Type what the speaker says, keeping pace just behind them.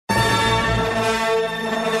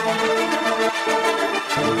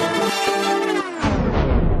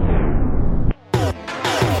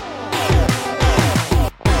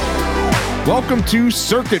Welcome to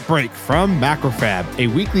Circuit Break from MacroFab, a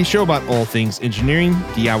weekly show about all things engineering,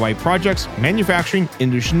 DIY projects, manufacturing,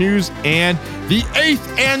 industry news, and the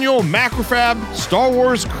 8th annual MacroFab Star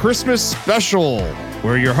Wars Christmas Special.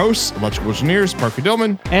 We're your hosts, electrical engineers Parker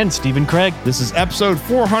Dillman and Stephen Craig. This is episode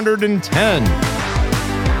 410.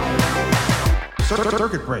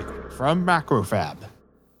 Circuit Break from MacroFab.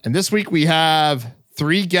 And this week we have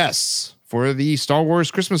 3 guests for the Star Wars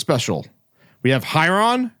Christmas Special. We have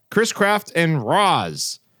Hiron, Chris Kraft, and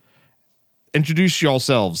Roz. Introduce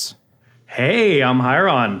yourselves. Hey, I'm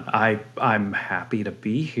Hiron. I'm happy to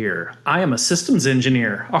be here. I am a systems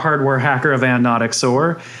engineer, a hardware hacker of Aeronautics.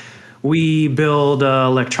 We build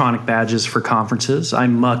electronic badges for conferences. I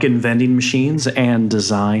muck in vending machines and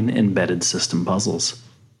design embedded system puzzles.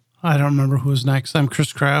 I don't remember who's next. I'm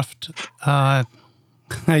Chris Kraft. I'm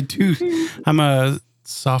a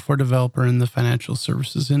software developer in the financial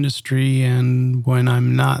services industry, and when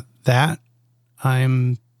I'm not that, I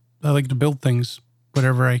like to build things,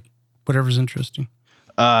 whatever's interesting.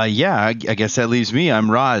 I guess that leaves me.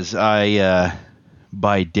 I'm Roz. I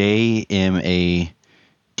by day am a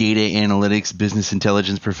data analytics business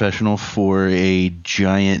intelligence professional for a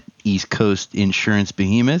giant East Coast insurance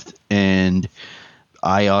behemoth, and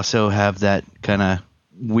I also have that kind of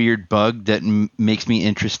weird bug that makes me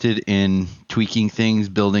interested in tweaking things,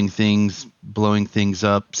 building things, blowing things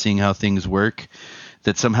up, seeing how things work,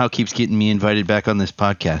 that somehow keeps getting me invited back on this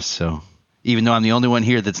podcast. So even though I'm the only one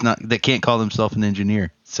here that can't call himself an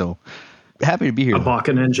engineer, so happy to be here. A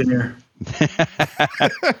Bakken engineer.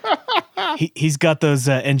 He's got those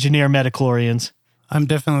engineer metachlorians. I'm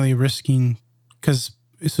definitely risking, because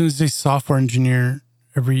as soon as they software engineer,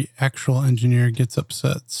 every actual engineer gets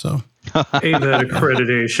upset. So Ain't that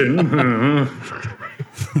accreditation?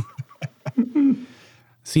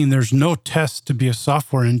 seeing there's no test to be a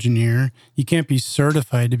software engineer, you can't be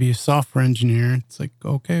certified to be a software engineer. It's like,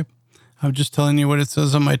 okay, I'm just telling you what it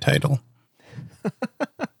says on my title.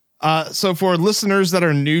 So for listeners that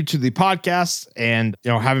are new to the podcast and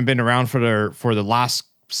haven't been around for the last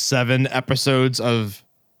 7 episodes of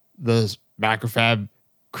the MacroFab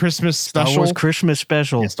Christmas Special. Star Wars Christmas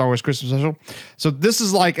Special. Yeah, Star Wars Christmas Special. So this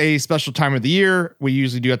is like a special time of the year. We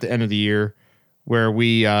usually do at the end of the year where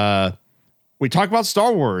we talk about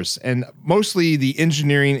Star Wars and mostly the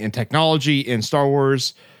engineering and technology in Star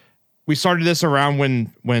Wars. We started this around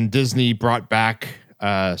when Disney brought back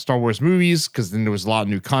Star Wars movies, because then there was a lot of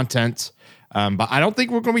new content. But I don't think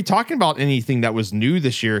we're going to be talking about anything that was new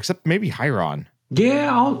this year, except maybe Hiron. Yeah,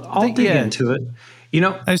 I'll dig into it.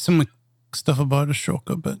 I have some stuff about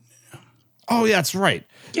Ashoka, but oh yeah, that's right.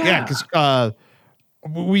 Yeah, because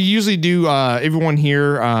we usually do everyone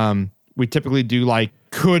here. We typically do like,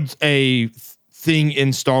 could a thing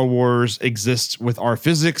in Star Wars exist with our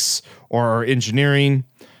physics or our engineering?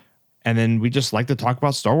 And then we just like to talk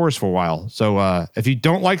about Star Wars for a while. So if you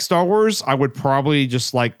don't like Star Wars, I would probably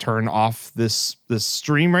just like turn off this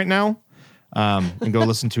stream right now and go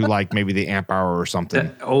listen to like maybe the Amp Hour or something.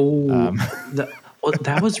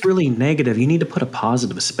 That was really negative. You need to put a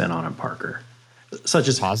positive spin on it, Parker. Such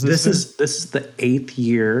as this is the 8th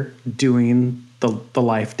year doing the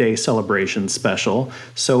Life Day celebration special,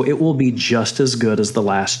 so it will be just as good as The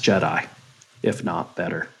Last Jedi, if not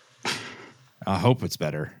better. I hope it's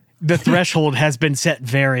better. The threshold has been set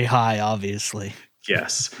very high, obviously.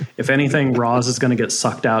 Yes. If anything, Roz is going to get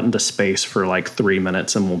sucked out into space for like 3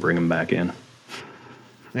 minutes, and we'll bring him back in.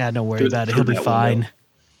 Yeah, don't worry about it. He'll be fine.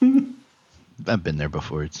 I've been there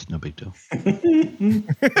before. It's no big deal.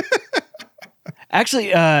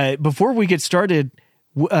 Actually, before we get started,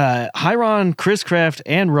 Hiron, Chris Kraft,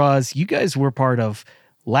 and Roz, you guys were part of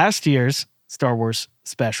last year's Star Wars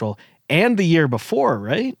special and the year before,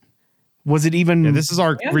 right? Was it even? Yeah, this is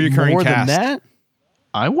our reoccurring more cast. than that?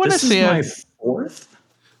 I want to say my 4th.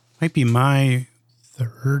 might be my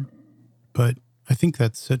 3rd, but I think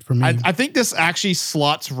that's it for me. I think this actually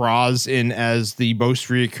slots Roz in as the most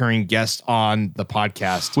reoccurring guest on the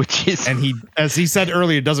podcast, which is, and he, as he said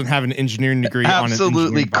earlier, doesn't have an engineering degree.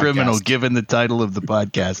 Absolutely on an criminal, podcast. given the title of the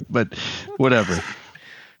podcast. But whatever.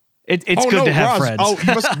 It's good to have Roz, friends. Oh,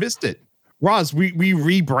 you must have missed it, Roz. We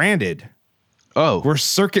rebranded. Oh, We're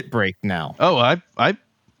Circuit Break now. Oh, I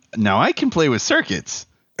now I can play with circuits.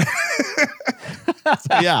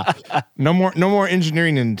 Yeah, no more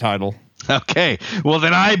engineering in the title. Okay, well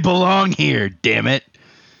then I belong here. Damn it!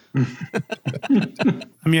 I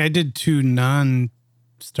mean, I did 2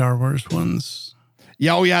 non-Star Wars ones.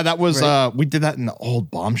 Yeah, oh yeah, that was we did that in the old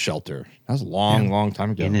bomb shelter. That was a long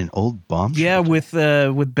time ago. In an old bomb yeah,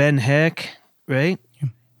 shelter. with Ben Heck, right?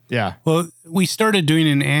 Yeah. Well, we started doing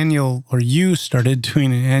an annual, or you started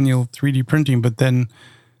doing an annual 3D printing, but then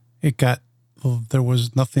it got there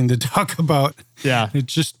was nothing to talk about. Yeah. It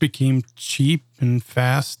just became cheap and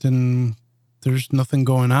fast, and there's nothing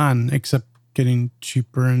going on except getting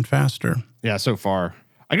cheaper and faster. Yeah, so far.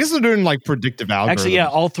 I guess they're doing like predictive algorithms. Actually, yeah,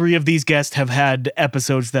 all three of these guests have had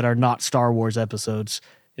episodes that are not Star Wars episodes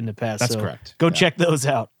in the past. That's so correct. Go check those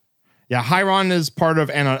out. Yeah, Hiron is part of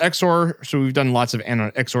Anon XOR, so we've done lots of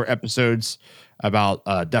Anon XOR episodes about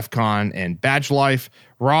DEF CON and badge life.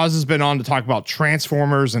 Roz has been on to talk about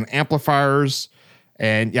transformers and amplifiers.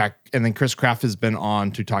 And then Chris Kraft has been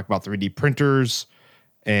on to talk about 3D printers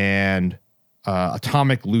and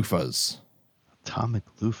atomic loofahs. Atomic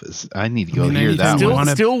loofahs. I need to go hear that one.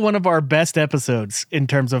 Still one of our best episodes in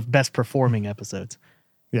terms of best performing episodes.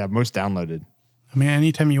 Yeah, most downloaded. I mean,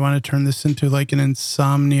 anytime you want to turn this into like an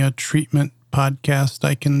insomnia treatment podcast,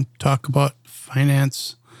 I can talk about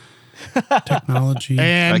finance, technology.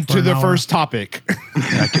 And to the first topic.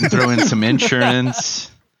 I can throw in some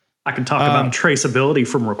insurance. I can talk about traceability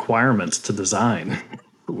from requirements to design.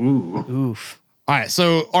 Ooh. Oof. All right,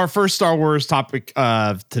 so our first Star Wars topic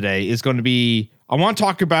of today is going to be, I want to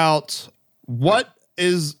talk about what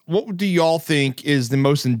do y'all think is the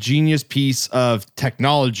most ingenious piece of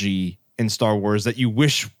technology in Star Wars that you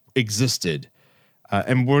wish existed?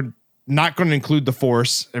 And we're not going to include the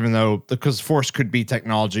Force, even though, because Force could be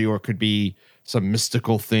technology or it could be some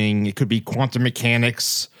mystical thing. It could be quantum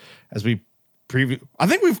mechanics, as we I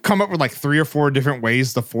think we've come up with like 3 or 4 different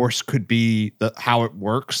ways the Force could be how it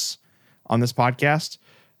works on this podcast.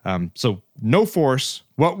 So no Force.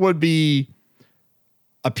 What would be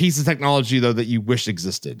a piece of technology though that you wish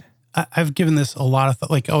existed? I've given this a lot of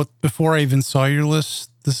thought. Before I even saw your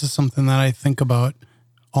list, this is something that I think about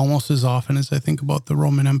almost as often as I think about the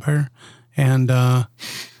Roman Empire. And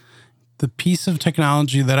the piece of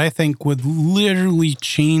technology that I think would literally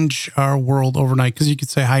change our world overnight, because you could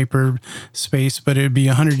say hyperspace, but it'd be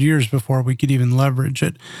 100 years before we could even leverage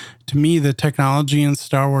it. To me, the technology in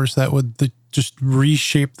Star Wars that would just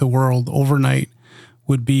reshape the world overnight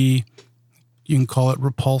would be, you can call it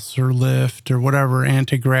repulsor lift or whatever,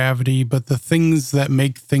 anti-gravity, but the things that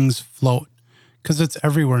make things float, because it's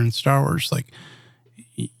everywhere in Star Wars. Like,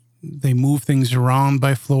 they move things around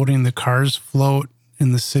by floating. The cars float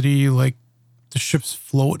in the city, like the ships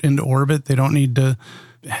float into orbit. They don't need to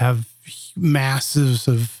have masses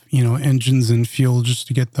of, engines and fuel just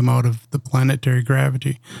to get them out of the planetary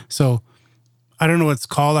gravity. So I don't know what it's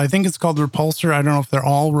called. I think it's called repulsor. I don't know if they're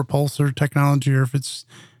all repulsor technology or if it's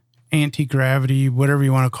anti-gravity, whatever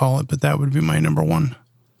you want to call it, but that would be my number one.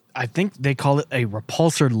 I think they call it a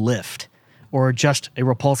repulsor lift or just a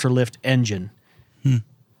repulsor lift engine.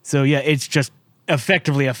 So yeah, it's just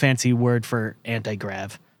effectively a fancy word for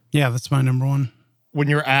anti-grav. Yeah, that's my number one. When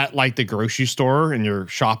you're at like the grocery store and your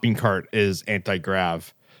shopping cart is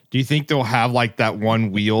anti-grav, do you think they'll have like that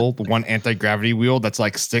one wheel, the one anti-gravity wheel that's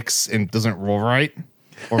like sticks and doesn't roll right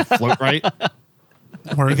or float right?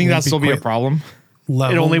 Or you think that'll still be a problem?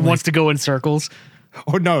 It only wants to go in circles.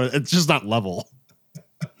 Oh no, it's just not level.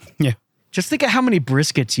 Yeah. Just think of how many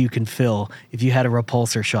briskets you can fill if you had a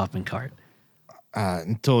repulsor shopping cart.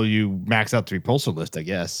 Until you max out the repulsor lift, I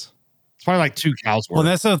guess. It's probably like 2 cows worth. Well,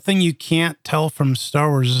 that's the thing you can't tell from Star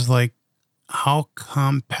Wars is like how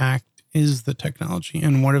compact is the technology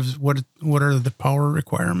and what are the power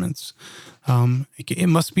requirements? It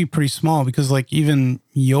must be pretty small because like even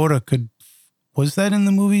Yoda was that in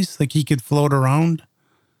the movies? Like he could float around?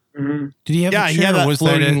 Mm-hmm. Did he have a chair? He had that was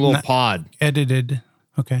floating little pod. Edited.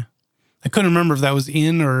 Okay. I couldn't remember if that was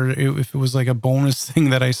in or if it was like a bonus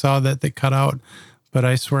thing that I saw that they cut out. But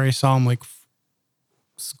I swear I saw him like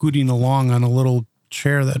scooting along on a little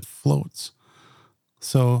chair that floats.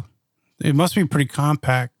 So it must be pretty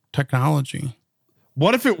compact technology.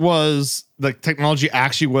 What if it was the technology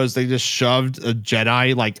actually was they just shoved a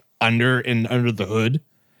Jedi like under the hood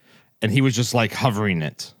and he was just like hovering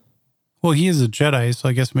it? Well, he is a Jedi, so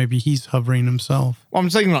I guess maybe he's hovering himself. Well,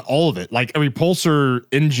 I'm saying not all of it. Like a repulsor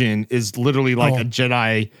engine is literally like a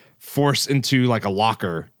Jedi forced into like a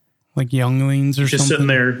locker. Like younglings or just something. Sitting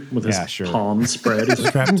there with his palms spread. He's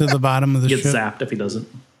strapped to the bottom of the gets ship. zapped if he doesn't.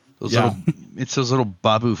 It's those little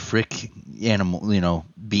Babu Frick animal,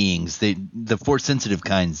 beings. The force sensitive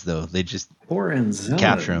kinds, though. They just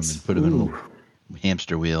capture them and put them in a little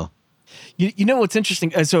hamster wheel. You know what's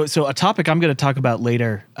interesting? So a topic I'm going to talk about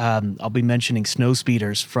later. I'll be mentioning snow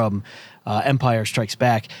speeders from Empire Strikes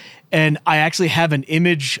Back, and I actually have an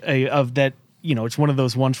image of that. It's one of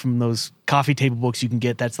those ones from those coffee table books you can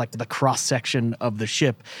get. That's like the cross section of the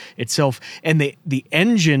ship itself, and the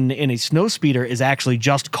engine in a snow speeder is actually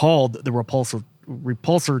just called the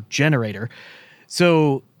repulsor generator.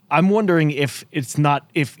 So I'm wondering if it's not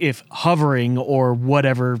if hovering or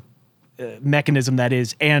whatever mechanism that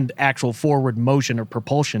is and actual forward motion or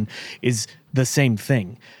propulsion is the same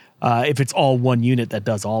thing. If it's all one unit that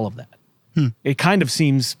does all of that, it kind of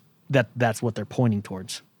seems that that's what they're pointing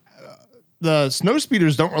towards. The snow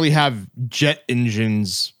speeders don't really have jet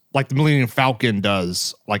engines like the Millennium Falcon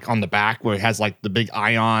does, like on the back where it has like the big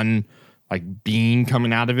ion like beam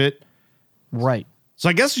coming out of it. Right. So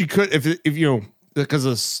I guess you could, if you know, because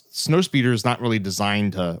a snow speeder is not really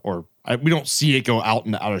designed to, we don't see it go out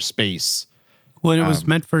into outer space. Well, it was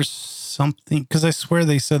meant for something, because I swear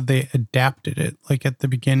they said they adapted it like at the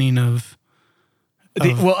beginning of.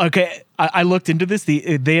 I looked into this.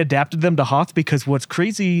 They adapted them to Hoth because what's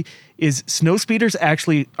crazy is snow speeders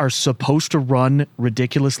actually are supposed to run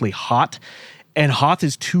ridiculously hot, and Hoth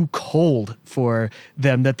is too cold for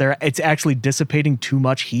them that it's actually dissipating too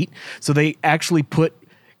much heat. So they actually put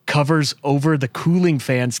covers over the cooling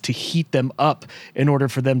fans to heat them up in order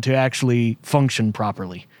for them to actually function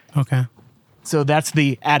properly. Okay. So that's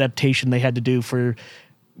the adaptation they had to do for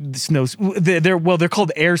the snow. They're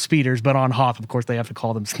called air speeders, but on Hoth, of course, they have to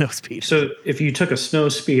call them snow speeders. So if you took a snow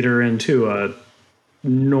speeder into a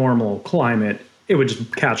normal climate, it would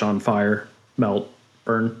just catch on fire, melt,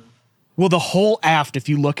 burn. Well, the whole aft, if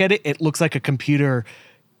you look at it, it looks like a computer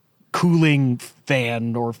cooling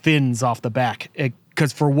fan or fins off the back.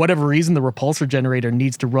 Because for whatever reason, the repulsor generator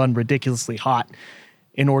needs to run ridiculously hot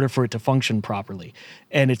in order for it to function properly.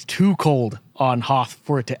 And it's too cold on Hoth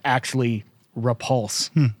for it to actually repulse.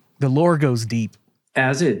 The lore goes deep.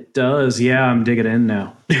 As it does, yeah, I'm digging in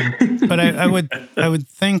now. But I would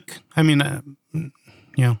think, I mean,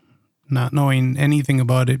 not knowing anything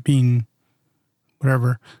about it being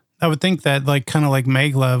whatever, I would think that like kind of like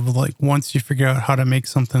maglev, like once you figure out how to make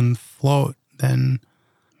something float, then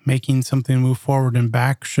making something move forward and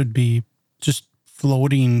back should be just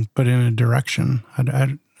floating, but in a direction.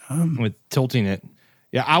 With tilting it.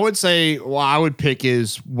 Yeah, I would say what I would pick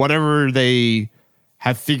is whatever they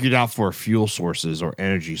have figured out for fuel sources or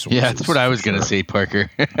energy sources. Yeah, that's what I was going to say,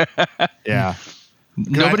 Parker. Yeah.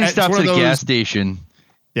 Nobody stops at a gas station.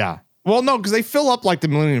 Yeah. Well, no, because they fill up like the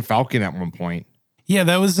Millennium Falcon at one point. Yeah,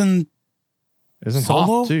 that was in Solo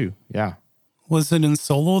Solo too. Yeah. Was it in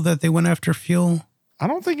Solo that they went after fuel? I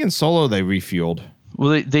don't think in Solo they refueled.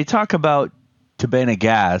 Well, they talk about Tabana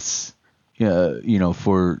gas,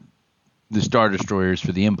 for the Star Destroyers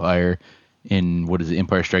for the Empire in, what is it,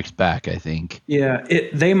 Empire Strikes Back, I think. Yeah,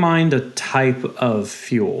 they mined a type of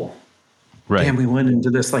fuel. Right. And we went into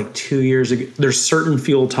this like 2 years ago. There's certain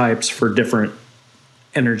fuel types for different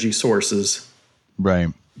energy sources. Right.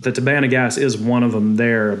 The Tabana gas is one of them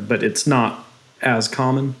there, but it's not as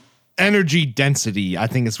common. Energy density, I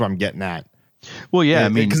think is what I'm getting at. Well, yeah, I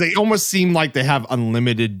mean, because they almost seem like they have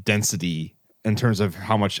unlimited density in terms of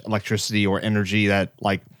how much electricity or energy that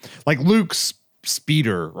like Luke's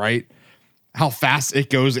speeder, right? How fast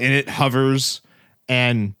it goes and it hovers,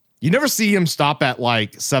 and you never see him stop at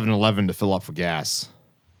like 7-Eleven to fill up for gas.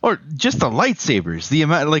 Or just the lightsabers. The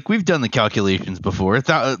amount, like we've done the calculations before.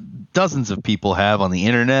 Dozens of people have on the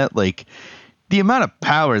internet. Like the amount of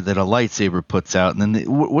power that a lightsaber puts out, and then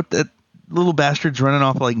what that little bastard's running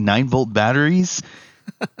off like 9-volt batteries.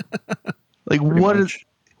 Like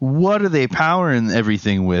what are they powering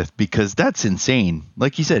everything with? Because that's insane.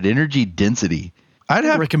 Like you said, energy density.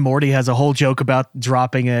 Rick and Morty has a whole joke about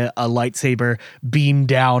dropping a lightsaber beam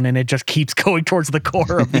down and it just keeps going towards the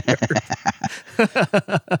core of the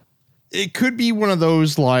earth. It could be one of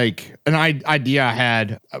those, like an idea I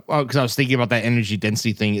had because I was thinking about that energy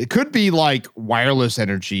density thing. It could be like wireless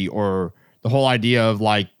energy, or the whole idea of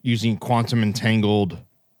like using quantum entangled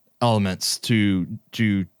elements to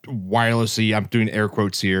wirelessly, I'm doing air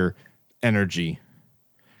quotes here, energy.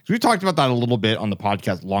 So we talked about that a little bit on the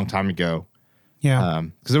podcast a long time ago. Yeah.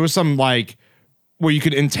 Because there was some like where you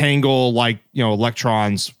could entangle like,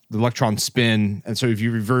 electrons, the electron spin. And so if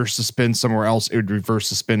you reverse the spin somewhere else, it would reverse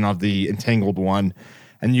the spin of the entangled one.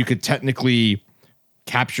 And you could technically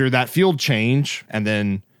capture that field change. And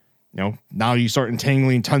then, now you start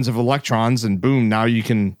entangling tons of electrons and boom, now you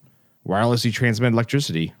can wirelessly transmit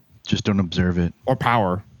electricity. Just don't observe it. Or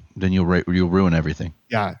power. Then you'll ruin everything.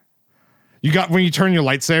 Yeah. When you turn your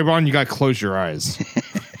lightsaber on, you got to close your eyes.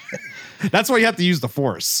 That's why you have to use the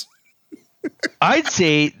Force. I'd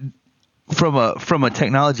say from a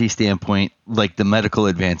technology standpoint, like the medical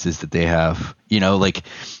advances that they have, like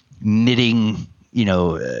knitting,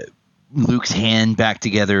 Luke's hand back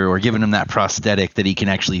together, or giving him that prosthetic that he can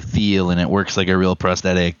actually feel and it works like a real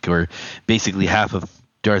prosthetic, or basically half of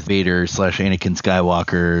Darth Vader / Anakin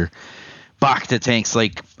Skywalker. Bacta tanks,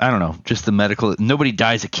 like, I don't know, just the medical. Nobody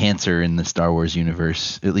dies of cancer in the Star Wars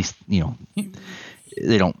universe. At least, they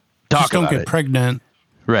don't talk just don't about get it. pregnant.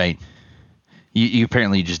 Right. You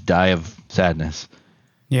apparently just die of sadness.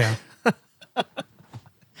 Yeah.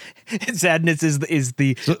 Sadness is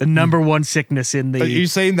the number one sickness in the. Are you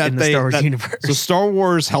saying that in the Star Wars universe? So Star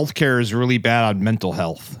Wars healthcare is really bad on mental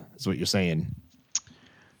health. Is what you're saying?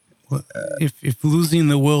 Well, if losing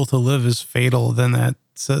the will to live is fatal, then that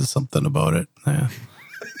says something about it. Yeah.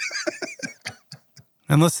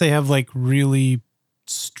 Unless they have like really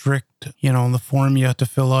strict, the form you have to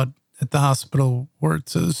fill out at the hospital where it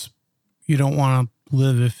says you don't want to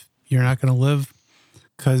live if you're not going to live,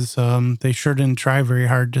 because they sure didn't try very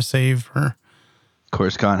hard to save her.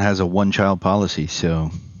 Coruscant has a one-child policy, so.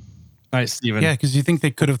 All right, Steven. Yeah, because you think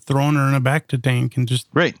they could have thrown her in a bacta tank and just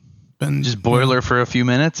just boil her for a few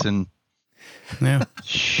minutes and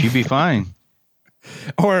she'd be fine.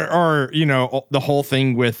 Or the whole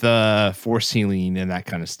thing with force healing and that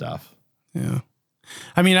kind of stuff. Yeah.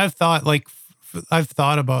 I mean, I've thought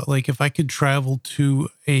about like if I could travel to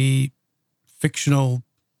a fictional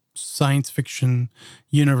science fiction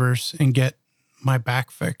universe and get my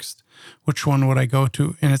back fixed, which one would I go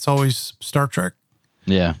to? And it's always Star Trek.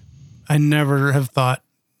 Yeah. I never have thought,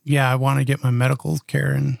 I want to get my medical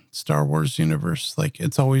care in Star Wars universe. Like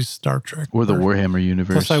it's always Star Trek. Or the Warhammer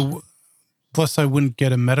universe. Plus I wouldn't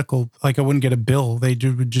get I wouldn't get a bill.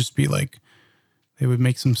 Would just be like, they would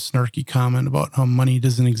make some snarky comment about how money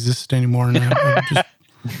doesn't exist anymore. And I would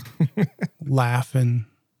just laugh and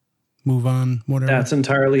move on, whatever. That's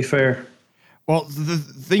entirely fair. Well, the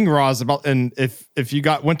thing, Roz, and if you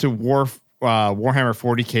went to Warhammer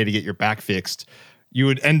 40K to get your back fixed, you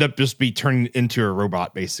would end up just be turning into a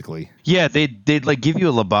robot, basically. Yeah, they'd like give you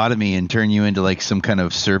a lobotomy and turn you into like some kind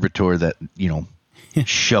of servitor that,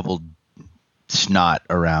 shoveled snot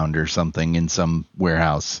around or something in some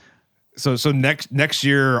warehouse. So next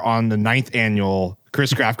year on the 9th annual,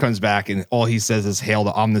 Chris Kraft comes back and all he says is "Hail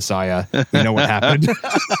to Omnissiah." You know what happened?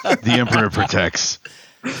 The Emperor protects.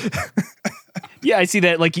 Yeah, I see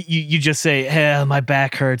that. Like you just say, "Hey, my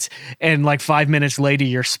back hurts," and like 5 minutes later,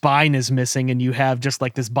 your spine is missing, and you have just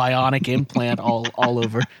like this bionic implant all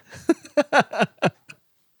over.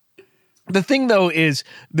 The thing, though, is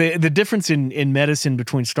the difference in medicine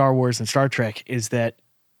between Star Wars and Star Trek is that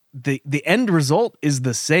the end result is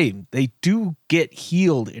the same. They do get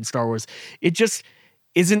healed in Star Wars. It just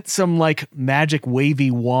isn't some like magic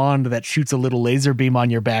wavy wand that shoots a little laser beam on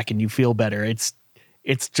your back and you feel better. It's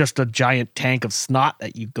just a giant tank of snot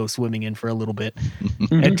that you go swimming in for a little bit.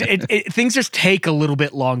 Things just take a little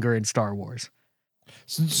bit longer in Star Wars.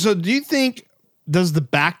 So do you think, does the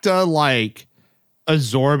Bacta like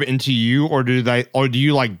absorb into you, or do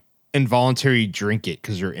you like involuntarily drink it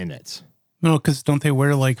because you're in it? No, because don't they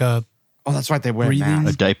wear like a... Oh, that's right. They wear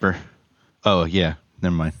a diaper. Oh, yeah.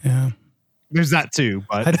 Never mind. Yeah. There's that too.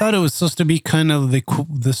 But I thought it was supposed to be kind of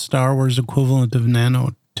the Star Wars equivalent of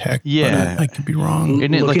nanotech. Yeah. But I could be wrong.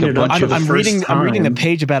 Isn't it like a bunch of... I'm reading a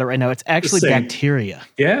page about it right now. It's actually bacteria.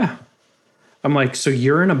 Yeah. I'm like, so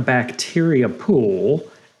you're in a bacteria pool,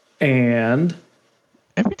 and...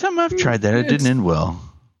 Every time I've tried that, it didn't end well.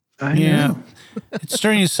 I know. It's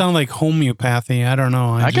starting to sound like homeopathy. I don't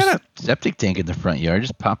know. I got a septic tank in the front yard.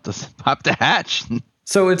 Just pop the hatch.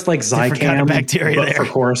 So it's like Zycam, kind of bacteria but there.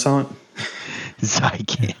 for Coruscant.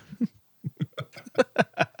 Zycam.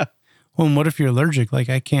 Well, and what if you're allergic? Like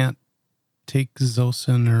I can't take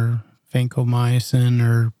Zosyn or vancomycin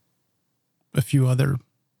or a few other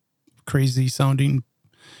crazy sounding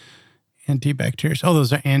antibacterials. Oh,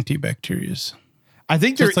 those are antibacterials. I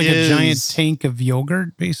think there's like a giant tank of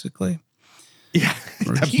yogurt, basically. Yeah,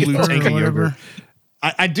 that blue tank of yogurt.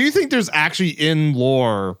 I do think there's actually in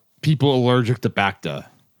lore people allergic to Bacta.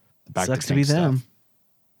 Sucks to be them.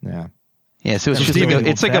 Yeah. Yeah, so it's just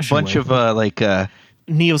like a bunch of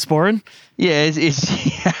Neosporin? Yeah,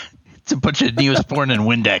 it's a bunch of Neosporin and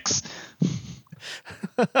Windex.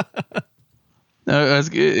 I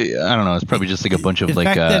don't know. It's probably just like a bunch of like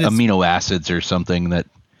amino acids or something that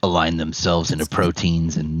align themselves into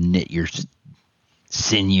proteins and knit your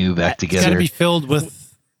sinew back together. It's got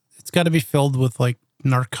to be filled with like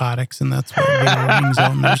narcotics, and that's why Vader hangs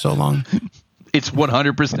out in there so long. It's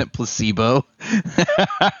 100% placebo.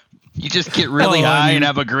 You just get really high and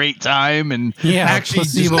have a great time, and actually,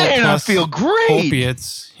 placebo man, I feel great.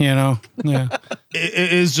 Opiates, Yeah.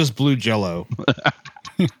 It is just blue Jello.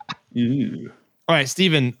 All right,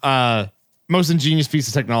 Steven, most ingenious piece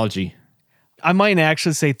of technology. I might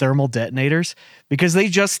actually say thermal detonators, because they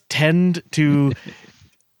just tend to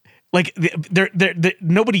like they're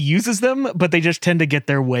nobody uses them, but they just tend to get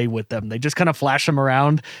their way with them. They just kind of flash them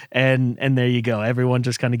around, and there you go. Everyone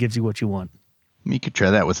just kind of gives you what you want. You could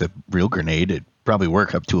try that with a real grenade. It'd probably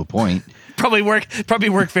work up to a point. Probably work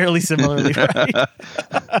fairly similarly, right?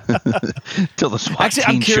 Till the SWAT Actually,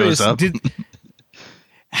 team I'm curious. shows up.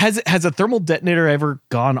 Has a thermal detonator ever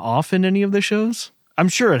gone off in any of the shows? I'm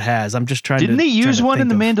sure it has. I'm just trying Didn't to. they use one in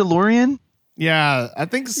The Mandalorian? Yeah, I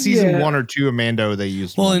think season 1 or 2 of Mando they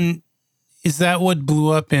used Well, one. and is that what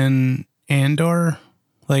blew up in Andor?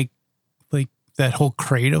 Like that whole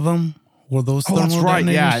crate of them? Were those Oh, that's thermal right.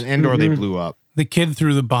 Yeah, in detonators? Endor they blew up. The kid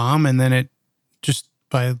threw the bomb, and then it just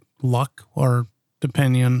by luck or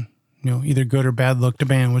depending on either good or bad luck,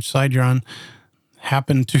 depending on which side you're on,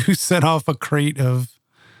 happened to set off a crate of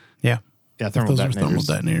Thermal those detonators. are thermal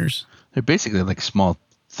detonators. They're basically like small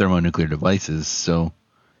thermonuclear devices. So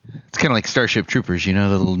it's kind of like Starship Troopers, the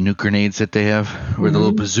little nuke grenades that they have, or the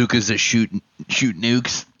little bazookas that shoot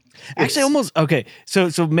nukes. Actually, almost okay. So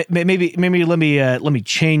maybe let me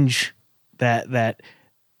change that.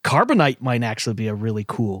 Carbonite might actually be a really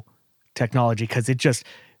cool technology because it just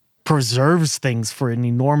preserves things for an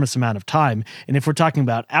enormous amount of time. And if we're talking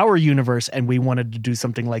about our universe and we wanted to do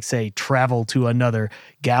something like, say, travel to another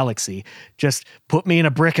galaxy, just put me in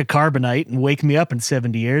a brick of carbonite and wake me up in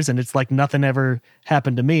 70 years and it's like nothing ever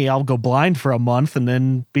happened to me. I'll go blind for a month and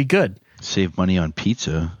then be good. Save money on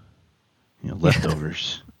pizza,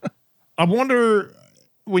 leftovers. I wonder,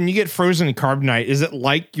 when you get frozen in carbonite, is it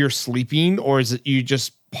like you're sleeping or is it you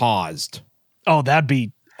just paused? Oh, that'd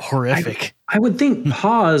be horrific. I would think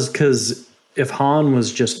pause, because if Han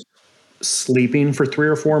was just sleeping for 3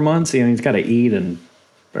 or 4 months, he's got to eat, and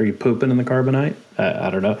are you pooping in the carbonite? I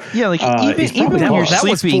don't know. Yeah, like he's even probably when you're that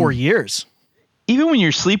was sleeping, 4 years. even when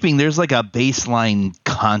you're sleeping, there's like a baseline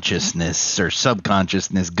consciousness or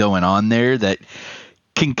subconsciousness going on there that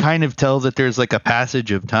can kind of tell that there's like a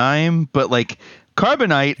passage of time. But like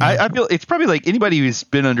carbonite, I feel it's probably like anybody who's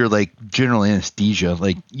been under like general anesthesia.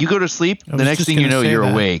 Like you go to sleep, the next thing you know, you're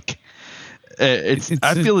awake. I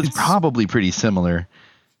feel it's probably pretty similar.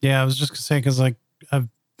 Yeah, I was just gonna say, because like I've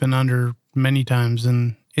been under many times,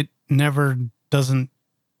 and it never doesn't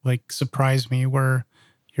like surprise me where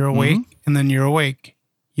you're awake and then you're awake.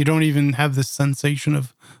 You don't even have this sensation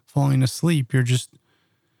of falling asleep. You're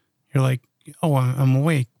like, oh, I'm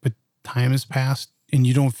awake, but time has passed and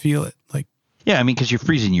you don't feel it. Like, yeah, I mean, because you're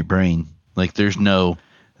freezing your brain. Like there's no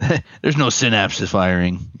synapses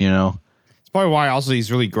firing. It's probably why also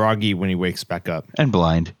he's really groggy when he wakes back up. And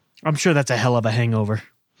blind. I'm sure that's a hell of a hangover.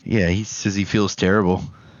 Yeah, he says he feels terrible.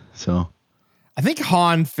 So I think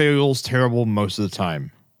Han feels terrible most of the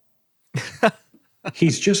time.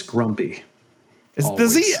 He's just grumpy.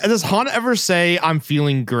 Does Han ever say, "I'm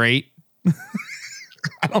feeling great"?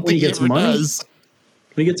 I don't think he gets money. Does.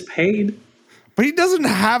 He gets paid, but he doesn't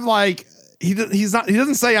have like he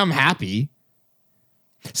doesn't say, "I'm happy."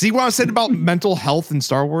 See what I said about mental health in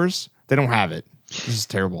Star Wars? They don't have it. This is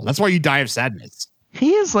terrible. That's why you die of sadness.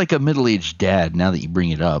 He is like a middle-aged dad. Now that you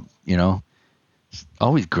bring it up, He's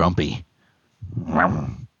always grumpy. I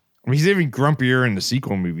mean, he's even grumpier in the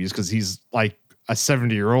sequel movies because he's like a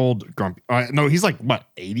 70-year-old grumpy. No, he's like what,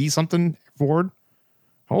 80-something? Ford.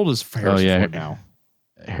 How old is Harrison Ford now?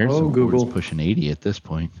 Harrison Ford's pushing 80 at this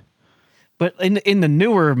point. But in the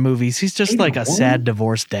newer movies, he's just like a sad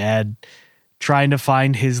divorced dad trying to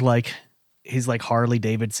find his Harley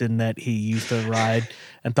Davidson that he used to ride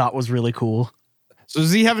and thought was really cool. So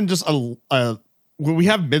is he having just we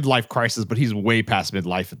have midlife crisis, but he's way past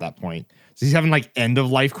midlife at that point. So he's having like end of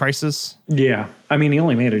life crisis. Yeah. I mean, he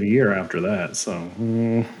only made it a year after that. So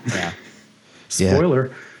yeah. Spoiler.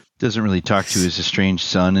 Yeah. Doesn't really talk to his estranged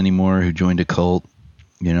son anymore who joined a cult.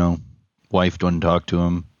 Wife doesn't talk to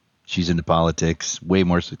him. She's into politics, way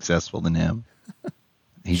more successful than him.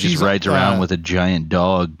 He just rides around with a giant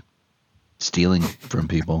dog stealing from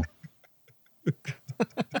people.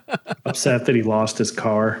 Upset that he lost his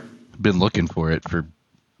car. Been looking for it for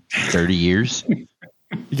 30 years.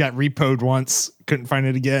 You got repoed once, couldn't find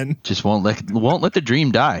it again. Just won't let the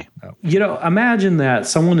dream die. Imagine that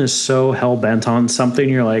someone is so hell bent on something.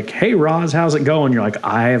 You're like, "Hey, Roz, how's it going?" You're like,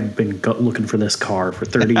 "I have been looking for this car for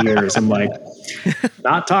 30 years." I'm like,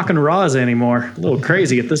 not talking to Roz anymore. A little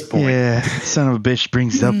crazy at this point. Yeah, son of a bitch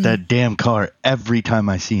brings up that damn car every time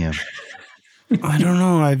I see him. I don't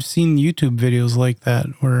know. I've seen YouTube videos like that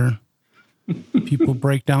where people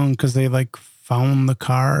break down because they like found the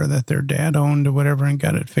car that their dad owned or whatever and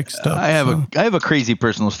got it fixed up. I have a crazy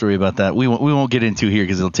personal story about that. We won't get into here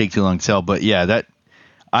because it'll take too long to tell. But yeah, that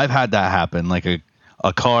I've had that happen. Like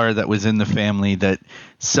a car that was in the family that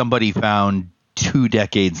somebody found 2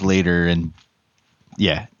 decades later, and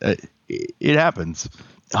yeah, it happens.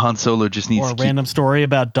 Han Solo just needs or a random story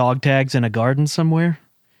about dog tags in a garden somewhere.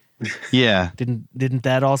 Yeah. Didn't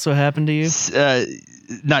that also happen to you?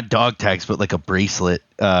 Not dog tags, but like a bracelet.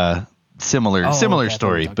 Similar okay,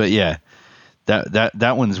 story. But yeah,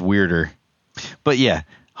 that one's weirder. But yeah,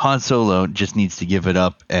 Han Solo just needs to give it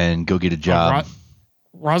up and go get a job.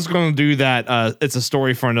 Rod's going to do that. It's a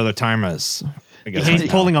story for another time. I guess He's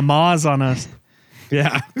pulling a Maz on us.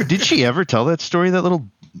 Yeah. Did she ever tell that story? That little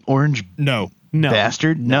orange No.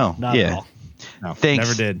 bastard? No. Not yeah. at all. No, Thanks.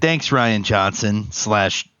 never did. Thanks, Ryan Johnson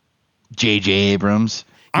 / J.J. Abrams.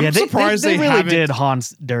 I'm surprised they really haven't- did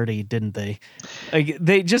Han's dirty, didn't they? Like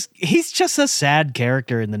he's just a sad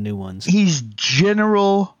character in the new ones. He's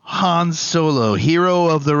General Han Solo, hero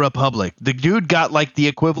of the Republic. The dude got like the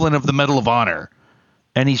equivalent of the Medal of Honor,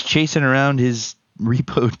 and he's chasing around his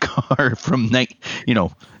repoed car from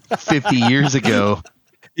 50 years ago.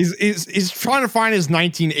 He's trying to find his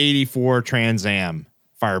 1984 Trans Am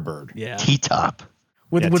Firebird. Yeah, T-top.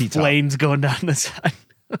 with T-top. flames going down the side.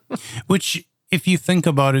 Which, if you think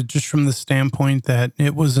about it, just from the standpoint that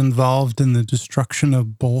it was involved in the destruction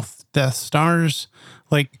of both Death Stars,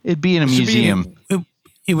 like It'd be in a museum.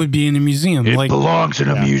 it would be in a museum. It like belongs in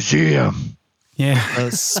a museum. yeah,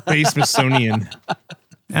 Space Smithsonian.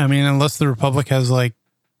 I mean, unless the Republic has like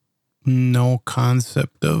no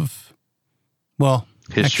concept of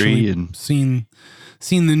History actually and seen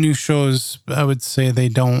the new shows, I would say they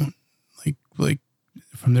don't like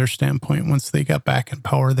from their standpoint. Once they got back in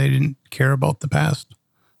power, they didn't care about the past.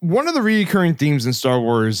 One of the recurring themes in Star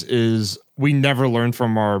Wars is we never learn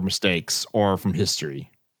from our mistakes or from history.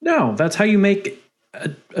 No, that's how you make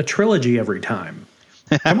a trilogy every time.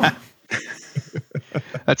 Come on.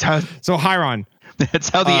 that's how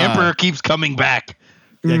the Emperor keeps coming back.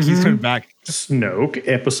 Yeah, he's coming back. Snoke,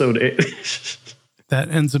 episode 8. That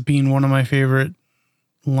ends up being one of my favorite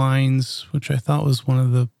lines, which I thought was one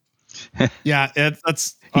of the Yeah,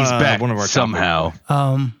 that's He's back one of our somehow.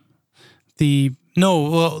 from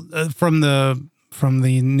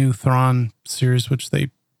the new Thrawn series, which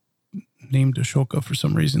they named Ashoka for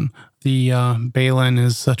some reason. The Balin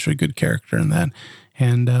is such a good character in that,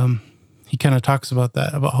 and he kind of talks about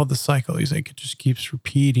that, about how the cycle. He's like, it just keeps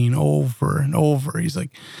repeating over and over. He's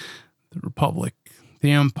like, the Republic,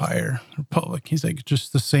 the Empire, the Republic. He's like,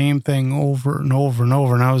 just the same thing over and over and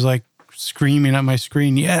over. And I was like screaming at my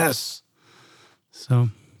screen, yes. So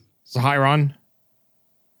Hiron,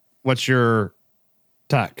 what's your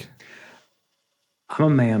tech? I'm a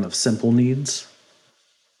man of simple needs.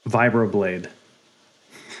 Vibroblade.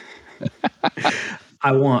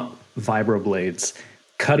 I want vibroblades.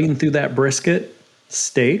 Cutting through that brisket,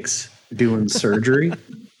 steaks, doing surgery,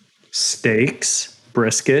 steaks,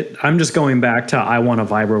 brisket. I'm just going back to I want a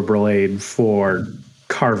vibroblade for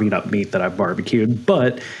carving up meat that I've barbecued.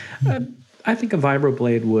 But I think a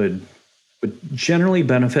vibroblade would generally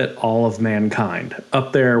benefit all of mankind,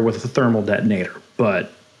 up there with a thermal detonator.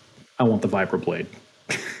 But I want the vibroblade.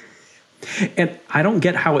 And I don't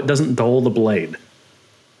get how it doesn't dull the blade.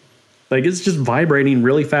 Like, it's just vibrating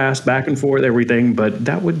really fast, back and forth, everything, but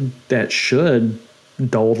that should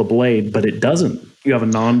dull the blade, but it doesn't. You have a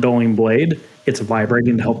non-dulling blade, it's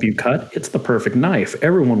vibrating to help you cut. It's the perfect knife.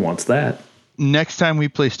 Everyone wants that. Next time we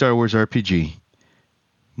play Star Wars RPG,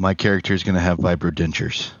 my character is going to have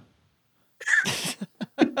vibrodentures.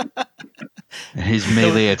 And his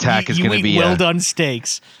melee attack is going to be well done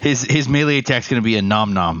steaks. His melee attack is going to be a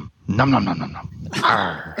nom nom. Nom nom nom nom nom.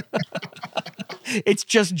 Arr. It's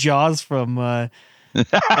just Jaws from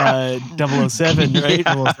 007, right?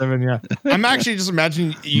 007, yeah. I'm actually just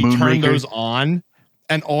imagining you Moonraker. turn those on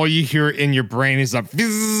and all you hear in your brain is a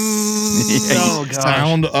Oh, gosh.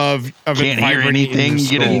 sound of it Can't hear vibrating anything. in You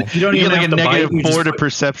your get, skull. You don't you even get like have a to bite, negative you just 4 to put-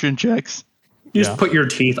 perception checks. You just put your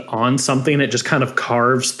teeth on something, it just kind of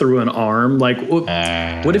carves through an arm. Like, what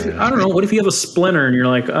if, I don't know, what if you have a splinter and you're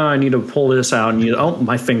like, oh, I need to pull this out, and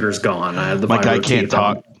my finger's gone. I have the My guy vibro can't teeth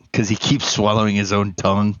on. talk because he keeps swallowing his own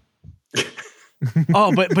tongue.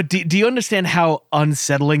 Oh, but do you understand how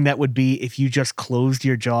unsettling that would be if you just closed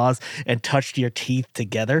your jaws and touched your teeth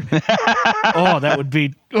together? That'd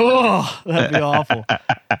be awful.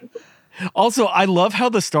 Also, I love how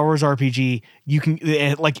the Star Wars RPG, you can,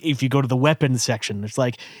 like, if you go to the weapons section, it's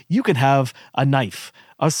like, you can have a knife,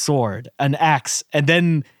 a sword, an axe, and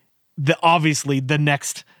then obviously the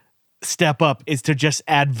next step up is to just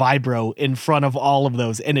add vibro in front of all of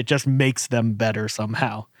those, and it just makes them better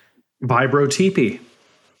somehow. Vibro teepee.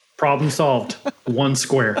 Problem solved. 1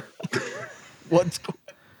 square. What's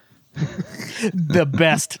the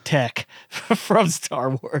best tech from Star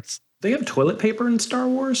Wars? They have toilet paper in Star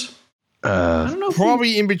Wars? I don't know. If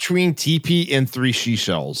Probably in between TP and 3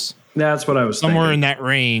 seashells. that's what I was Somewhere thinking. in that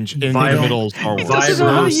range in Vibro- the middle of Star Wars.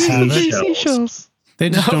 Vibro have it. seashells. They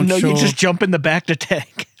just don't show. You just jump in the back to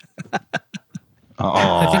tank.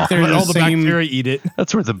 I think they're in all the the same. bacteria eat it.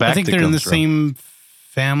 That's where the back. I think they're in the from. same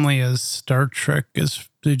family as Star Trek. As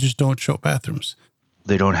they just don't show bathrooms.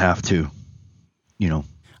 They don't have to.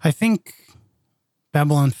 I think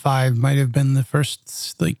Babylon 5 might have been the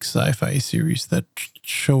first like sci-fi series that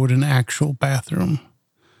showed an actual bathroom,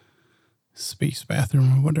 space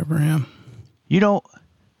bathroom or whatever. Yeah.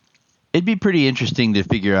 It'd be pretty interesting to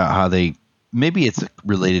figure out how maybe it's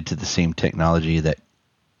related to the same technology that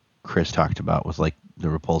Chris talked about with like the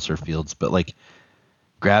repulsor fields, but like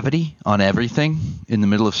gravity on everything in the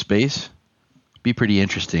middle of space be pretty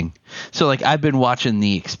interesting. So like I've been watching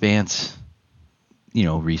The Expanse,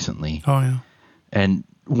 recently. Oh yeah. And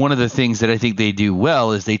one of the things that I think they do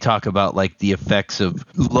well is they talk about like the effects of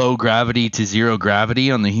low gravity to zero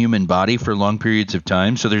gravity on the human body for long periods of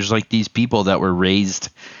time. So there's like these people that were raised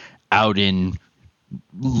out in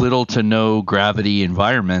little to no gravity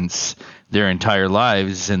environments their entire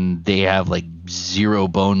lives, and they have like zero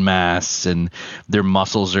bone mass and their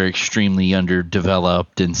muscles are extremely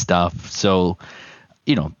underdeveloped and stuff. So,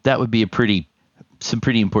 that would be some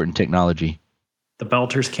pretty important technology. The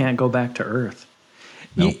Belters can't go back to Earth.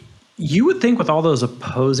 Nope. You would think with all those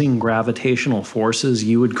opposing gravitational forces,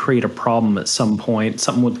 you would create a problem at some point.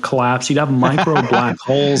 Something would collapse. You'd have micro black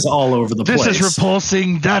holes all over the place. This is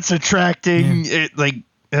repulsing. That's attracting.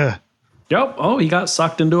 Yep. Oh, he got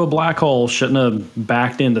sucked into a black hole. Shouldn't have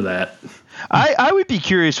backed into that. I would be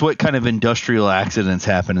curious what kind of industrial accidents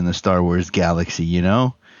happen in the Star Wars galaxy,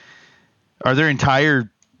 Are there entire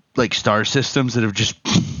like star systems that have just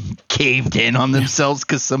caved in on themselves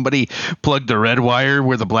because somebody plugged the red wire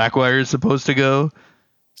where the black wire is supposed to go?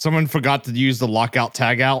 Someone forgot to use the lockout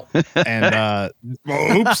tagout and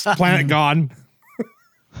oops, planet gone.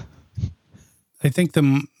 I think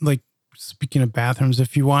speaking of bathrooms,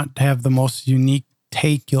 if you want to have the most unique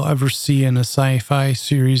take you'll ever see in a sci-fi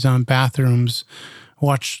series on bathrooms,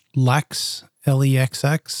 watch Lex,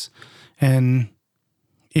 Lexx. And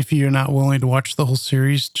if you're not willing to watch the whole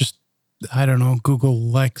series, just, I don't know, Google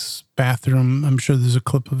Lex bathroom. I'm sure there's a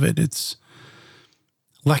clip of it.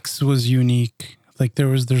 Lex was unique. Like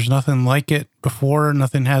there's nothing like it before.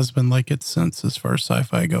 Nothing has been like it since, as far as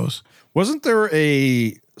sci-fi goes. Wasn't there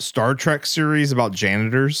a Star Trek series about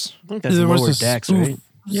janitors? I think that's Lower Decks, right?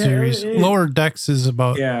 Series. Yeah. Lower Decks is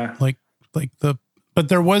about but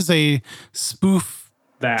there was a spoof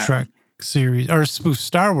Trek series or spoof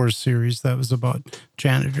Star Wars series that was about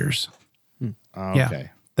janitors. Okay.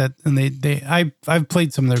 Yeah. I've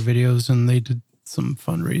played some of their videos and they did some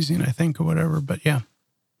fundraising, I think, or whatever. But yeah,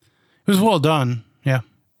 it was well done. Yeah.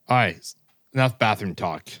 All right. Enough bathroom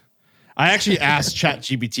talk. I actually asked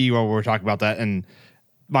ChatGPT while we were talking about that, and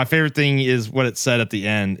my favorite thing is what it said at the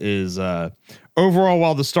end is overall,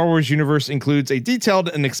 while the Star Wars universe includes a detailed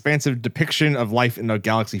and expansive depiction of life in a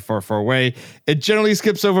galaxy far, far away, it generally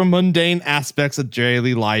skips over mundane aspects of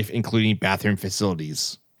daily life, including bathroom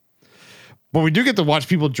facilities. But we do get to watch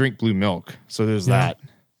people drink blue milk, so there's that.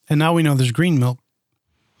 And now we know there's green milk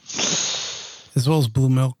as well as blue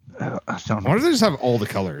milk. I Why do they just have all the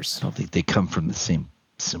colors? don't think they come from the same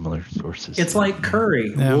similar sources. It's like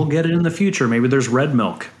curry. Yeah. We'll get it in the future. Maybe there's red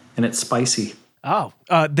milk and it's spicy. Oh,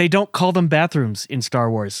 they don't call them bathrooms in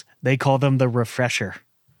Star Wars. They call them the refresher.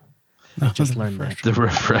 I just learned that. the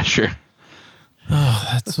refresher. Oh,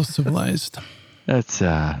 that's so civilized. That's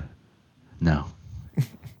no.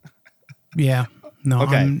 Yeah. No,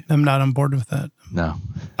 Okay. I'm not on board with that. No.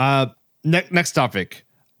 Next topic.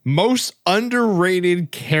 Most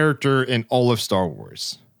underrated character in all of Star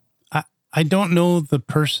Wars. I don't know the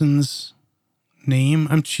person's name.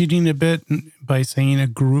 I'm cheating a bit by saying a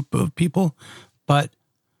group of people, but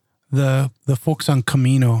the folks on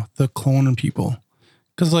Camino, the clone people,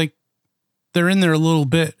 because like they're in there a little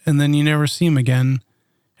bit and then you never see them again,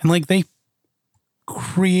 and like they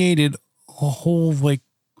created a whole like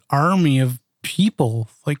army of people.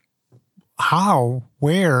 Like how,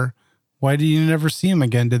 where, why did you never see them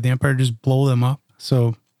again? Did the Empire just blow them up?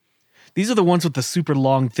 So. These are the ones with the super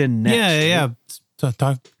long, thin necks. Yeah.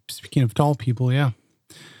 Speaking of tall people, yeah.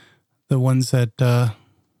 The ones that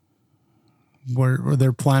were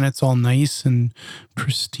their planets all nice and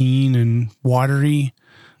pristine and watery.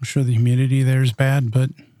 I'm sure the humidity there is bad, but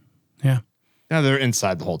yeah. Yeah, they're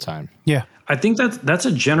inside the whole time. Yeah. I think that's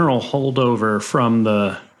a general holdover from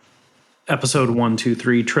the episode 1, 2,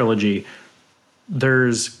 3 trilogy.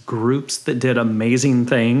 There's groups that did amazing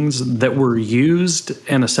things that were used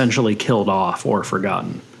and essentially killed off or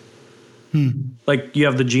forgotten. Like you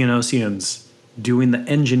have the Geonosians doing the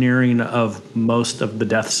engineering of most of the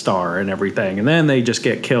Death Star and everything. And then they just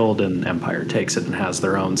get killed and Empire takes it and has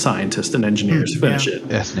their own scientists and engineers finish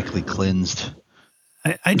it. Ethnically cleansed.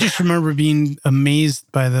 I just remember being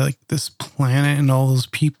amazed by this planet and all those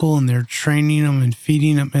people, and they're training them and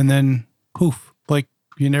feeding them, and then poof, like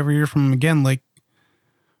you never hear from them again. Like,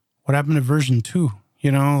 what happened to version 2?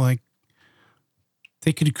 You know, like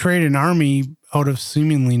they could create an army out of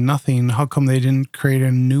seemingly nothing. How come they didn't create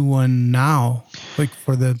a new one now, like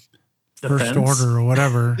for the First Order or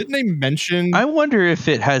whatever? Didn't they mention? I wonder if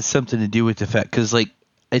it has something to do with the fact, because like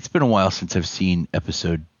it's been a while since I've seen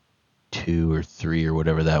episode 2 or 3 or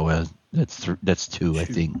whatever that was. That's 2, I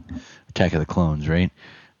think. Attack of the Clones, right?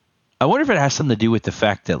 I wonder if it has something to do with the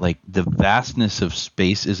fact that like the vastness of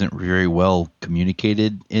space isn't very well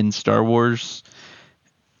communicated in Star Wars.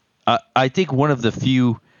 I think one of the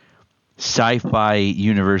few sci-fi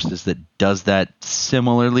universes that does that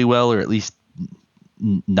similarly well, or at least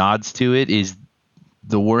nods to it, is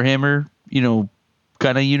the Warhammer,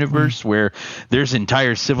 kind of universe where there's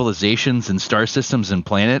entire civilizations and star systems and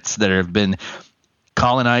planets that have been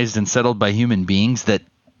colonized and settled by human beings that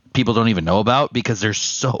people don't even know about because they're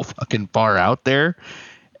so fucking far out there.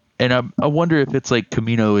 And I wonder if it's like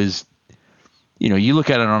Camino is, you look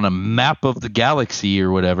at it on a map of the galaxy or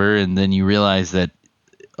whatever, and then you realize that,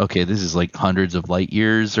 okay, this is like hundreds of light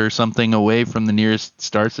years or something away from the nearest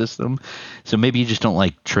star system. So maybe you just don't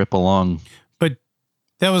like trip along. But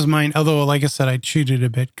that was mine. Although, like I said, I cheated a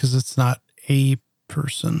bit because it's not a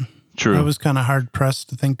person. True. I was kind of hard pressed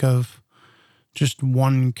to think of just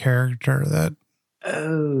one character that.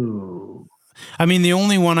 Oh. I mean, the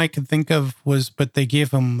only one I could think of was, but they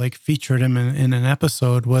gave him, like, featured him in an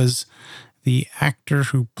episode, was the actor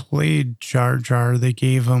who played Jar Jar. They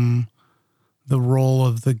gave him the role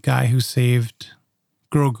of the guy who saved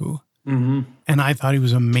Grogu. Mm-hmm. And I thought he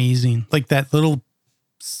was amazing. Like that little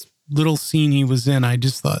scene he was in, I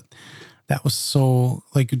just thought that was so,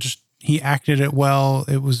 like, just, he acted it well.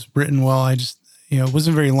 It was written well. I just, it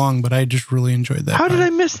wasn't very long, but I just really enjoyed that. How did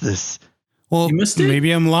I miss this? Well, you missed it?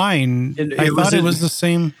 Maybe I'm lying. I thought it was the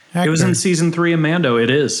same actor. It was in season 3 of Mando. It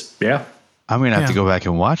is. Yeah. I'm going to have to go back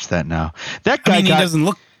and watch that now. That guy he doesn't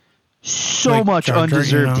look so like much Jar Jar,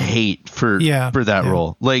 undeserved hate for that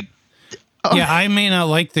role. Like, I may not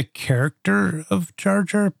like the character of Jar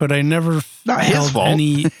Jar, but I never felt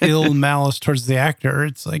any ill malice towards the actor.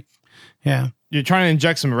 It's like, You're trying to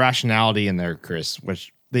inject some rationality in there, Chris,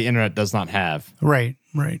 which the internet does not have. Right.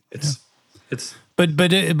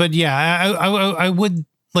 But yeah, I would,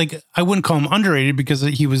 like, I wouldn't call him underrated because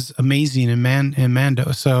he was amazing in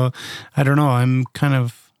Mando. So I don't know.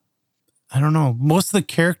 I don't know. Most of the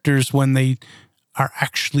characters, when they are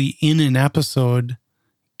actually in an episode,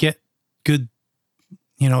 get good.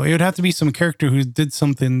 It would have to be some character who did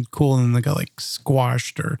something cool and they got like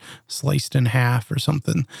squashed or sliced in half or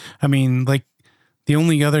something. I mean, like, the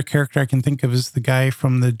only other character I can think of is the guy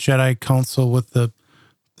from the Jedi Council with the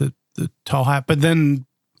tall hat. But then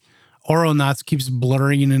Aeronauts keeps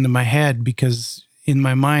blurring into my head because in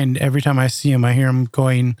my mind, every time I see him, I hear him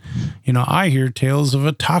going, I hear tales of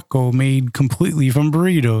a taco made completely from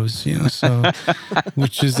burritos, so,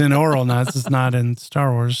 which is in Aeronauts, it's not in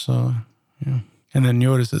Star Wars. So, yeah. And then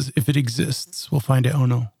Yoda says, if it exists, we'll find it. Oh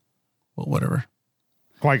no. Well, whatever.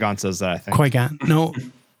 Qui-Gon says that, I think. Qui-Gon. No.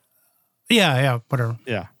 Yeah, whatever.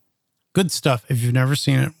 Yeah. Good stuff. If you've never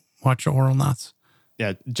seen it, watch Aeronauts.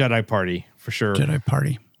 Yeah, Jedi Party, for sure. Jedi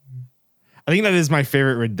Party. I think that is my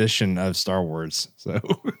favorite rendition of Star Wars. So,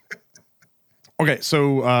 okay,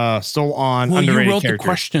 so still on underrated you wrote characters. The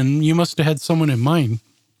question. You must have had someone in mind.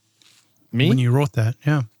 Me? When you wrote that,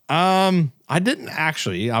 yeah. I didn't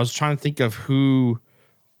actually. I was trying to think of who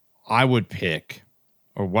I would pick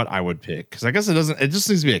or what I would pick, because I guess it just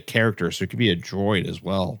needs to be a character, so it could be a droid as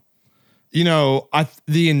well.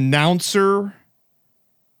 The announcer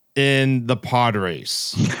in the pod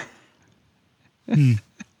race.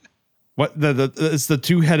 What it's the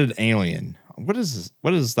 2-headed alien. What is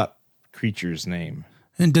that creature's name?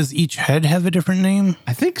 And does each head have a different name?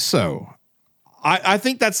 I think so. I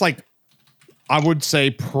think that's like, I would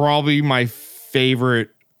say probably my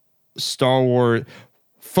favorite Star Wars.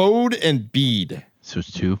 Fode and Bede. So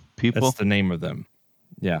it's 2 people? That's the name of them.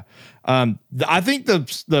 Yeah. I think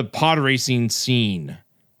the pod racing scene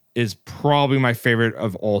is probably my favorite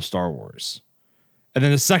of all Star Wars. And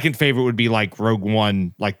then the second favorite would be like Rogue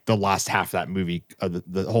One, like the last half of that movie,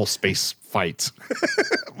 the whole space fight.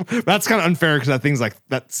 That's kind of unfair because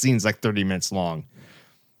that scene's like 30 minutes long.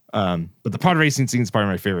 But the pod racing scene is probably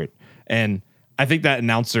my favorite. And I think that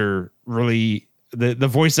announcer really, the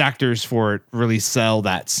voice actors for it really sell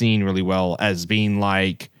that scene really well as being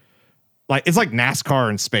like like it's like NASCAR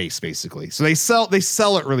in space, basically. So they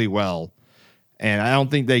sell it really well, and I don't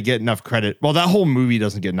think they get enough credit. Well, that whole movie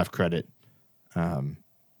doesn't get enough credit,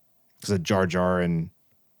 because of Jar Jar and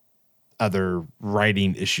other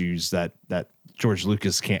writing issues that George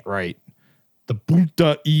Lucas can't write. The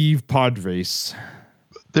Punta Eve Padres.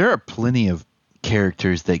 There are plenty of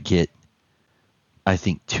characters that get, I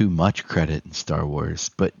think, too much credit in Star Wars,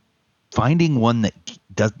 but finding one that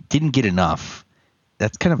didn't get enough,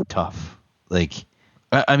 that's kind of tough. Like,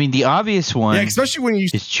 I mean, the obvious one, especially when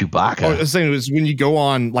is Chewbacca. I was saying, it was when you go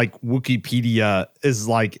on like Wikipedia, is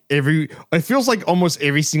like it feels like almost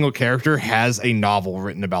every single character has a novel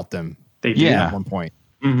written about them. They do at one point.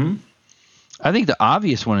 Mm-hmm. I think the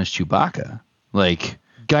obvious one is Chewbacca. Like,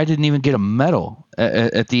 guy didn't even get a medal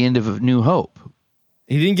at the end of New Hope.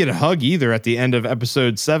 He didn't get a hug either at the end of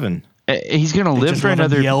Episode 7. He's going to live for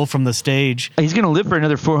another yell from the stage. He's going to live for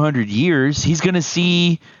another 400 years. He's going to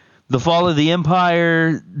see the fall of the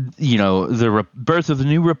Empire, the birth of the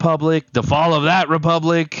New Republic, the fall of that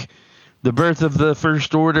Republic, the birth of the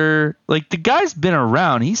First Order. Like, the guy's been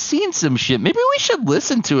around. He's seen some shit. Maybe we should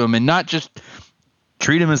listen to him and not just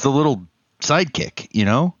treat him as the little sidekick,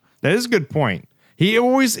 That is a good point. He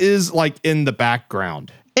always is like in the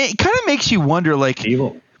background. It kind of makes you wonder, like,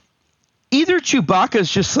 Evil. Either Chewbacca's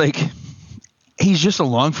just like, he's just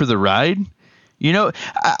along for the ride.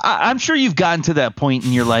 I'm sure you've gotten to that point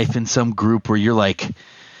in your life in some group where you're like,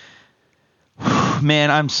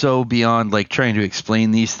 man, I'm so beyond like trying to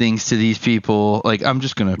explain these things to these people. Like, I'm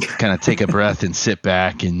just going to kind of take a breath and sit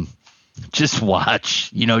back and just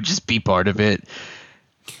watch, just be part of it.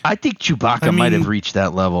 I think Chewbacca might have reached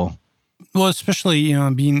that level. Well, especially,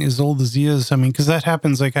 being as old as he is. I mean, because that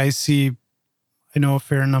happens. Like, I know a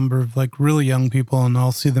fair number of like really young people, and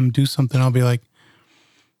I'll see them do something. I'll be like,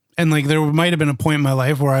 and like there might have been a point in my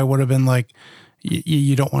life where I would have been like,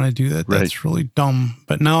 you don't want to do that. That's right. Really dumb.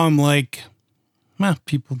 But now I'm like,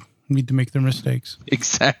 people need to make their mistakes.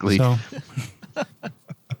 Exactly. So.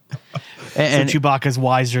 And Chewbacca's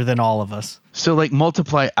wiser than all of us. So like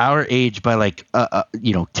multiply our age by like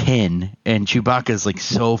 10, and Chewbacca's like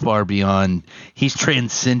so far beyond. He's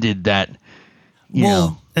transcended that. You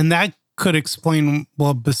know. And that could explain.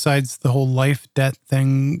 Well, besides the whole life debt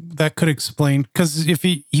thing, that could explain, because if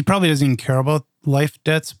he probably doesn't even care about life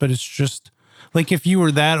debts, but it's just like if you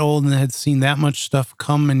were that old and had seen that much stuff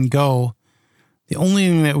come and go, the only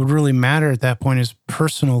thing that would really matter at that point is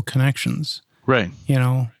personal connections. Right.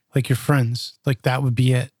 Like your friends, like that would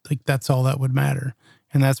be it. Like that's all that would matter.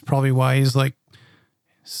 And that's probably why he's like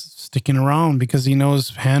sticking around, because he knows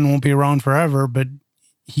Han won't be around forever, but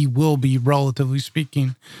he will be, relatively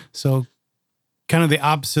speaking. So kind of the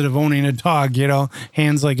opposite of owning a dog,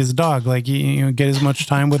 Han's like his dog, like get as much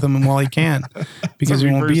time with him while he can, because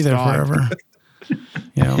he won't be there forever.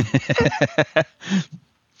 Yeah.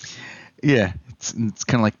 It's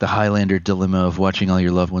kind of like the Highlander dilemma of watching all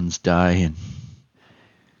your loved ones die and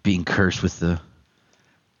being cursed with the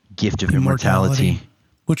gift of immortality.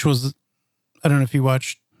 Which was, I don't know if you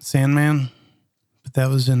watched Sandman, but that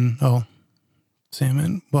was in,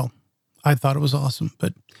 Sandman. Well, I thought it was awesome,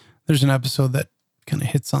 but there's an episode that kind of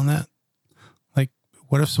hits on that. Like,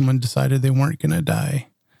 what if someone decided they weren't going to die?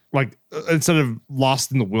 Like, instead of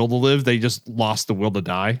lost in the will to live, they just lost the will to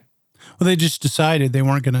die. Well, they just decided they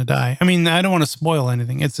weren't going to die. I mean, I don't want to spoil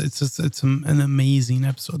anything. It's an amazing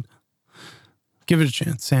episode. Give it a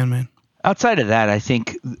chance, Sandman. Outside of that, I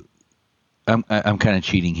think I'm kind of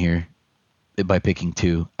cheating here by picking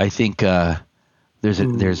two. I think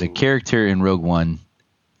there's a character in Rogue One,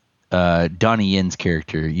 Donnie Yen's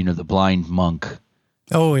character, the blind monk.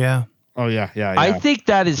 Oh yeah. I think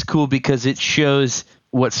that is cool because it shows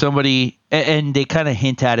what somebody, and they kind of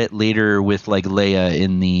hint at it later with like Leia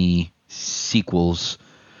in the sequels,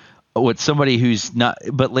 what somebody who's not,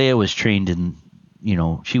 but Leia was trained in,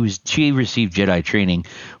 she received Jedi training,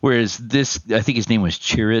 whereas this, I think his name was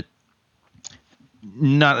Chirrut,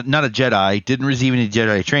 not a Jedi, didn't receive any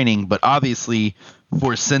Jedi training, but obviously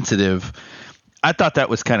Force sensitive. I thought that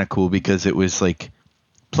was kind of cool because it was like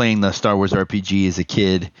playing the Star Wars RPG as a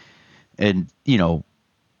kid, and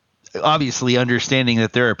obviously understanding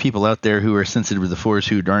that there are people out there who are sensitive to the Force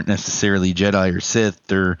who aren't necessarily Jedi or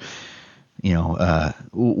Sith or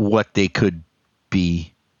what they could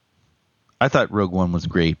be. I thought Rogue One was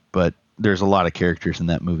great, but there's a lot of characters in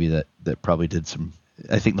that movie that probably did some.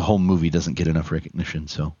 I think the whole movie doesn't get enough recognition.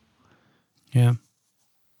 So, yeah,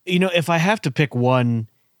 if I have to pick one,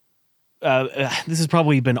 this has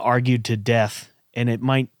probably been argued to death, and it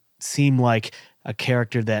might seem like a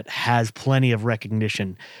character that has plenty of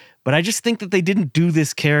recognition, but I just think that they didn't do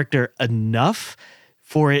this character enough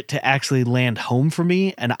for it to actually land home for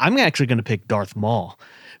me. And I'm actually going to pick Darth Maul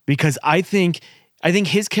because I think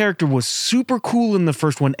his character was super cool in the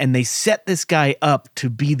first one, and they set this guy up to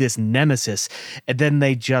be this nemesis, and then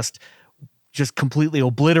they just completely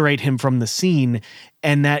obliterate him from the scene,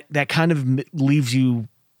 and that kind of leaves you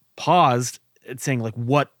paused and saying like,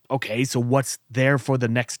 so what's there for the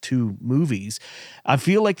next two movies? I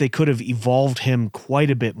feel like they could have evolved him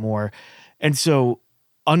quite a bit more. And so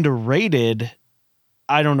underrated,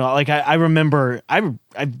 I don't know. Like I remember, I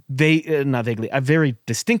very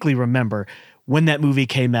distinctly remember when that movie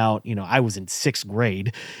came out. You know, I was in 6th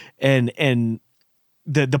grade, and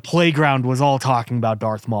the playground was all talking about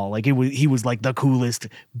Darth Maul. Like he was like the coolest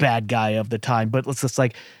bad guy of the time. But it's just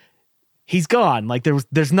like he's gone. Like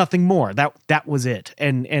there's nothing more. That was it.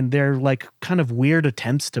 And they're like kind of weird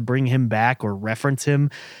attempts to bring him back or reference him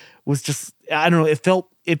was just, I don't know.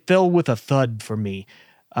 It fell with a thud for me.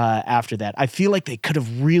 After that, I feel like they could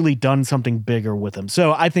have really done something bigger with him.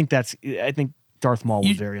 So I think Darth Maul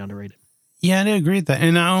was very underrated. Yeah, I agree with that.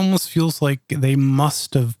 And it almost feels like they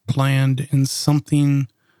must have planned in something.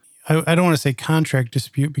 I don't want to say contract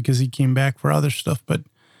dispute because he came back for other stuff, but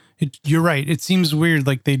you're right. It seems weird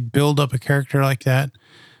like they'd build up a character like that.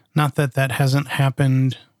 Not that hasn't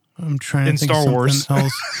happened. I'm trying to think of something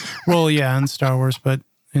else. Well, yeah, in Star Wars, but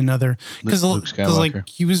in other. Because like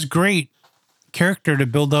he was great character to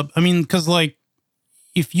build up. I mean, because like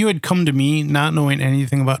if you had come to me not knowing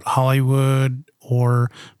anything about Hollywood or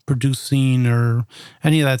producing or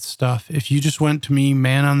any of that stuff, if you just went to me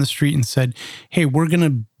man on the street and said, hey, we're going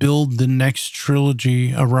to build the next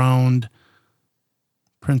trilogy around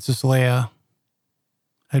Princess Leia,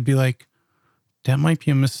 I'd be like, that might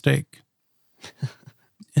be a mistake.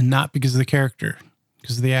 And not because of the character,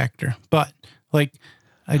 because of the actor. But like,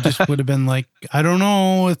 I just would have been like, I don't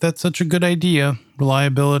know if that's such a good idea.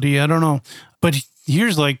 Reliability, I don't know. But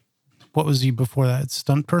here's like, what was he before that?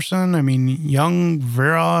 Stunt person? I mean, young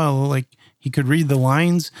Vera, like he could read the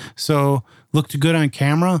lines. So looked good on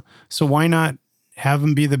camera. So why not have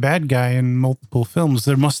him be the bad guy in multiple films?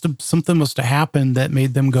 Something must have happened that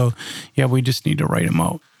made them go, yeah, we just need to write him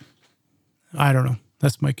out. I don't know.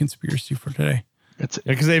 That's my conspiracy for today.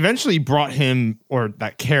 Because they eventually brought him or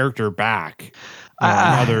that character back. They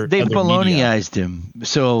baloneyized him.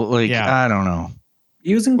 So, like, yeah. I don't know.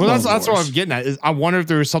 Using that's what I'm getting at. Is I wonder if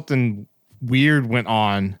there was something weird went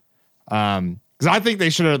on. Because I think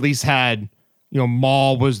they should have at least had,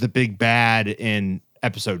 Maul was the big bad in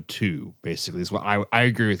episode 2, basically, is what I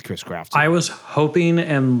agree with Chris Kraft. I was hoping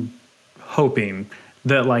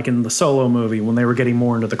that, like, in the Solo movie, when they were getting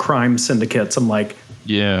more into the crime syndicates, I'm like,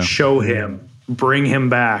 show him, bring him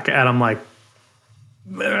back. And I'm like,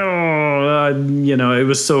 it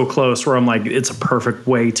was so close where I'm like, it's a perfect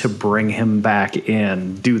way to bring him back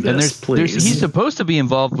in. Do this, please. He's supposed to be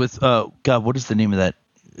involved with, God, what is the name of that?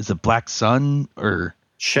 Is it Black Sun or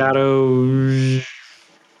Shadow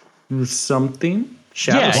something?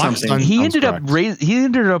 Something. He ended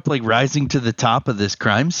up like rising to the top of this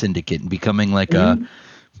crime syndicate and becoming like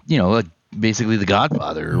like basically the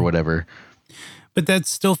Godfather or whatever. But that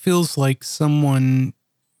still feels like someone,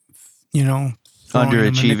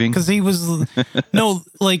 underachieving, because he was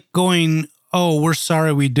going, oh, we're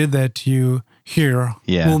sorry we did that to you. Here,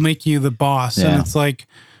 we'll make you the boss. And it's like,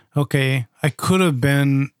 okay, I could have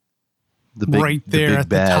been right there at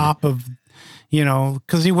the top of,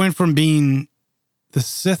 because he went from being the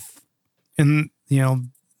Sith and,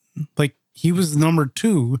 like he was number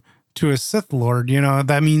 2 to a Sith Lord.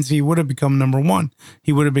 That means he would have become number 1.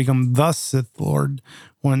 He would have become the Sith Lord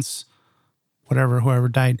once whoever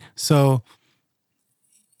died. So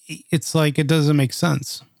it's like, it doesn't make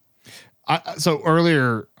sense. So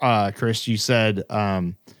earlier, Chris, you said,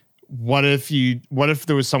 what if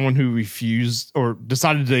there was someone who refused or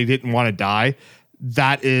decided they didn't want to die?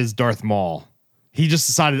 That is Darth Maul. He just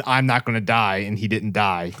decided, I'm not going to die, and he didn't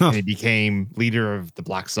die. And he became leader of the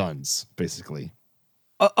Black Suns, basically.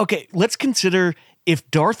 Okay, let's consider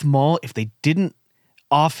if Darth Maul, if they didn't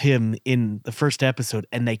off him in the first episode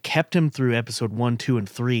and they kept him through episode 1, 2, and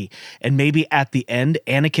 3, and maybe at the end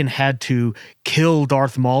Anakin had to kill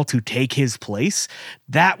Darth Maul to take his place,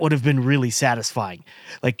 that would have been really satisfying.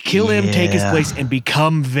 Like kill him, take his place, and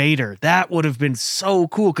become Vader. That would have been so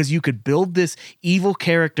cool because you could build this evil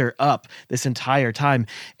character up this entire time,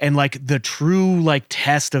 and like the true like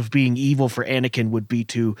test of being evil for Anakin would be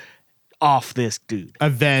to off this dude.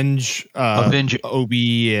 Avenge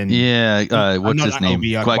Obi and what's his name?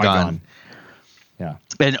 Qui-Gon. Yeah.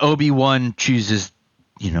 And Obi-Wan chooses,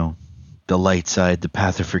 the light side, the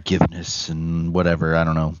path of forgiveness and whatever, I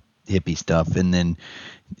don't know, hippie stuff. And then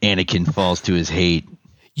Anakin falls to his hate.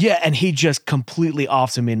 Yeah, and he just completely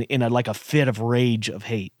offs him in a fit of rage of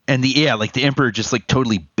hate. And the Emperor just like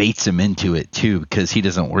totally baits him into it too, because he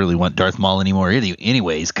doesn't really want Darth Maul anymore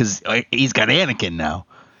anyways, because he's got Anakin now.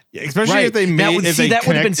 Yeah, especially if they made that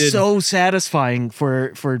would have been so satisfying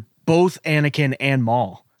for both Anakin and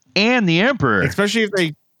Maul and the Emperor. Especially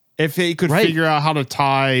if they could figure out how to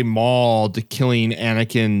tie Maul to killing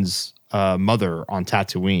Anakin's mother on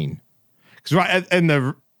Tatooine. Because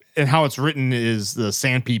and how it's written is the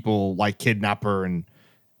Sand People like kidnap her and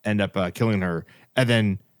end up killing her, and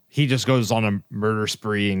then he just goes on a murder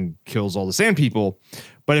spree and kills all the Sand People.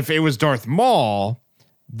 But if it was Darth Maul,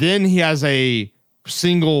 then he has a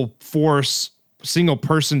single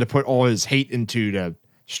person to put all his hate into to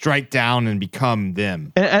strike down and become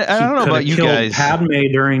them. And I don't know about you guys.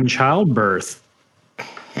 Padme during childbirth.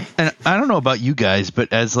 And I don't know about you guys,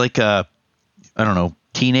 but as like a, I don't know,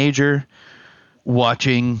 teenager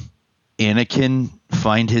watching Anakin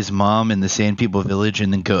find his mom in the Sand People village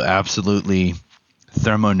and then go absolutely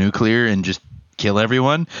thermonuclear and just kill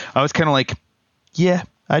everyone, I was kind of like, yeah,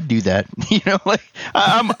 I'd do that. Like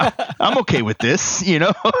I'm okay with this.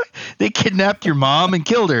 They kidnapped your mom and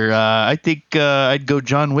killed her. I think I'd go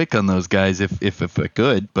John Wick on those guys if I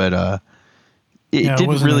could, but it didn't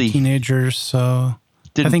wasn't really. A teenager, so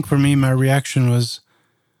I think for me, my reaction was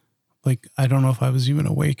like, I don't know if I was even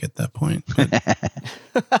awake at that point.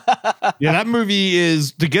 Yeah, that movie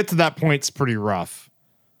is, to get to that point, it's pretty rough.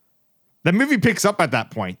 The movie picks up at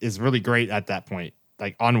that point, is really great at that point,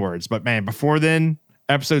 like onwards. But man, before then,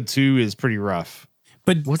 episode 2 is pretty rough.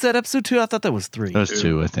 But was that episode 2? I thought that was 3. That was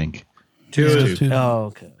 2, I think. 2. Oh,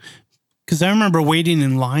 okay. Because I remember waiting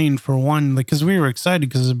in line for 1, like, because we were excited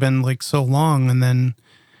because it's been like so long, and then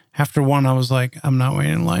after 1, I was like, I'm not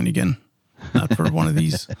waiting in line again, not for one of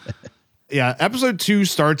these. Yeah, episode 2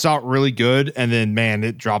 starts out really good, and then man,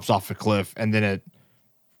 it drops off a cliff, and then it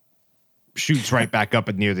shoots right back up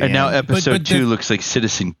at near the end. And now episode 2 looks like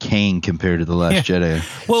Citizen Kane compared to The Last Jedi.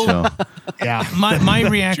 Well, so. Yeah, my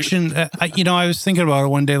reaction, I was thinking about it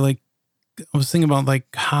one day, like I was thinking about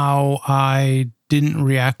like how I didn't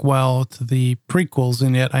react well to the prequels,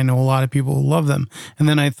 and yet I know a lot of people who love them. And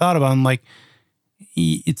then I thought about them, like,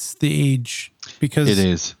 it's the age, because it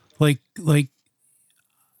is like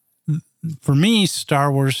for me,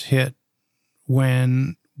 Star Wars hit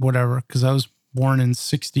when whatever, because I was born in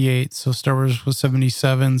 68, so Star Wars was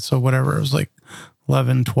 77, so whatever, it was like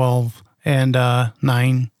 11, 12, and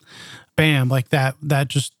 9. Bam, like that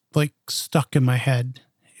just like stuck in my head.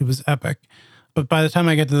 It was epic. But by the time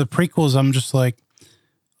I get to the prequels, I'm just like,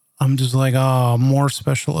 oh, more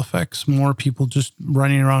special effects, more people just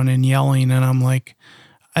running around and yelling. And I'm like,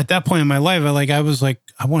 at that point in my life, I was like,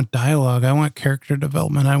 I want dialogue. I want character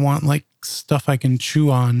development. I want like stuff I can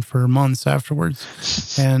chew on for months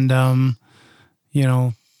afterwards. And,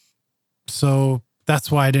 so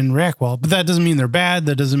that's why I didn't react well. But that doesn't mean they're bad.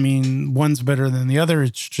 That doesn't mean one's better than the other.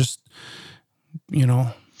 It's just,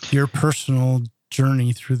 your personal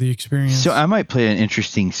journey through the experience. So I might play an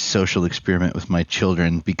interesting social experiment with my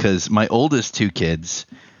children, because my oldest 2 kids,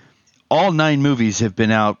 all 9 movies have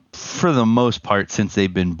been out for the most part since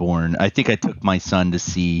they've been born. I think I took my son to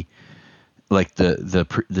see like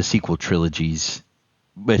the sequel trilogies,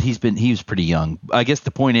 but he was pretty young. I guess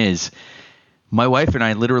the point is, my wife and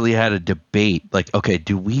I literally had a debate, like, okay,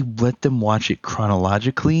 do we let them watch it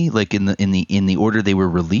chronologically, like in the order they were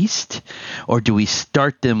released, or do we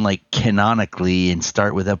start them like canonically and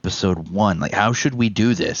start with episode 1? Like, how should we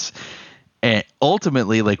do this? And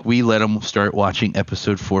ultimately, like, we let them start watching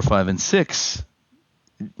episode 4, 5, and 6,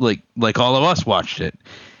 like all of us watched it.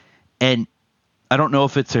 And I don't know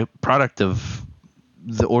if it's a product of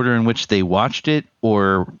the order in which they watched it,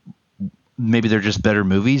 or maybe they're just better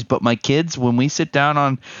movies. But my kids, when we sit down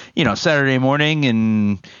on, Saturday morning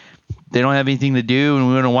and they don't have anything to do and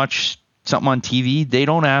we want to watch something on TV, they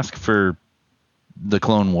don't ask for the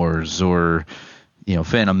Clone Wars or,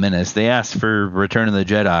 Phantom Menace. They ask for Return of the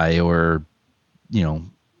Jedi or,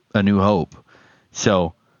 A New Hope.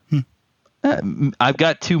 So I've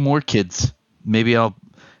got 2 more kids. Maybe I'll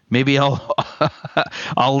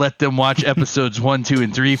I'll let them watch episodes 1, 2,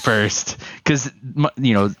 and 3 first, because I've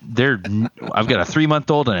got a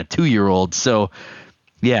 3-month-old and a 2-year-old. So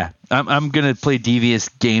yeah, I'm gonna play devious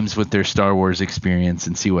games with their Star Wars experience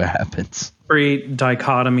and see what happens. Great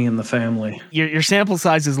dichotomy in the family. Your sample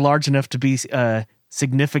size is large enough to be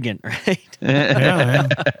significant, right? Yeah.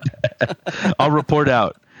 I'll report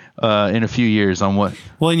out in a few years on what.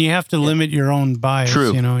 Well, and you have to limit your own bias.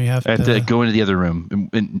 True. You have to go into the other room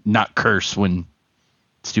and not curse when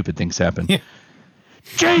stupid things happen. Yeah.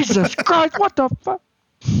 Jesus Christ, what the fuck?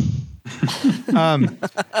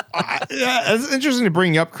 It's interesting to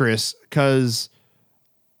bring up, Chris, because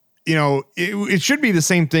it should be the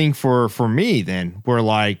same thing for me. Then, where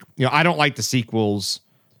like I don't like the sequels,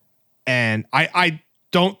 and I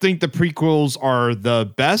don't think the prequels are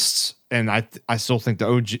the best, and I still think the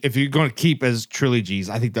OG. If you're going to keep as trilogies,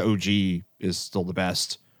 I think the OG is still the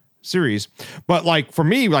best series. But like for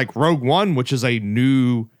me, like Rogue One, which is a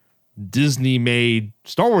new Disney made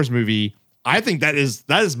Star Wars movie, I think that is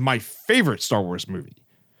my favorite Star Wars movie.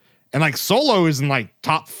 And like Solo is in like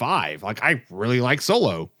top 5. Like I really like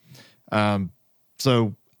Solo.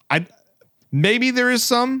 So maybe there is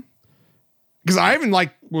some, because I even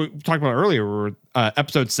like we talked about earlier,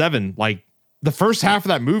 episode 7, like the first half of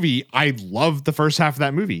that movie, I love the first half of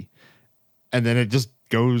that movie. And then it just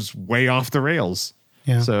goes way off the rails.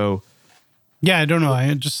 Yeah. So yeah, I don't know. I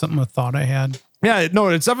had just a thought I had. Yeah, no,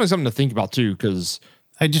 it's definitely something to think about too, because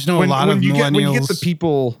I just know a lot of millennials. When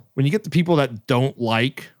you get the people that don't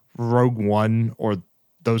like Rogue One or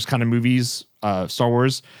those kind of movies, Star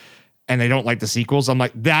Wars, and they don't like the sequels, I'm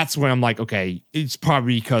like, that's when I'm like, okay, it's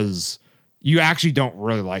probably because you actually don't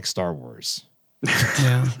really like Star Wars.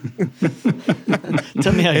 Yeah.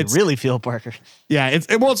 Tell me how you really feel, Parker. Yeah,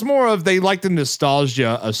 it's more of they like the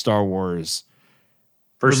nostalgia of Star Wars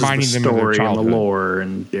versus reminding the them of their story and the childhood. lore,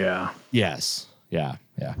 and yes. Yeah.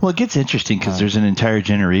 Well, it gets interesting because there's an entire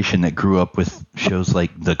generation that grew up with shows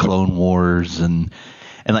like the Clone Wars and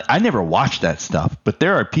like I never watched that stuff, but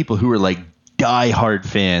there are people who are like diehard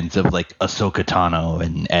fans of like Ahsoka Tano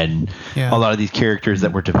and a lot of these characters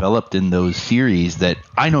that were developed in those series that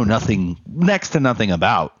I know next to nothing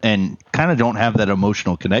about and kind of don't have that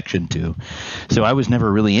emotional connection to. So I was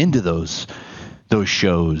never really into those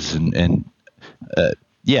shows and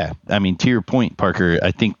yeah, I mean, to your point, Parker,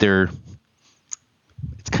 I think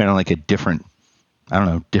it's kind of like a different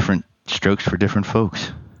strokes for different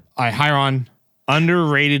folks. Hiron,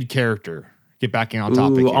 underrated character. Get back on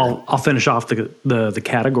topic. Ooh, I'll finish off the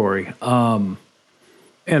category. And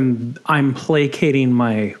I'm placating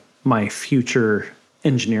my future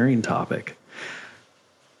engineering topic.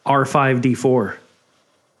 R5D4,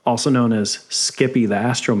 also known as Skippy the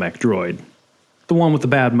astromech droid, the one with the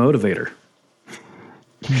bad motivator.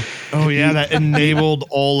 Oh yeah, that enabled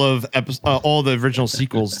all the original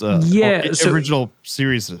sequels. Original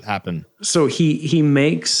series that happened. So he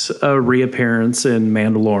makes a reappearance in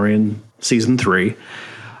Mandalorian season 3.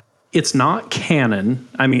 It's not canon.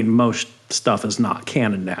 I mean, most stuff is not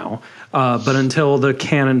canon now. But until the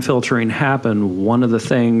canon filtering happened, one of the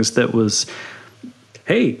things that was,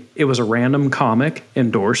 it was a random comic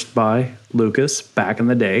endorsed by Lucas back in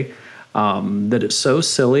the day. That is so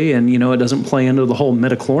silly, and it doesn't play into the whole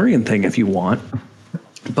midichlorian thing if you want.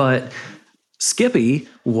 But Skippy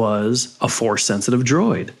was a force-sensitive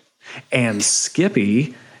droid. And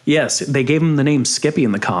Skippy, yes, they gave him the name Skippy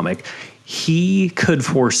in the comic. He could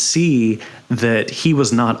foresee that he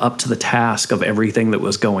was not up to the task of everything that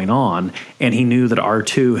was going on, and he knew that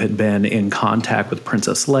R2 had been in contact with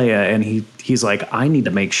Princess Leia, and he's like, I need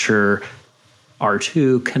to make sure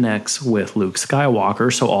R2 connects with Luke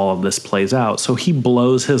Skywalker so all of this plays out. So he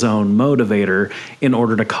blows his own motivator in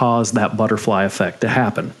order to cause that butterfly effect to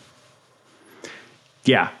happen.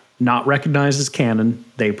 Yeah, not recognized as canon.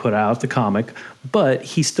 They put out the comic, but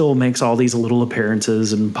he still makes all these little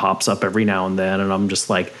appearances and pops up every now and then. And I'm just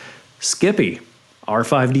like, Skippy,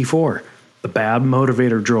 R5D4, the bad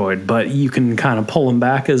motivator droid. But you can kind of pull him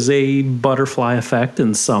back as a butterfly effect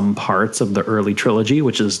in some parts of the early trilogy,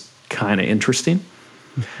 which is kind of interesting.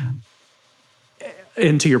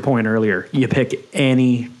 And to your point earlier, you pick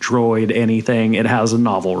any droid, anything, it has a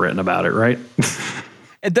novel written about it, right?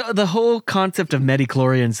 The whole concept of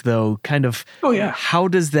midichlorians, though, kind of, how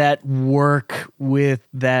does that work with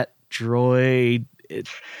that droid?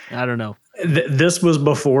 I don't know. This was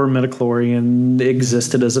before midichlorian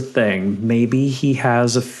existed as a thing. Maybe he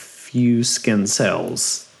has a few skin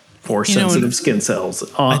cells. Force-sensitive skin cells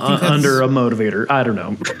under a motivator. I don't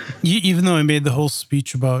know. Even though I made the whole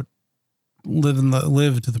speech about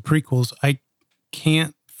live to the prequels, I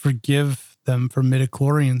can't forgive them for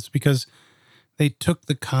midichlorians because they took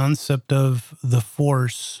the concept of the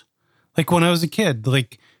Force. Like when I was a kid,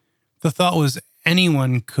 like the thought was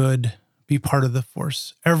anyone could be part of the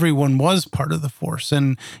Force. Everyone was part of the Force.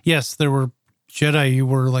 And yes, there were Jedi who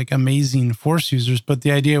were like amazing Force users, but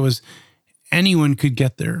the idea was anyone could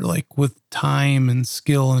get there, like with time and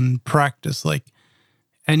skill and practice, like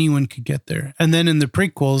anyone could get there. And then in the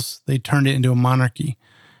prequels, they turned it into a monarchy.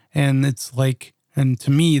 And it's like, and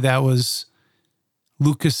to me, that was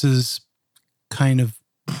Lucas's kind of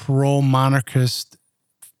pro-monarchist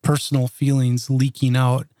personal feelings leaking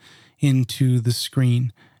out into the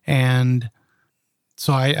screen. And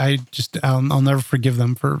so I'll never forgive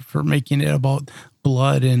them for making it about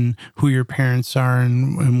blood and who your parents are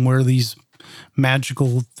and where these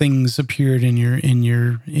magical things appeared in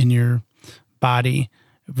your body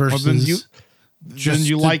versus. Well, then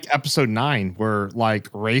you like episode 9 where like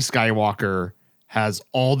Rey Skywalker has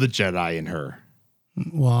all the Jedi in her.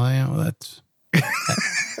 Well, that's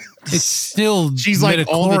it's still she's like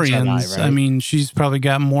all the Jedi, midichlorians. right? I mean, she's probably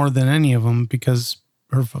got more than any of them because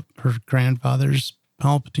her grandfather's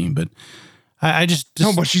Palpatine. But I just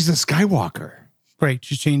no, but she's a Skywalker. Right,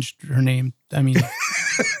 she changed her name. I mean,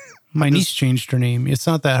 my niece changed her name. It's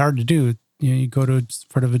not that hard to do. You go to in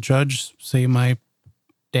front of a judge, say my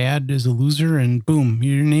dad is a loser, and boom,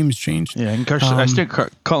 your name is changed. Yeah, and I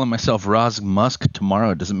start calling myself Roz Musk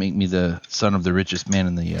tomorrow. It doesn't make me the son of the richest man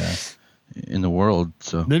in the world.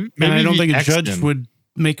 So maybe I don't think a judge would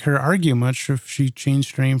make her argue much if she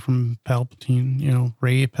changed her name from Palpatine,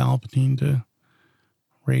 Rey Palpatine to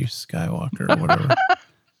Rey Skywalker or whatever.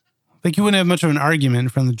 Like you wouldn't have much of an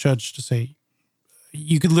argument from the judge to say.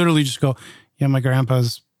 You could literally just go, "Yeah, my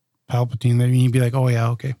grandpa's Palpatine." Then you'd be like, "Oh yeah,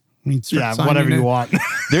 okay." Yeah, whatever you want.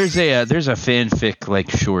 There's a fanfic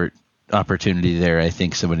like short opportunity there. I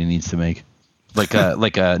think somebody needs to make like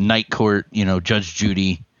a night court. Judge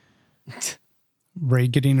Judy, Rey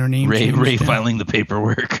getting her name. Rey filing the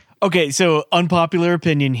paperwork. Okay, so unpopular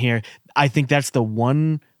opinion here. I think that's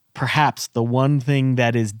perhaps the one thing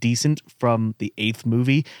that is decent from the 8th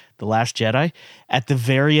movie, The Last Jedi. At the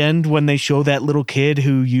very end, when they show that little kid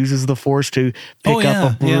who uses the Force to pick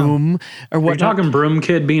up a broom or what? Are you talking Broom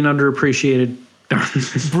Kid being underappreciated?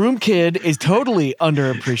 Broom Kid is totally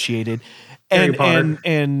underappreciated.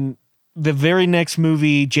 And the very next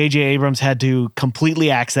movie, J.J. Abrams had to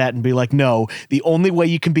completely axe that and be like, no, the only way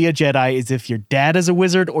you can be a Jedi is if your dad is a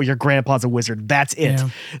wizard or your grandpa's a wizard. That's it. Yeah.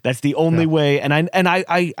 That's the only way. And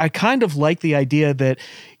I kind of like the idea that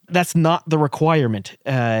that's not the requirement,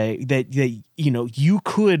 that you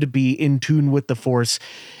could be in tune with the Force.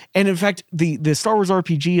 And in fact, the Star Wars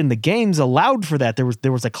RPG and the games allowed for that.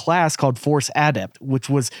 There was a class called Force Adept, which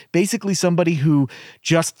was basically somebody who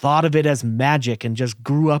just thought of it as magic and just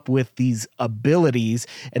grew up with these abilities,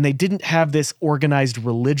 and they didn't have this organized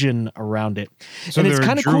religion around it. So and it's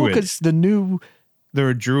kind of cool because they're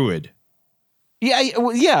a druid. Yeah,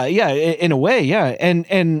 in a way, yeah.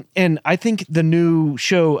 And I think the new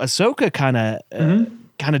show Ahsoka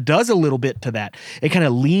kind of does a little bit to that. It kind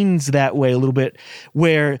of leans that way a little bit,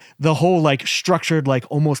 where the whole like structured, like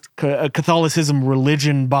almost Catholicism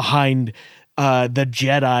religion behind the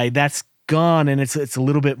Jedi, that's gone, and it's a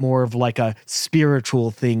little bit more of like a spiritual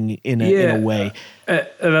thing in a way.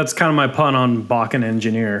 That's kind of my pun on Bakken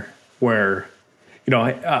Engineer, where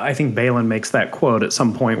I think Balin makes that quote at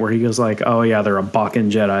some point where he goes like, "Oh yeah, they're a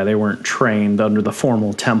Bakken Jedi. They weren't trained under the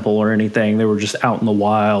formal temple or anything. They were just out in the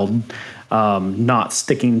wild." Not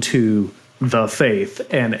sticking to the faith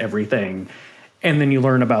and everything. And then you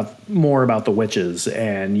learn more about the witches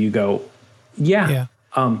and you go,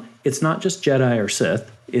 it's not just Jedi or Sith.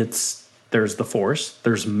 There's the Force.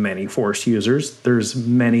 There's many Force users. There's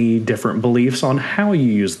many different beliefs on how you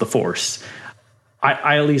use the Force.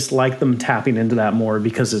 I at least like them tapping into that more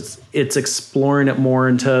because it's exploring it more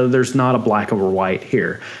into there's not a black or white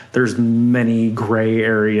here. There's many gray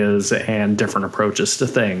areas and different approaches to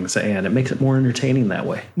things, and it makes it more entertaining that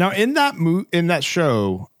way. Now in that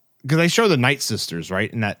show, because they show the Night Sisters,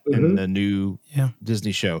 right? In the new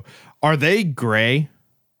Disney show, are they gray?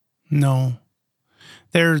 No,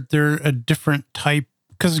 they're a different type,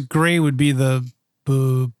 because gray would be the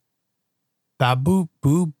babu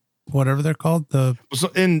boob. Whatever they're called.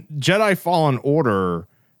 So in Jedi Fallen Order,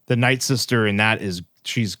 the Night Sister in that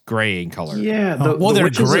she's gray in color. Yeah. They're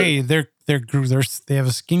gray. They have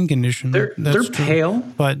a skin condition. They're pale,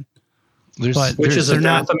 but which is a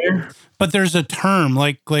dathomir. But there's a term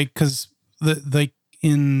like because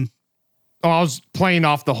in. Oh, I was playing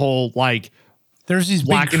off the whole like there's these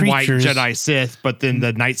black big and white creatures. Jedi Sith, but then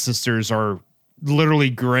the Night Sisters are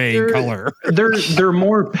literally gray in color. They're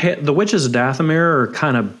more the witches of Dathomir are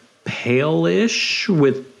kind of pale-ish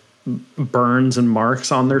with burns and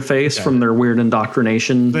marks on their face from their weird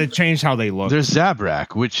indoctrination. They changed how they look. There's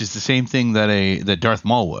Zabrak, which is the same thing that Darth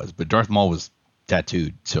Maul was, but Darth Maul was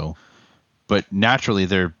tattooed. So, but naturally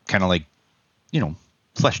they're kind of like,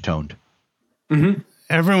 flesh toned. Mm-hmm.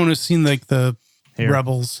 Everyone has seen like the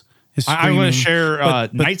Rebels. I'm going to share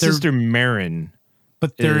Night Sister Marin.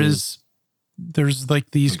 But there's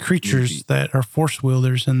like these creatures that are Force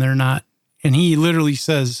wielders, and they're not. And he literally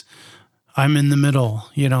says, "I'm in the middle,"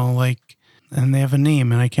 and they have a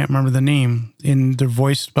name, and I can't remember the name. And they're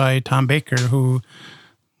voiced by Tom Baker, who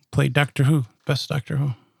played Doctor Who, best Doctor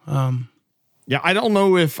Who. Yeah, I don't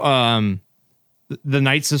know if the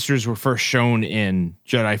Night Sisters were first shown in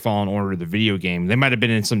Jedi Fallen Order, the video game. They might have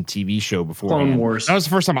been in some TV show before. Clone Wars. That was the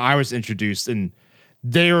first time I was introduced, and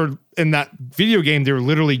they were in that video game. They were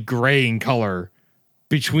literally gray in color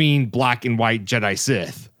between black and white Jedi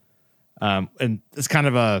Sith, and it's kind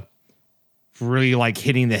of a really like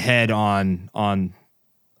hitting the head on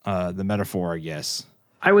the metaphor, I guess.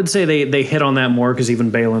 I would say they hit on that more because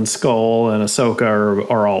even Baylan Skoll and Ahsoka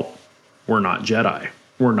are all, we're not Jedi.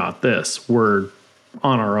 We're not this. We're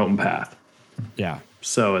on our own path. Yeah.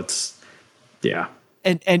 So it's, yeah.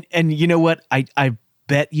 And you know what? I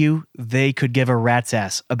bet you they could give a rat's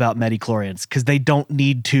ass about midichlorians because they don't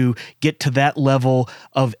need to get to that level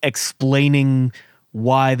of explaining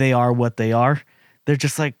why they are what they are. They're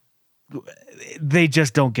just like, they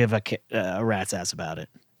just don't give a rat's ass about it.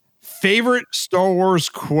 Favorite Star Wars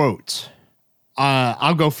quote?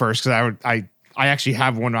 I'll go first because I actually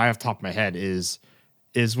have one right off the top of my head is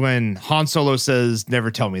when Han Solo says,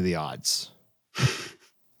 "Never tell me the odds."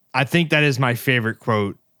 I think that is my favorite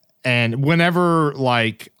quote. And whenever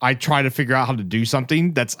like I try to figure out how to do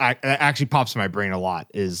something, that actually pops in my brain a lot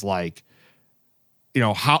is like,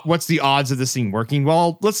 what's the odds of this thing working?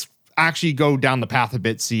 Well, let's actually go down the path a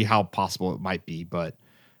bit, see how possible it might be. But,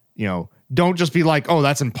 don't just be like, oh,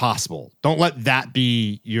 that's impossible. Don't let that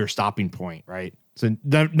be your stopping point, right? So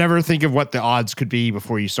never think of what the odds could be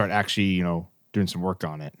before you start actually, doing some work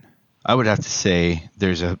on it. I would have to say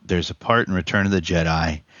there's a part in Return of the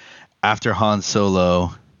Jedi after Han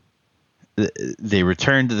Solo, they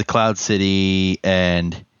return to the Cloud City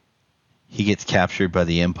and he gets captured by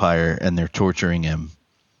the Empire and they're torturing him.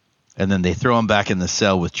 And then they throw him back in the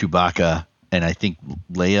cell with Chewbacca, and I think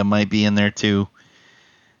Leia might be in there too.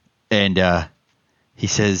 And he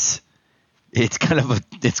says it's kind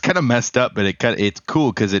of messed up, but it's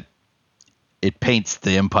cool because it paints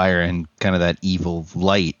the Empire in kind of that evil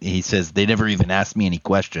light. He says they never even asked me any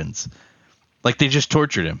questions, like they just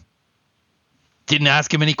tortured him. Didn't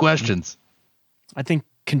ask him any questions. I think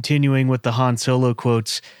continuing with the Han Solo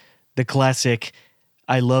quotes, the classic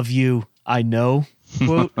 "I love you, I know"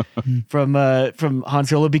 quote from Han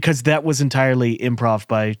Solo, because that was entirely improv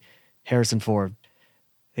by Harrison Ford.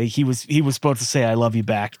 He was supposed to say "I love you"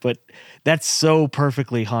 back, but that's so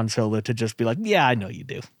perfectly Han Solo to just be like, "Yeah, I know you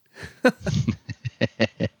do."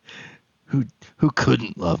 Who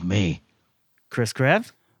couldn't love me? Chris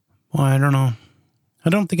Kraft? Well, I don't know. I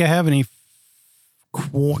don't think I have any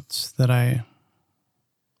quotes that I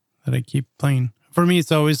keep playing. For me,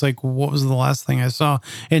 it's always like, what was the last thing I saw?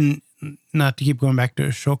 And not to keep going back to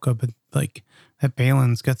Ashoka, but like that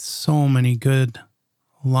Baylan's got so many good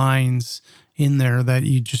lines in there that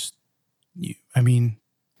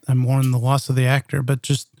I mourn the loss of the actor, but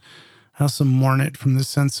just I also mourn it from the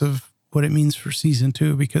sense of what it means for season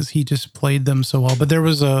 2, because he just played them so well. But there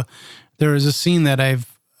was a scene that I've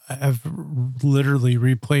literally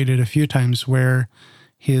replayed it a few times where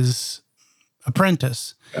his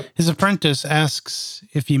apprentice asks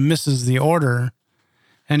if he misses the order,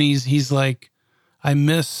 and he's like, I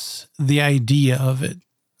miss the idea of it,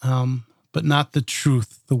 but not the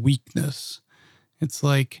truth, the weakness. It's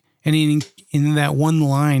like, and in that one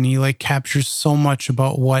line, he like captures so much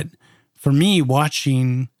about what, for me,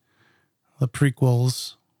 watching the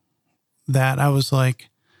prequels, that I was like,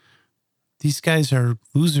 these guys are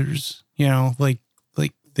losers, like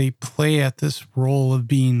they play at this role of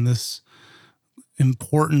being this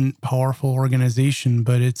important, powerful organization,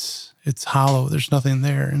 but it's hollow. There's nothing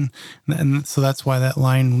there. And so that's why that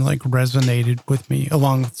line like resonated with me,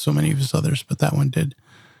 along with so many of his others, but that one did.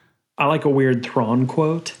 I like a weird Thrawn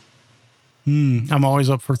quote. I'm always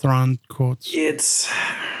up for Thrawn quotes.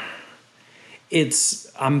 It's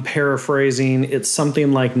I'm paraphrasing. It's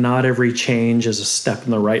something like, not every change is a step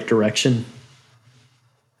in the right direction,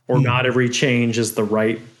 or not every change is the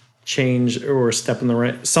right change or a step in the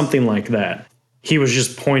right, something like that. He was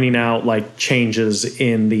just pointing out like changes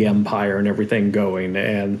in the Empire and everything going.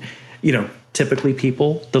 And, typically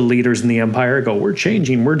people, the leaders in the Empire go, we're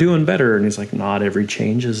changing, we're doing better. And he's like, not every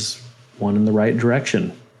change is one in the right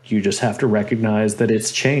direction. You just have to recognize that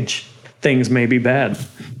it's change. Things may be bad.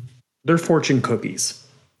 They're fortune cookies.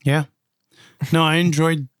 Yeah. No, I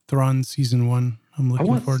enjoyed Thrawn season 1. I'm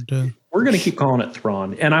looking forward to. We're going to keep calling it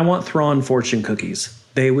Thrawn. And I want Thrawn fortune cookies.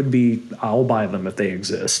 They would be, I'll buy them if they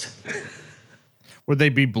exist. Would they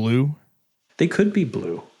be blue? They could be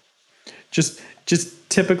blue. Just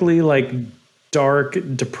typically like dark,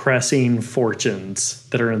 depressing fortunes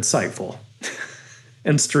that are insightful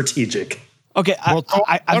and strategic. Okay, Well,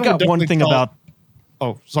 I've got one thing about...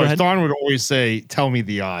 Oh, sorry. Thrawn would always say, tell me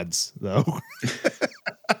the odds, though.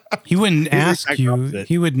 He wouldn't ask exact you. opposite.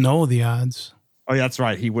 He would know the odds. Oh, yeah, that's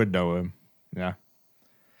right. He would know him. Yeah.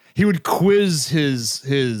 He would quiz his.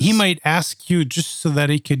 He might ask you just so that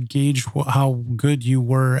he could gauge how good you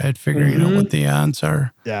were at figuring out what the odds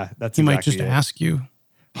are. Yeah, that's He exactly might just it. ask you.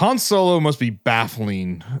 Han Solo must be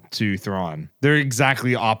baffling to Thrawn. They're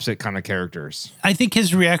exactly opposite kind of characters. I think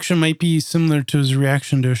his reaction might be similar to his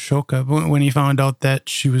reaction to Ashoka when he found out that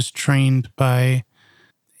she was trained by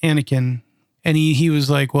Anakin. And he was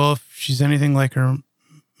like, well, if she's anything like her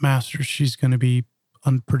master, she's going to be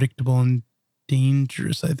unpredictable and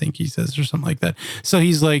dangerous, I think he says, or something like that. So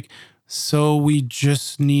he's like, so we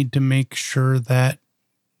just need to make sure that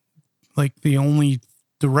like the only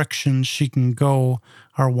directions she can go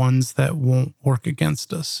are ones that won't work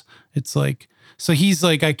against us. It's like, so he's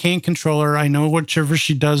like, I can't control her. I know whichever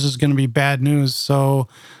she does is going to be bad news. So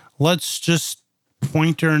let's just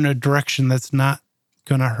point her in a direction that's not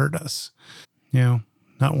going to hurt us.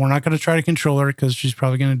 We're not going to try to control her because she's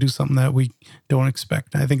probably going to do something that we don't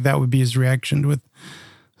expect. I think that would be his reaction with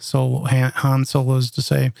Han Solo, is to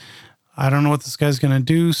say, I don't know what this guy's going to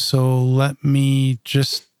do, so let me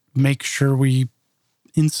just make sure we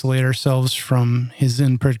insulate ourselves from his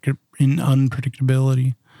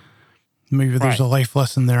unpredictability. Maybe there's a life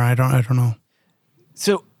lesson there. I don't know.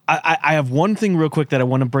 So I have one thing real quick that I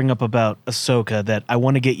want to bring up about Ahsoka that I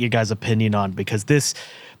want to get your guys' opinion on, because this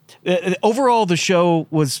overall the show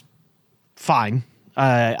was fine.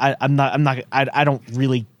 I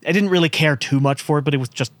didn't really care too much for it, but it was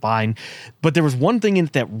just fine. But there was one thing in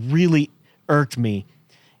it that really irked me.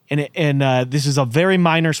 And this is a very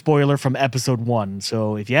minor spoiler from episode 1.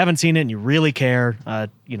 So if you haven't seen it and you really care,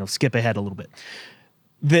 skip ahead a little bit.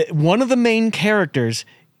 One of the main characters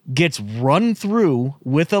gets run through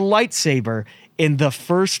with a lightsaber in the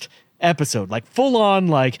first episode, like full on,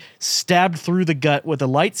 like stabbed through the gut with a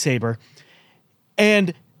lightsaber.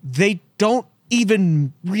 And they don't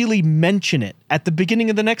even really mention it. At the beginning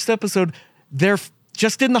of the next episode, they're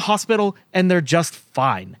just in the hospital and they're just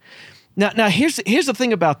fine. Now here's the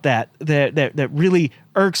thing about that really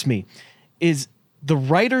irks me is the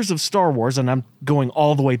writers of Star Wars, and I'm going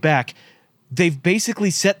all the way back, they've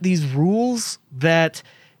basically set these rules that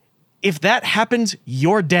if that happens,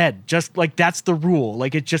 you're dead. Just like that's the rule.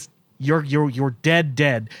 Like it just you're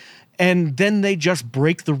dead. And then they just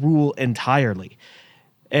break the rule entirely.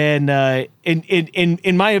 And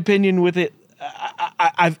in my opinion with it,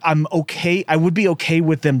 I'm okay. I would be okay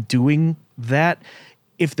with them doing that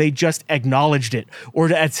if they just acknowledged it, or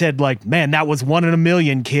had said like, man, that was 1 in a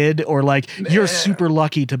million, kid, or like, you're super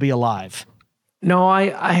lucky to be alive. No,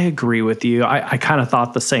 I agree with you. I kind of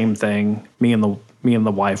thought the same thing. Me and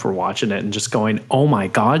the wife were watching it and just going, oh my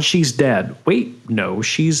God, she's dead. Wait, no,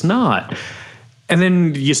 she's not. And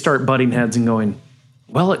then you start butting heads and going,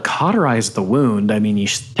 well, it cauterized the wound. I mean, you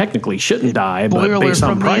technically shouldn't die, but based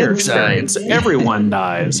on prior experience, everyone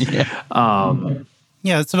dies.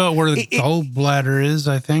 Yeah, it's about where the gallbladder is,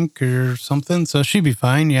 I think, or something. So she'd be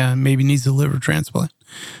fine. Yeah, maybe needs a liver transplant.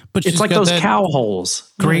 But it's like those cow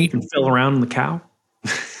holes. Great. You can fill around in the cow.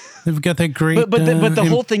 They've got that great. But the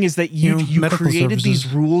whole thing is that you created services.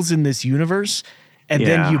 these rules in this universe, and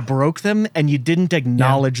then you broke them, and you didn't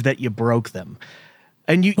acknowledge that you broke them.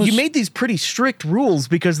 And you made these pretty strict rules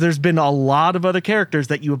because there's been a lot of other characters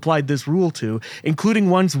that you applied this rule to, including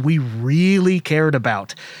ones we really cared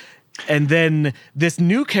about. And then this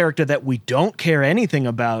new character that we don't care anything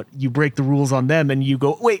about, you break the rules on them and you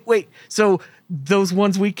go, wait. So those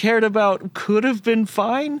ones we cared about could have been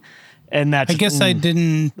fine? And that's, I guess I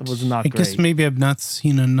didn't. It was not I great. guess maybe I've not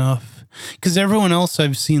seen enough. Because everyone else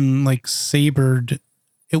I've seen like sabered,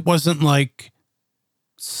 it wasn't like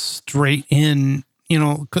straight in, I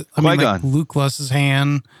mean, like Luke lost his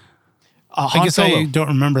hand. I guess I don't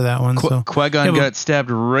remember that one. Qui-Gon got stabbed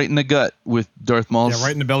right in the gut with Darth Maul's. Yeah,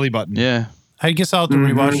 right in the belly button. Yeah. I guess I'll have to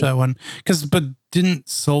rewatch that one. But didn't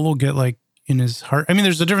Solo get like in his heart? I mean,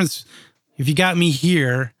 there's a difference. If you got me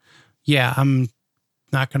here, yeah, I'm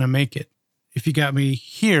not going to make it. If you got me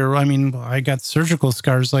here, I mean, I got surgical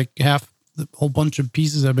scars, like half the whole bunch of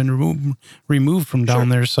pieces have been removed from down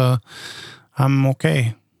there. So I'm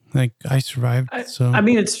okay. Like I survived. So I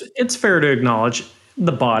mean, it's fair to acknowledge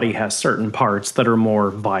the body has certain parts that are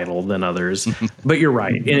more vital than others. But you're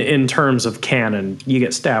right. In terms of canon, you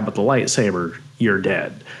get stabbed with a lightsaber, you're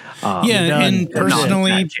dead. And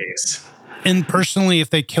personally, if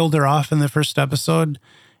they killed her off in the first episode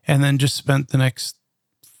and then just spent the next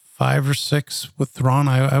 5 or 6 with Thrawn,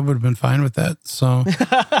 I would have been fine with that. So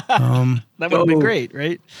that would have been great,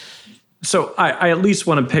 right? So I at least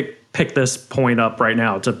want to pick this point up right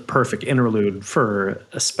now. It's a perfect interlude for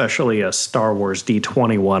especially a Star Wars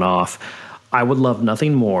D21 off. I would love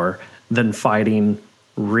nothing more than fighting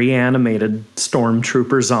reanimated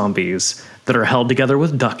stormtrooper zombies that are held together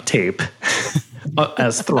with duct tape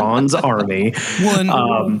as Thrawn's army.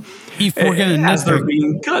 Well, if we're gonna as they're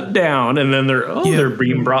being cut down, and then they're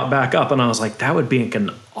being brought back up, and I was like, that would be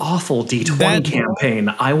an awful D20 campaign.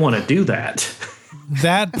 I want to do that.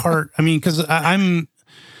 That part, I mean, because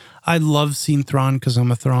I love seeing Thrawn because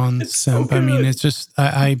I'm a Thrawn simp. So I mean, it's just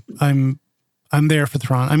I'm there for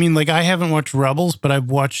Thrawn. I mean, like, I haven't watched Rebels, but I've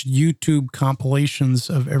watched YouTube compilations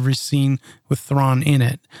of every scene with Thrawn in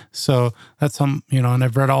it. So that's and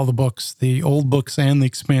I've read all the books, the old books and the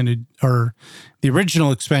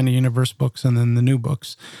original expanded universe books, and then the new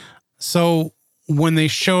books. So when they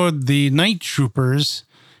showed the night troopers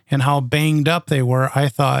and how banged up they were, I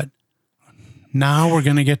thought, now we're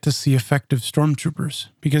going to get to see effective stormtroopers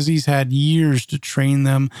because he's had years to train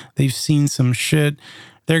them. They've seen some shit.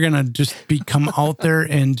 They're going to just come out there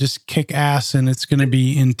and just kick ass, and it's going to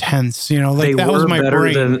be intense. Like, that was my better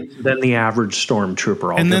brain. than the average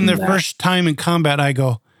stormtrooper. And then the first time in combat, I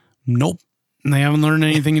go, nope. And they haven't learned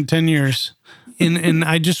anything in 10 years. And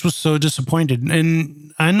I just was so disappointed.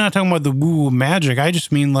 And I'm not talking about the woo magic. I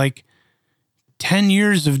just mean like 10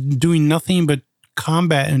 years of doing nothing but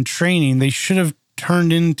combat and training. They should have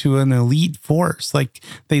turned into an elite force. Like,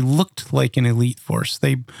 they looked like an elite force.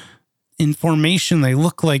 In formation, they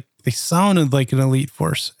sounded like an elite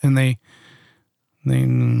force, and they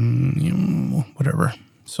whatever.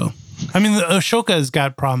 So, I mean, Ashoka has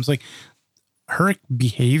got problems. Like, her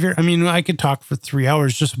behavior. I mean, I could talk for 3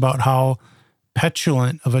 hours just about how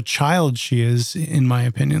petulant of a child she is, in my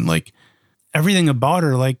opinion. Like, everything about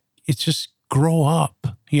her, like, it's just grow up,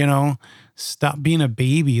 stop being a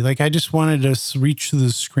baby. Like, I just wanted to reach through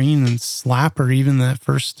the screen and slap her even that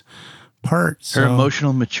first part. Her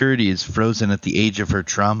emotional maturity is frozen at the age of her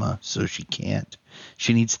trauma, so she can't.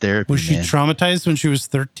 She needs therapy. Was she traumatized when she was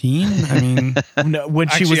 13? I mean, no, when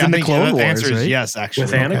she was in the Clone Wars, the answer is right? yes, actually.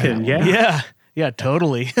 With Anakin, Yeah,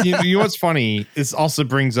 totally. You know what's funny? This also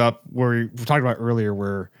brings up where we talked about earlier,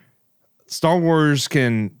 where Star Wars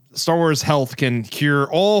health can cure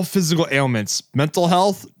all physical ailments. Mental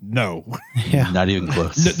health, no. Yeah. Not even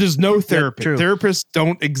close. There's no therapist. True. Therapists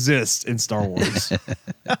don't exist in Star Wars.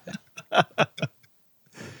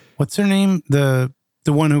 What's her name? The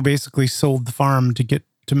one who basically sold the farm to get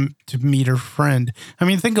to meet her friend. I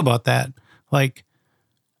mean, think about that. Like,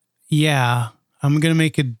 yeah, I'm going to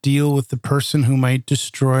make a deal with the person who might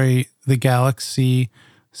destroy the galaxy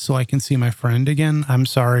so I can see my friend again. I'm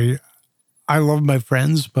sorry. I love my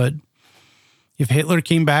friends, but if Hitler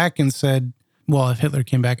came back and said, well, if Hitler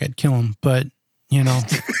came back, I'd kill him. But,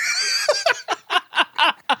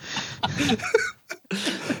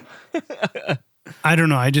 I don't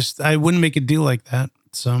know. I wouldn't make a deal like that.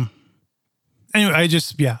 So anyway,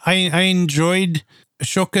 I enjoyed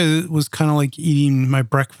Ashoka. Was kind of like eating my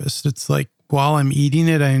breakfast. It's like, while I'm eating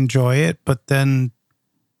it, I enjoy it. But then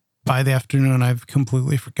by the afternoon, I've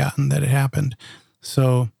completely forgotten that it happened.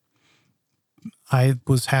 So I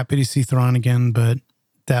was happy to see Thrawn again, but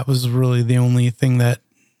that was really the only thing that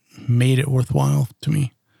made it worthwhile to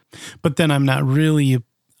me. But then I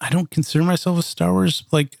don't consider myself a Star Wars,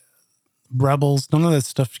 like Rebels, none of that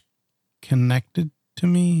stuff connected to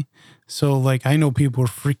me. So, like, I know people were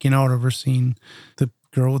freaking out over seeing the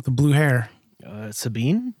girl with the blue hair.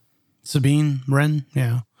 Sabine Wren,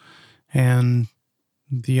 yeah. And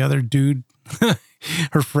the other dude,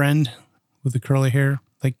 her friend with the curly hair.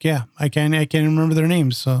 Like, yeah, I can't remember their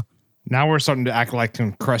names. So now we're starting to act like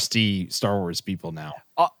some crusty Star Wars people now.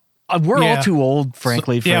 We're all too old,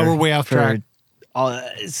 frankly. We're way off track.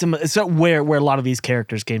 Where a lot of these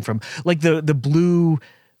characters came from, like the blue,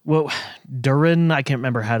 Durin. I can't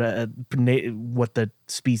remember what the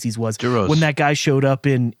species was. Duros. When that guy showed up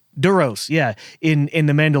in Duros, in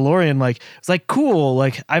the Mandalorian, like, it's like, cool.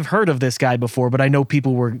 Like, I've heard of this guy before, but I know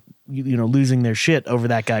people were losing their shit over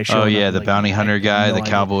that guy showing up. Oh yeah, the like, bounty hunter guy, the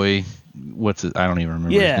idea. cowboy. What's it? I don't even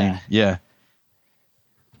remember his name.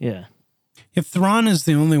 Yeah. If Thrawn is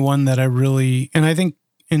the only one that I really, and I think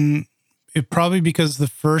it probably because the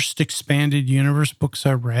first expanded universe books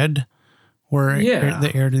I read were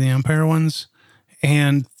the Heir to the Empire ones,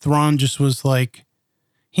 and Thrawn just was like,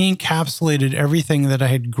 he encapsulated everything that I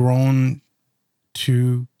had grown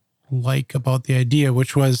to like about the idea,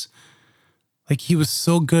 which was like, he was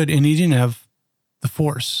so good, and he didn't have the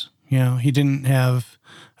Force. He didn't have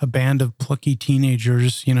a band of plucky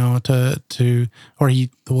teenagers, he was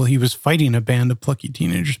fighting a band of plucky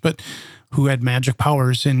teenagers, but who had magic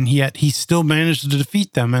powers, and he still managed to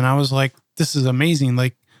defeat them. And I was like, this is amazing.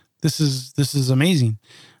 Like, this is amazing.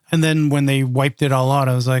 And then when they wiped it all out,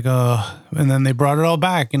 I was like, oh, and then they brought it all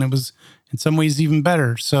back, and it was in some ways even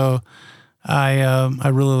better. So I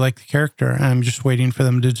really like the character. I'm just waiting for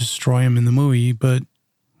them to destroy him in the movie, but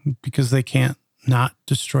because they can't not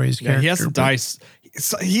destroy his character. He has to die.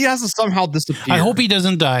 He has to somehow disappear. I hope he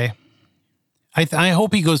doesn't die. I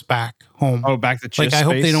hope he goes back home. Oh, back to Chiss I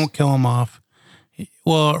hope space? they don't kill him off.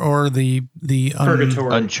 Well, or the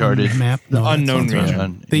Purgatory. Uncharted map, the unknown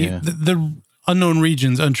region. The unknown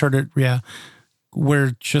regions, Uncharted, where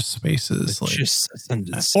Chiss space is.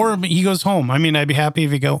 Or he goes home. I mean, I'd be happy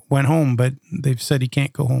if he went home, but they've said he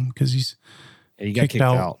can't go home because he got kicked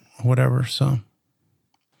out. Whatever. So,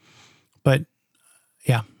 but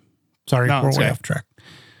yeah, sorry, we're way off track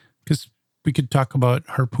because we could talk about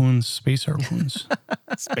harpoons, space harpoons,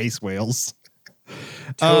 space whales.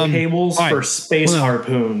 Tow cables for space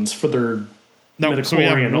harpoons for their midichlorian so we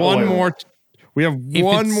have one oil. more. We have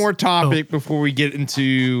one more topic before we get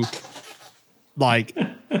into like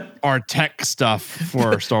our tech stuff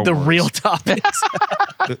for Star Wars. The real topics.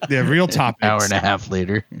 the real topics. Hour and a half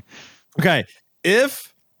later. Okay,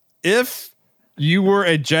 if you were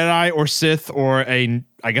a Jedi or Sith or I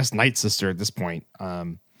guess Night Sister at this point,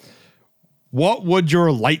 what would your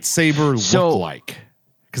lightsaber look like?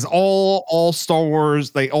 Because all Star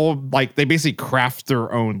Wars, they basically craft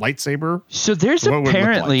their own lightsaber. So there's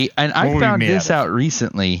apparently, and I found this out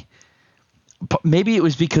recently. Maybe it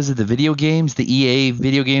was because of the video games, the EA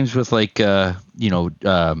video games with Jedi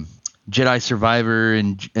Survivor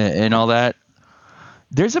and all that.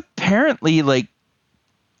 There's apparently like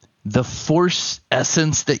the Force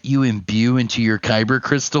essence that you imbue into your kyber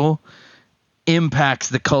crystal impacts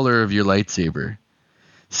the color of your lightsaber.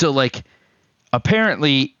 So like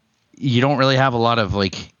apparently you don't really have a lot of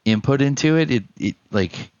like input into it. It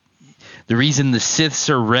like the reason the Siths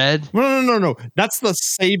are red. No. That's the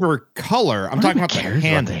saber color. I'm talking about the handle.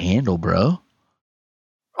 About the handle, bro.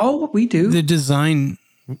 Oh, we do. The design.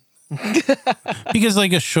 Because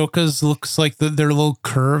like Ashoka's looks like they're a little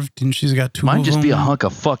curved and she's got two Mine of just them, be a hunk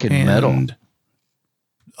of fucking metal.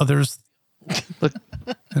 Others look,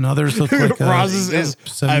 like Roz's is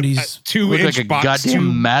 70s. A 2-inch like a box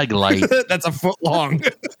goddamn mag light. That's a foot long.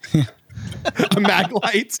 A mag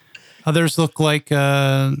light. Others look like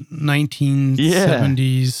a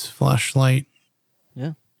 1970s flashlight.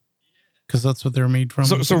 Yeah. Because that's what they're made from.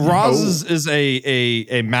 So Roz's is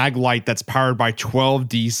a mag light that's powered by 12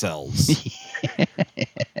 D cells.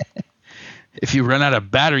 If you run out of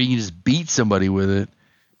battery, you just beat somebody with it.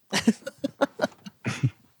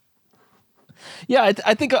 Yeah,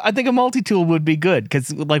 I think a multi-tool would be good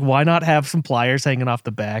because, like, why not have some pliers hanging off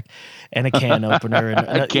the back and a can opener?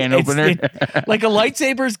 And, a can opener? Like a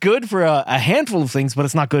lightsaber is good for a handful of things, but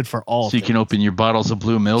it's not good for all. So you can open your bottles of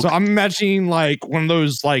blue milk. So I'm imagining like one of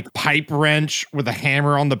those like pipe wrench with a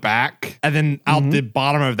hammer on the back, and then out the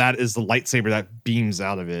bottom of that is the lightsaber that beams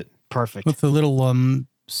out of it. Perfect. With the little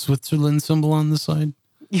Switzerland symbol on the side.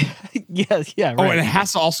 Yeah, right. Oh, and it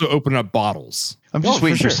has to also open up bottles. I'm just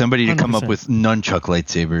waiting for somebody to come up 100%. with nunchuck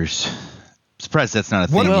lightsabers. Surprised that's not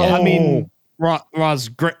a thing yet. I mean, Roz,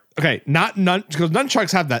 great. Okay, not because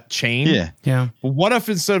nunchucks have that chain. Yeah. But what if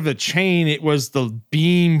instead of the chain, it was the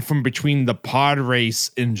beam from between the pod race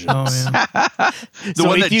engines? Oh, yeah. The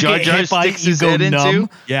one that Jar Jar sticks his head into?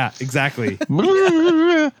 Yeah, exactly.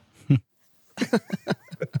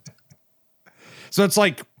 So it's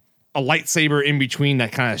like a lightsaber in between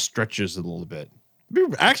that kind of stretches a little bit.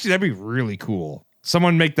 Actually, that'd be really cool.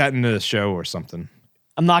 Someone make that into the show or something.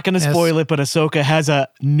 I'm not going to spoil it, but Ahsoka has a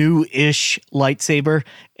new-ish lightsaber,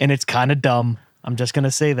 and it's kind of dumb. I'm just going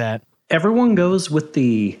to say that. Everyone goes with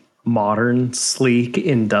the modern, sleek,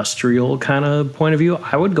 industrial kind of point of view.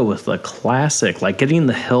 I would go with the classic, like getting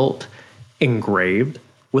the hilt engraved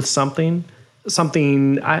with something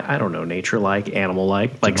I don't know, nature-like,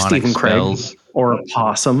 animal-like, like Demonic Stephen spells. Craig or a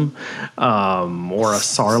possum or a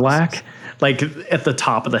sarlacc. Like at the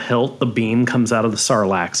top of the hilt, the beam comes out of the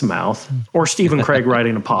sarlacc's mouth, or Stephen Craig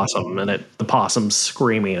riding a possum, and the possum's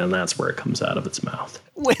screaming, and that's where it comes out of its mouth.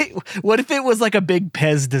 Wait, what if it was like a big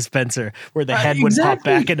Pez dispenser where the head would pop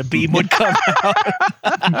exactly. back and a beam would come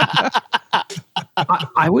out?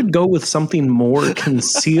 I would go with something more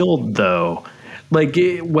concealed, though. Like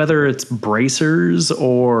whether it's bracers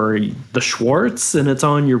or the Schwartz and it's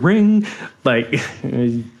on your ring, like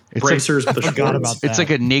bracers with the Schwartz. It's like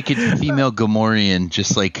a naked female Gamorrean,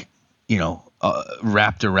 just like,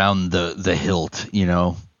 wrapped around the hilt,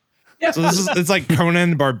 Yeah. So it's like Conan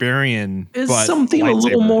the Barbarian. It's but something lightsaber. a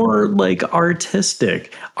little more like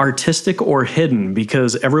artistic or hidden,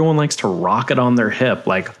 because everyone likes to rock it on their hip.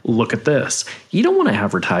 Like, look at this. You don't want to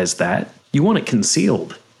advertise that. You want it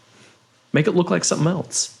concealed. Make it look like something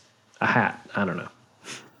else. A hat. I don't know.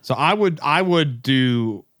 So I would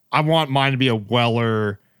do I want mine to be a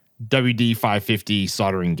Weller WD 550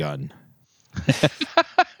 soldering gun.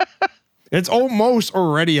 It's almost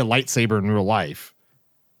already a lightsaber in real life.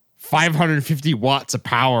 550 watts of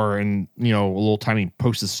power and, a little tiny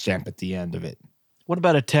postage stamp at the end of it. What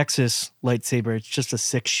about a Texas lightsaber? It's just a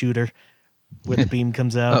 6-shooter where the beam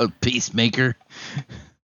comes out. Oh, Peacemaker.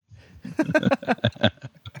 The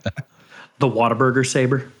Whataburger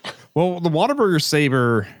saber. Well, the Whataburger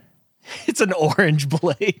saber... It's an orange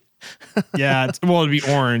blade. Yeah, it'd be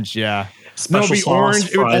orange, yeah. Special it'd be sauce,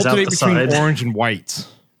 orange. It would fries out alternate the between side. orange and white.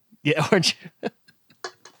 Yeah, orange.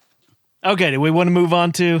 Okay, do we want to move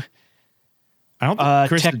on to I don't think,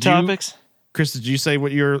 Chris, tech topics? Chris, did you say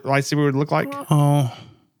what your lightsaber would look like? Oh,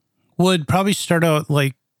 would probably start out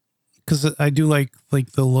because I do like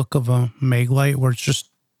the look of a Maglite where it's just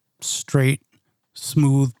straight,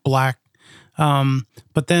 smooth, black.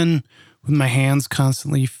 But then with my hands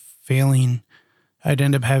constantly failing, I'd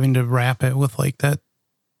end up having to wrap it with that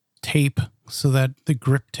tape, so that the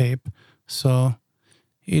grip tape. So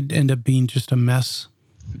it'd end up being just a mess.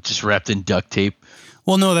 Just wrapped in duct tape.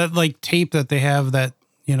 Well, no, that tape that they have that,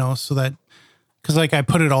 so that, because I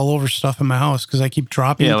put it all over stuff in my house because I keep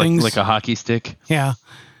dropping things. Like a hockey stick. Yeah.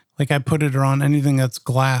 I put it around anything that's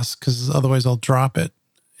glass because otherwise I'll drop it.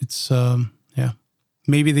 It's, yeah.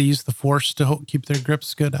 Maybe they use the force to keep their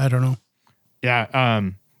grips good. I don't know. Yeah.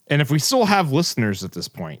 And if we still have listeners at this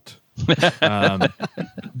point,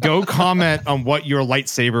 go comment on what your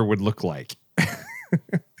lightsaber would look like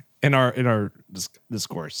in our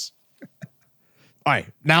discourse. All right,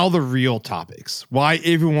 now the real topics. Why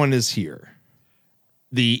everyone is here.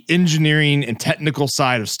 The engineering and technical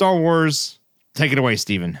side of Star Wars. Take it away,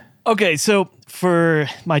 Steven. Okay, so for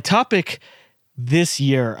my topic this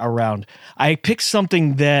year around, I picked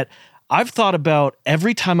something that I've thought about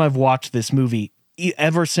every time I've watched this movie,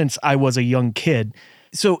 ever since I was a young kid.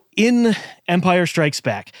 So in Empire Strikes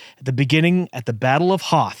Back, at the beginning, at the Battle of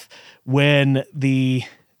Hoth, when the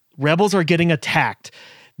rebels are getting attacked,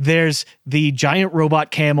 there's the giant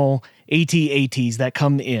robot camel AT-ATs that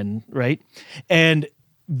come in, right? And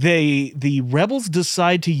the rebels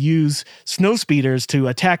decide to use snow speeders to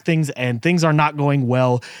attack things, and things are not going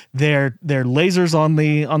well. Their lasers on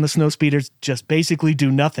the snow speeders just basically do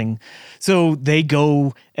nothing. So they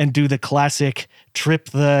go and do the classic trip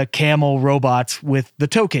the camel robots with the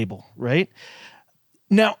tow cable, right?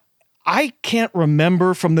 Now, I can't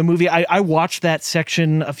remember from the movie. I watched that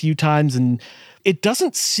section a few times, and it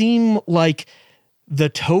doesn't seem like the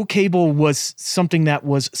tow cable was something that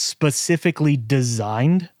was specifically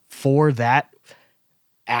designed for that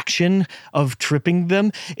action of tripping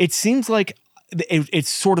them. It seems like it's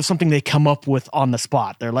sort of something they come up with on the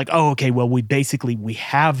spot. They're like, oh, okay, well, we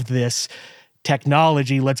have this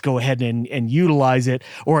technology. Let's go ahead and utilize it.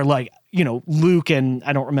 Or Luke and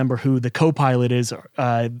I don't remember who the co-pilot is, or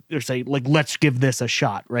say let's give this a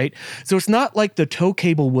shot, right? So it's not like the tow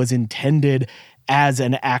cable was intended as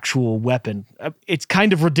an actual weapon. It's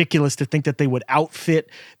kind of ridiculous to think that they would outfit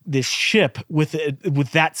this ship with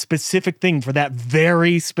that specific thing for that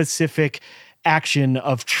very specific action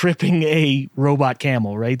of tripping a robot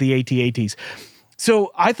camel, right? The AT-ATs.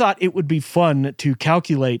 So I thought it would be fun to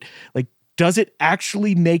calculate, does it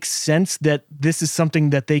actually make sense that this is something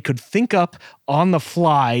that they could think up on the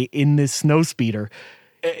fly in this snow speeder?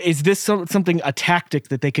 Is this something, a tactic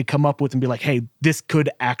that they could come up with and be like, hey, this could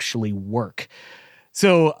actually work?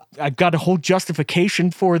 So I've got a whole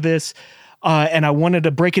justification for this, and I wanted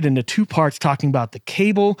to break it into two parts, talking about the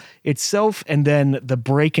cable itself and then the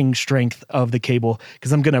braking strength of the cable,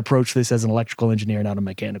 because I'm going to approach this as an electrical engineer, not a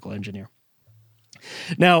mechanical engineer.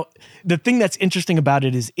 Now, the thing that's interesting about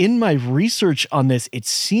it is in my research on this, it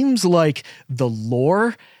seems like the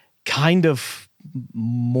lore kind of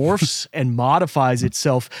morphs and modifies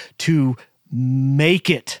itself to make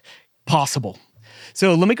it possible.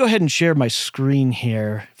 So let me go ahead and share my screen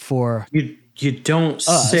here for You don't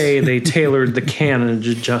say they tailored the canon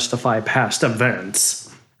to justify past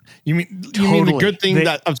events. You mean the good thing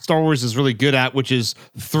that of Star Wars is really good at, which is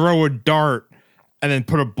throw a dart and then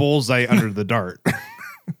put a bullseye under the dart.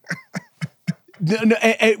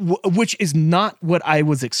 Which is not what I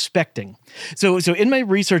was expecting. So in my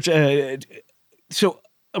research, I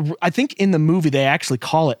think in the movie they actually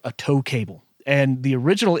call it a tow cable. And the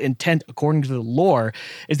original intent, according to the lore,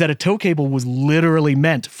 is that a tow cable was literally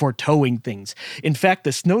meant for towing things. In fact,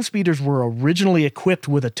 the snow speeders were originally equipped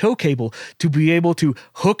with a tow cable to be able to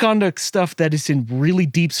hook onto stuff that is in really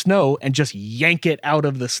deep snow and just yank it out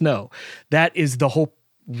of the snow. That is the whole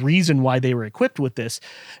reason why they were equipped with this.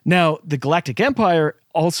 Now, the Galactic Empire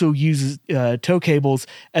also uses tow cables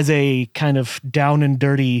as a kind of down and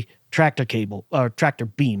dirty tractor cable or tractor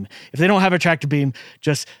beam. If they don't have a tractor beam,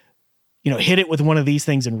 just hit it with one of these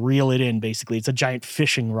things and reel it in. Basically, it's a giant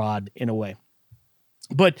fishing rod in a way.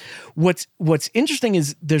 But what's interesting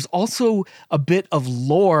is there's also a bit of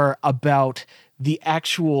lore about the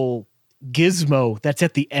actual gizmo that's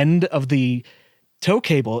at the end of the tow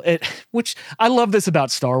cable, which I love this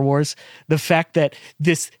about Star Wars, the fact that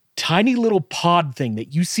this tiny little pod thing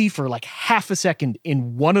that you see for like half a second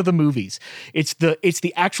in one of the movies, it's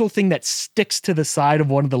the actual thing that sticks to the side of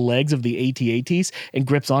one of the legs of the AT-ATs and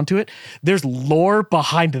grips onto it. There's lore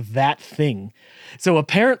behind that thing. So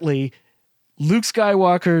apparently Luke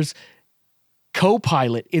Skywalker's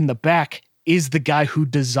co-pilot in the back is the guy who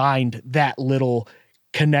designed that little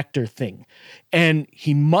connector thing. And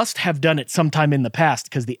he must have done it sometime in the past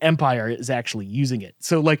because the Empire is actually using it.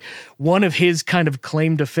 So like one of his kind of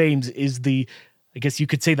claim to fame is I guess you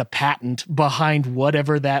could say the patent behind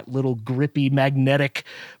whatever that little grippy magnetic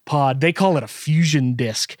pod, they call it a fusion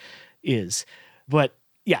disc, is. But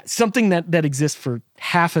yeah, something that exists for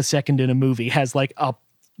half a second in a movie has like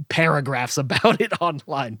paragraphs about it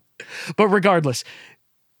online. But regardless,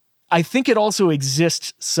 I think it also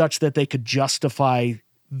exists such that they could justify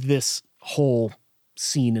this whole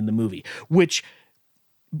scene in the movie, which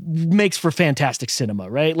makes for fantastic cinema,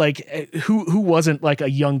 right? Like who wasn't like a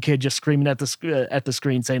young kid just screaming at the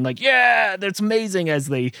screen saying like, yeah, that's amazing, as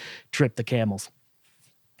they trip the camels.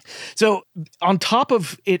 So on top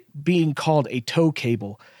of it being called a tow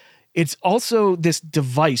cable, it's also this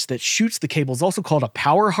device that shoots the cable is also called a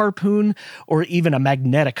power harpoon or even a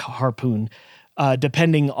magnetic harpoon,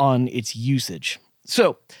 depending on its usage.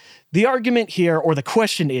 So the argument here, or the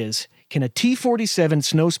question is, can a T-47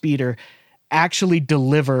 snowspeeder actually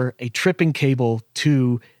deliver a tripping cable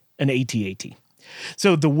to an AT-AT?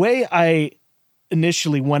 So the way I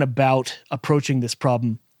initially went about approaching this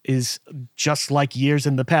problem is just like years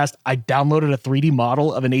in the past. I downloaded a 3D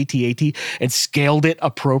model of an AT-AT and scaled it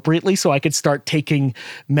appropriately so I could start taking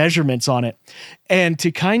measurements on it. And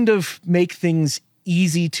to kind of make things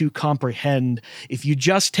easy to comprehend, if you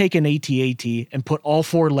just take an AT-AT and put all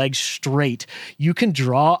four legs straight, you can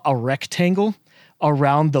draw a rectangle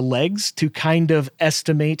around the legs to kind of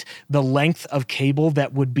estimate the length of cable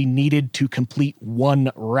that would be needed to complete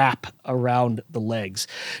one wrap around the legs,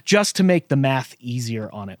 just to make the math easier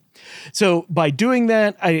on it. So by doing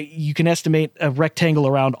that, you can estimate a rectangle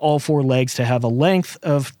around all four legs to have a length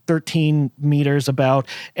of 13 meters about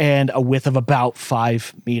and a width of about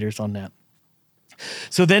 5 meters on that.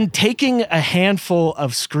 So then taking a handful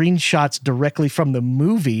of screenshots directly from the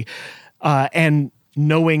movie and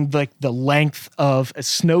knowing like the length of a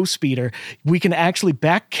snow speeder, we can actually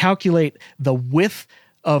back calculate the width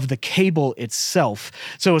of the cable itself.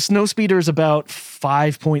 So a snow speeder is about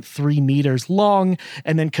 5.3 meters long,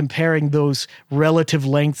 and then comparing those relative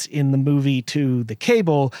lengths in the movie to the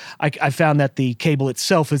cable, I found that the cable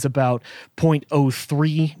itself is about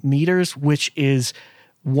 0.03 meters, which is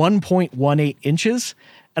 1.18 inches.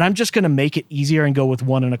 And I'm just going to make it easier and go with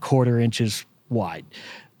 1.25 inches wide.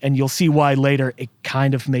 And you'll see why later it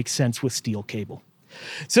kind of makes sense with steel cable.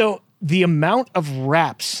 So the amount of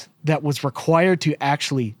wraps that was required to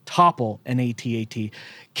actually topple an AT-AT,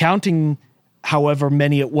 counting however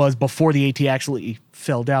many it was before the AT actually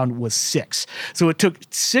fell down, was 6. So it took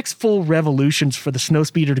 6 full revolutions for the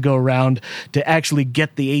snowspeeder to go around to actually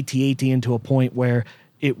get the AT-AT into a point where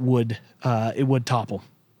it would topple.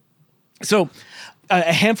 So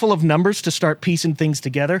a handful of numbers to start piecing things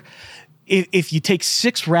together. If you take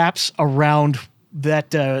 6 wraps around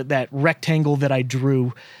that rectangle that I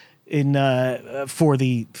drew in for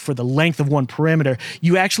the length of one perimeter,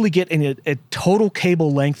 you actually get a total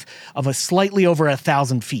cable length of a slightly over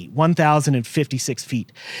 1,000 feet, 1,056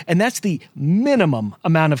 feet, and that's the minimum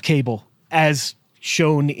amount of cable as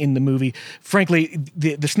shown in the movie. Frankly,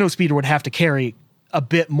 the snowspeeder would have to carry a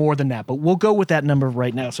bit more than that, but we'll go with that number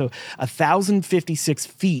right now. So 1,056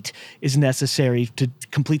 feet is necessary to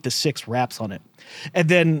complete the 6 wraps on it. And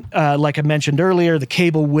then, like I mentioned earlier, the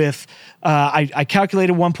cable width, I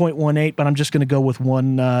calculated 1.18, but I'm just going to go with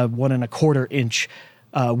 1.25 inch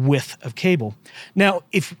width of cable. Now,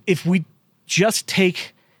 if we just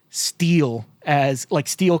take steel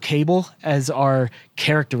cable as our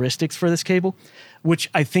characteristics for this cable, which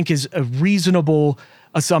I think is a reasonable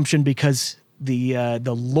assumption because the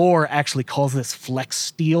lore actually calls this flex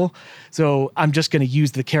steel. So I'm just going to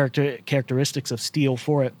use the characteristics of steel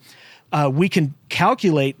for it. We can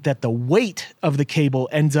calculate that the weight of the cable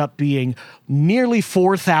ends up being nearly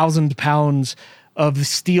 4,000 pounds of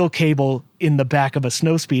steel cable in the back of a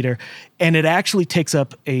snowspeeder, and it actually takes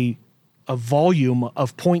up a volume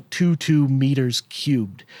of 0.22 meters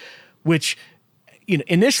cubed, which,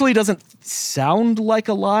 initially doesn't sound like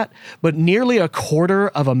a lot, but nearly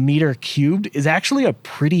 1/4 meter cubed is actually a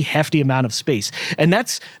pretty hefty amount of space. And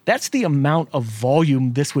that's the amount of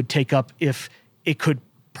volume this would take up if it could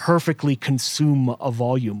perfectly consume a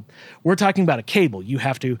volume. We're talking about a cable. You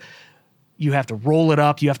have to roll it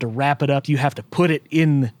up, you have to wrap it up, you have to put it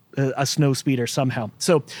in a snow speeder somehow.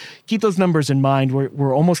 So keep those numbers in mind.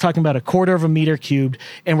 We're almost talking about 1/4 meter cubed,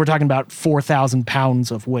 and we're talking about 4,000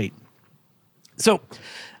 pounds of weight. So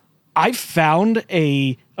I found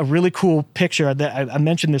a really cool picture that I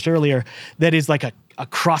mentioned this earlier that is like a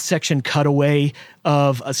cross-section cutaway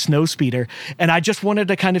of a snow speeder. And I just wanted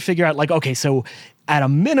to kind of figure out, like, okay, so at a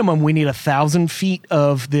minimum, we need 1,000 feet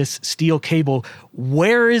of this steel cable.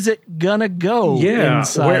 Where is it gonna go?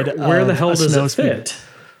 Inside where the hell does it fit?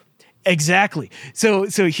 Exactly. So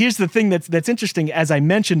here's the thing that's interesting. As I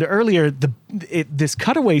mentioned earlier, this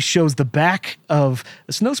cutaway shows the back of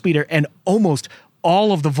the snow speeder, and almost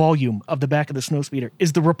all of the volume of the back of the snow speeder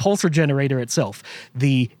is the repulsor generator itself,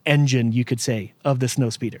 the engine, you could say, of the snow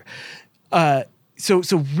speeder.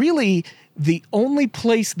 So really, the only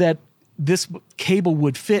place that this cable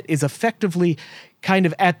would fit is effectively kind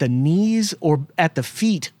of at the knees or at the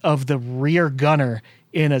feet of the rear gunner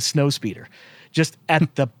in a snow speeder, just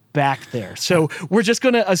at the back there. So we're just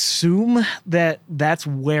going to assume that that's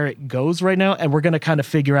where it goes right now, and we're going to kind of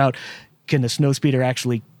figure out, can the snow speeder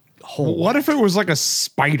actually hold? What if it was like a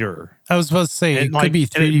spider? I was about to say, it could be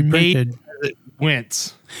 3D printed. It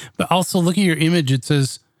went. But also look at your image. It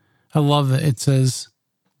says, I love it. It says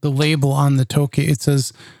the label on the tow cable. It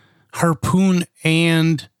says harpoon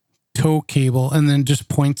and tow cable, and then just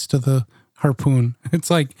points to the harpoon. It's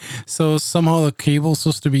like, so somehow the cable's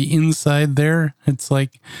supposed to be inside there. It's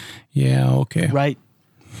like, yeah, okay. Right.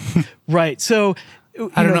 Right. So,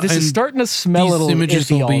 I don't know. This is starting to smell a little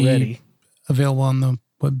iffy already. Available on the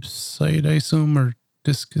website, I assume, or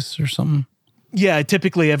Discus or something. Yeah,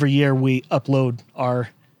 typically every year we upload our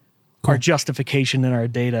justification and our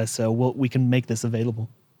data, so we can make this available.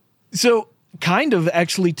 So kind of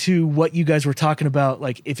actually to what you guys were talking about,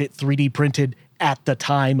 like if it 3D printed at the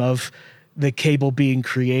time of the cable being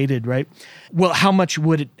created, right? Well, how much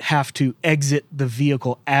would it have to exit the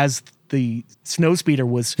vehicle as the snow speeder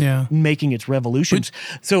was making its revolutions?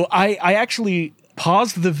 So I actually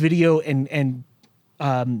paused the video and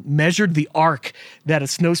measured the arc that a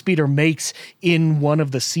snow speeder makes in one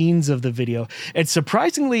of the scenes of the video. And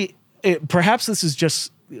surprisingly, perhaps this is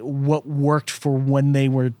just what worked for when they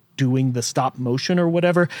were doing the stop motion or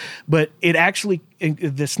whatever, but it actually,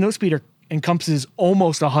 the snow speeder encompasses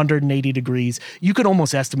almost 180 degrees. You could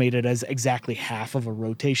almost estimate it as exactly half of a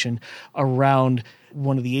rotation around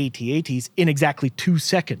one of the AT-ATs in exactly 2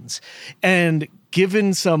 seconds. And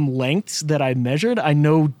given some lengths that I measured, I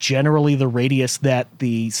know generally the radius that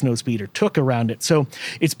the snow speeder took around it. So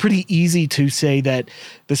it's pretty easy to say that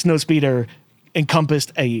the snow speeder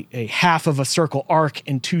encompassed a half of a circle arc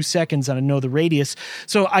in 2 seconds, and I know the radius.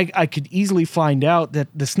 So I could easily find out that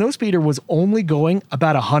the snow speeder was only going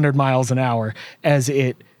about 100 miles an hour as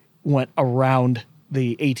it went around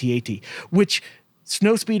the AT-AT, which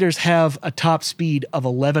snow speeders have a top speed of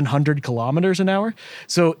 1,100 kilometers an hour.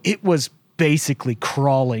 So it was basically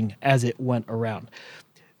crawling as it went around.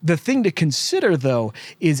 The thing to consider, though,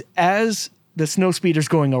 is as the snow speeder's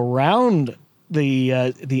going around the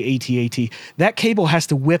AT-AT, that cable has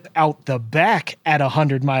to whip out the back at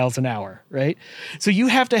 100 miles an hour, right? So you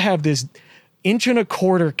have to have this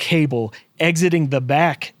 1.25-inch cable exiting the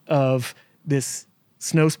back of this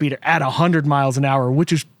snow speeder at 100 miles an hour,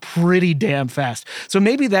 which is pretty damn fast. So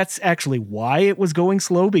maybe that's actually why it was going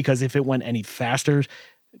slow, because if it went any faster,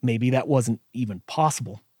 maybe that wasn't even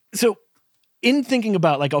possible. So in thinking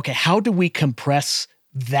about, like, okay, how do we compress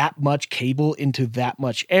that much cable into that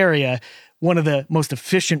much area? One of the most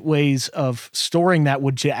efficient ways of storing that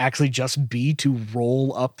would actually just be to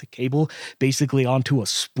roll up the cable basically onto a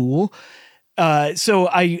spool. So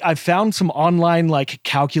I found some online like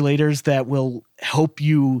calculators that will help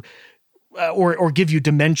you or give you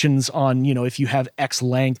dimensions on, you know, if you have X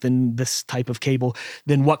length and this type of cable,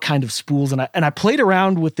 then what kind of spools. And I played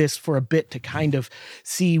around with this for a bit to kind of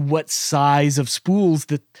see what size of spools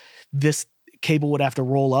that this cable would have to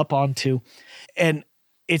roll up onto. And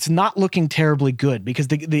it's not looking terribly good, because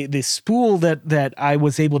the spool that I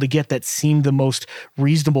was able to get that seemed the most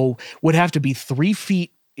reasonable would have to be 3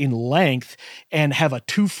 feet in length and have a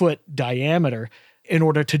 2-foot diameter in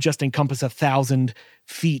order to just encompass 1,000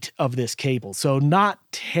 feet of this cable. So not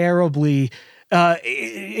terribly,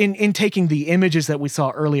 in taking the images that we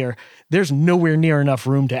saw earlier, there's nowhere near enough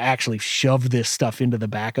room to actually shove this stuff into the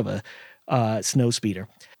back of a snow speeder.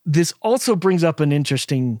 This also brings up an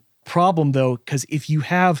interesting problem though, because if you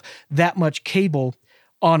have that much cable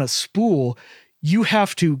on a spool, you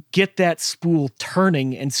have to get that spool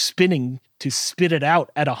turning and spinning to spit it out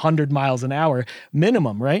at 100 miles an hour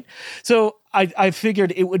minimum, right? So I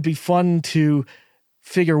figured it would be fun to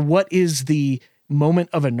figure what is the moment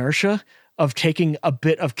of inertia of taking a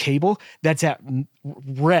bit of cable that's at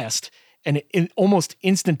rest, and it almost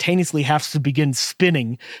instantaneously has to begin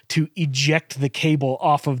spinning to eject the cable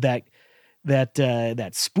off of that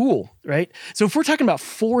spool, right? So if we're talking about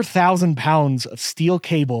 4,000 pounds of steel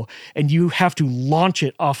cable and you have to launch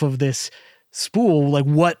it off of this spool, like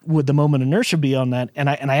what would the moment inertia be on that? And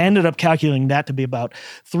I ended up calculating that to be about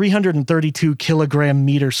 332 kilogram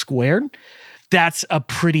meter squared. That's a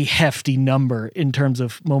pretty hefty number in terms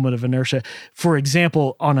of moment of inertia. For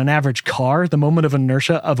example, on an average car, the moment of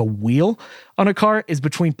inertia of a wheel on a car is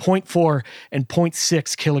between 0.4 and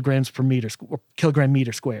 0.6 kilograms per kilogram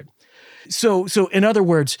meter squared. So in other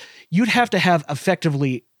words, you'd have to have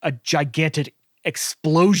effectively a gigantic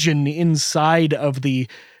explosion inside of the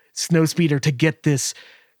snowspeeder to get this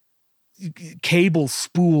cable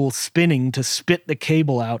spool spinning to spit the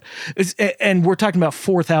cable out. And we're talking about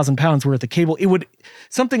 4,000 pounds worth of cable.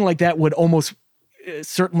 Something like that would almost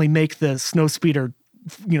certainly make the snowspeeder,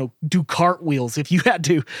 do cartwheels if you had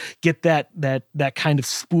to get that kind of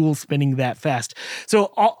spool spinning that fast.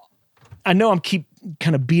 So I know I'm keep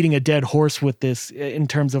kind of beating a dead horse with this in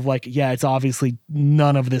terms of it's obviously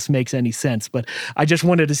none of this makes any sense, but I just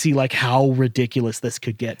wanted to see how ridiculous this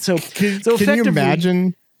could get. So can you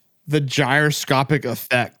imagine the gyroscopic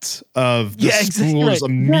effect of the spools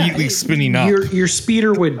immediately spinning up? Your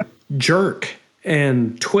speeder would jerk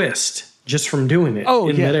and twist just from doing it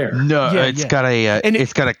in midair. No, it's got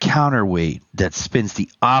a counterweight that spins the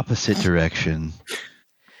opposite direction.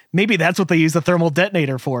 Maybe that's what they use the thermal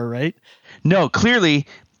detonator for, right? No, clearly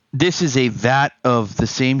this is a vat of the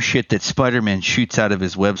same shit that Spider-Man shoots out of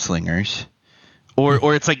his web slingers.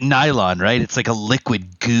 Or it's like nylon, right? It's like a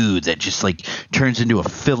liquid goo that just turns into a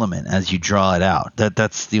filament as you draw it out.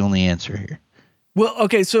 That's the only answer here. Well,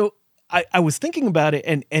 okay, so I was thinking about it,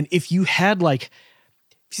 and if you had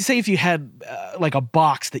if you had a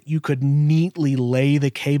box that you could neatly lay the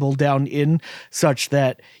cable down in such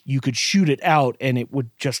that you could shoot it out and it would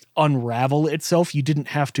just unravel itself. You didn't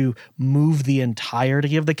have to move the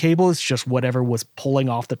entirety of the cable. It's just whatever was pulling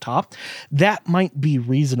off the top. That might be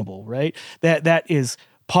reasonable, right? That is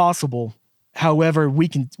possible. However, we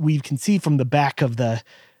can see from the back of the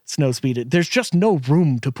snowspeeder, there's just no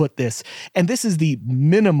room to put this. And this is the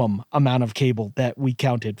minimum amount of cable that we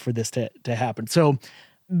counted for this to happen. So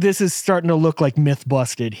this is starting to look like myth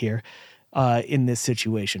busted here in this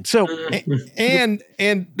situation. So, and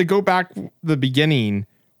to go back to the beginning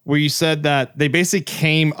where you said that they basically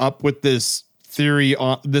came up with this theory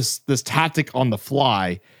on this tactic on the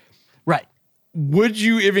fly. Right. Would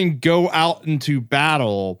you even go out into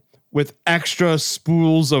battle with extra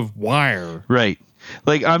spools of wire? Right.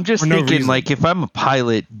 I'm just thinking, if I'm a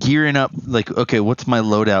pilot gearing up, okay, what's my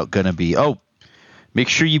loadout going to be? Oh, make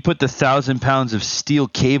sure you put the 1,000 pounds of steel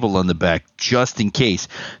cable on the back just in case.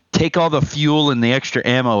 Take all the fuel and the extra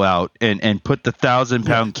ammo out and put the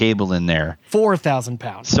 1,000-pound cable in there. 4,000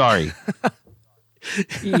 pounds. Sorry.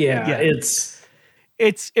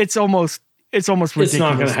 It's almost ridiculous. It's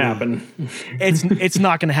not going to happen. It's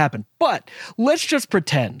not going to happen. But let's just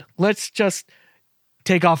pretend. Let's just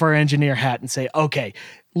take off our engineer hat and say, okay,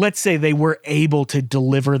 let's say they were able to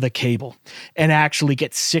deliver the cable and actually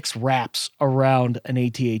get 6 wraps around an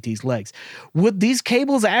AT-AT's legs. Would these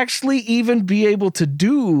cables actually even be able to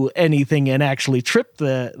do anything and actually trip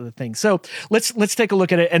the thing? So let's take a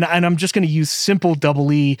look at it. And I'm just going to use simple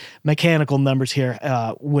EE mechanical numbers here,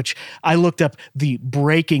 which I looked up the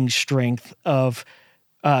breaking strength of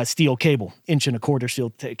steel cable, 1.25 inch steel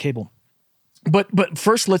cable. But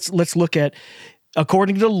first, let's look at,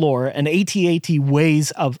 according to lore, an AT-AT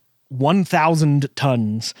weighs of 1,000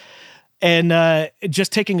 tons. And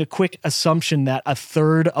just taking a quick assumption that a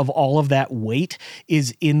third of all of that weight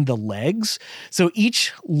is in the legs. So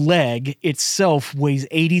each leg itself weighs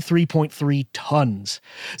 83.3 tons.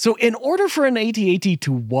 So in order for an AT-AT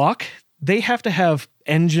to walk, they have to have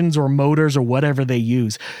engines or motors or whatever they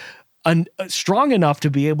use strong enough to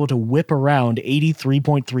be able to whip around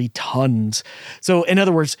 83.3 tons. So in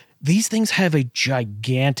other words, these things have a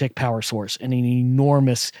gigantic power source and an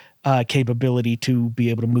enormous capability to be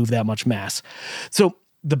able to move that much mass. So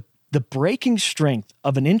the breaking strength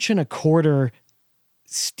of an 1.25 inch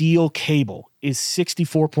steel cable is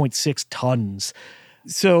 64.6 tons.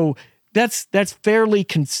 So that's fairly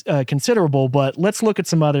considerable, but let's look at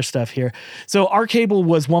some other stuff here. So our cable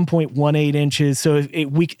was 1.18 inches. So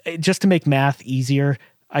just to make math easier,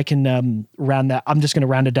 round that. I'm just going to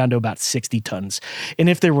round it down to about 60 tons. And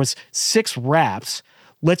if there was 6 wraps,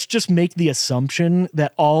 let's just make the assumption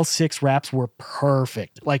that all 6 wraps were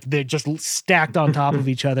perfect. Like they're just stacked on top of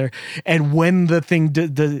each other. And when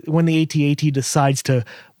when the AT-AT decides to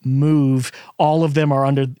move, all of them are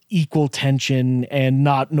under equal tension and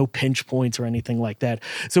no pinch points or anything like that.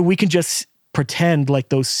 So we can just pretend like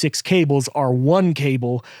those 6 cables are one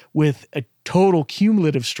cable with a total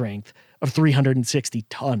cumulative strength of 360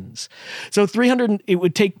 tons. So it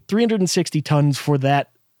would take 360 tons for that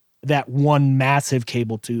one massive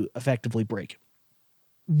cable to effectively break.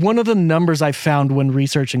 One of the numbers I found when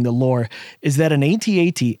researching the lore is that an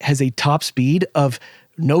AT-AT has a top speed of,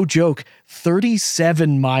 no joke,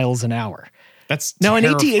 37 miles an hour. That's now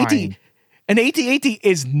terrifying. an AT-AT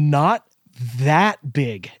is not that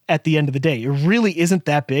big at the end of the day. It really isn't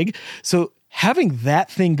that big. So having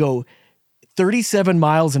that thing go 37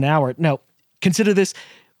 miles an hour. Now, consider this.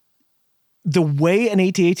 The way an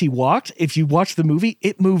AT-AT walked, if you watch the movie,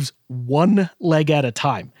 it moves one leg at a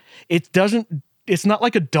time. It's not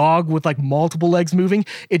like a dog with like multiple legs moving.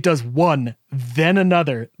 It does one, then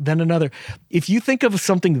another, then another. If you think of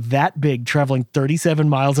something that big traveling 37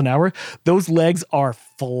 miles an hour, those legs are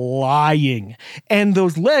flying. And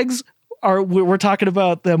those legs we're talking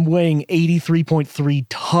about them weighing 83.3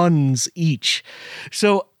 tons each.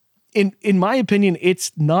 So in my opinion,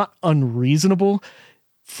 it's not unreasonable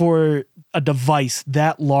for a device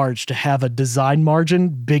that large to have a design margin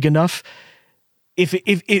big enough.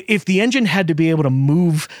 If the engine had to be able to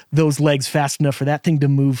move those legs fast enough for that thing to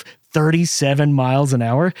move 37 miles an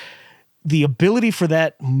hour, the ability for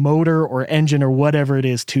that motor or engine or whatever it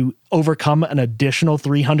is to overcome an additional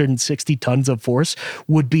 360 tons of force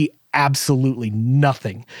would be absolutely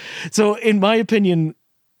nothing. So in my opinion,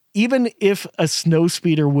 even if a snow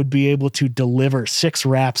speeder would be able to deliver 6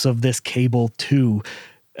 wraps of this cable to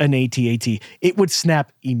an AT-AT, it would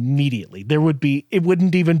snap immediately. It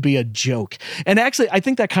wouldn't even be a joke. And actually, I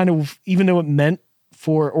think that kind of, even though it meant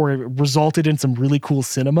or it resulted in some really cool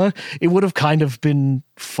cinema, it would have kind of been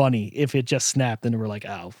funny if it just snapped and we're like,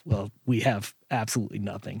 oh, well, we have absolutely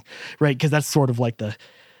nothing, right? Because that's sort of like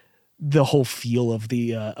the whole feel of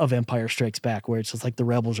of Empire Strikes Back, where it's just like the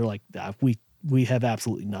rebels are like, we have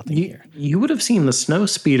absolutely nothing here. You would have seen the snow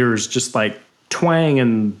speeders just like twang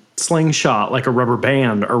and slingshot like a rubber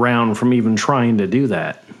band around from even trying to do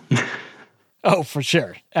that. Oh, for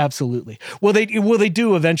sure. Absolutely. Well, they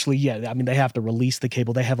do eventually. Yeah. I mean, they have to release the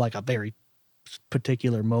cable. They have like a very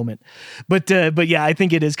particular moment, but yeah, I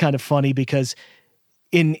think it is kind of funny because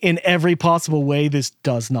in every possible way, this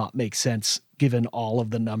does not make sense given all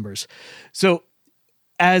of the numbers. So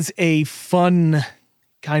as a fun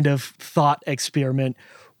kind of thought experiment,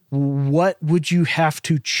 what would you have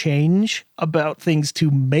to change about things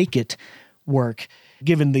to make it work,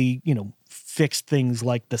 given the, fixed things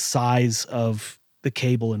like the size of the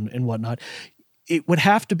cable and whatnot? It would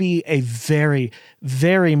have to be a very,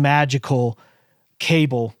 very magical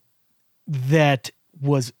cable that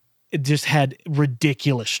it just had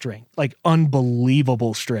ridiculous strength, like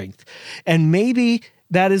unbelievable strength. And maybe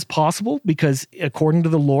that is possible because according to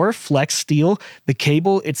the lore, flex steel, the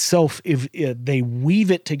cable itself, if they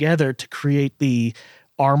weave it together to create the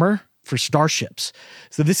armor for starships.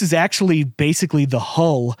 So this is actually basically the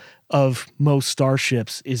hull of most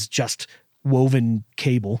starships is just woven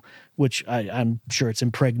cable, which I'm sure it's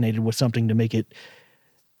impregnated with something to make it.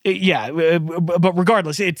 But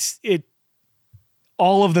regardless,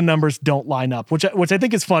 all of the numbers don't line up, which I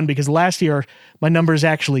think is fun because last year my numbers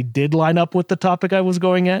actually did line up with the topic I was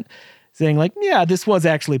going at, saying like, yeah, this was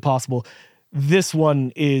actually possible. This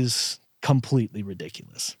one is completely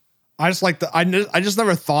ridiculous. I just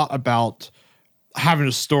never thought about having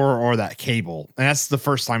to store or that cable, and that's the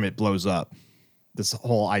first time it blows up. This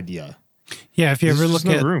whole idea. Yeah, if you ever look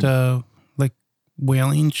at like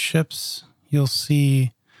whaling ships, you'll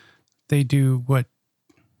see they do what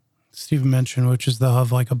Steven mentioned, which is they'll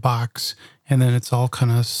have like a box, and then it's all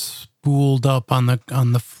kind of spooled up on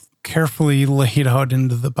the carefully laid out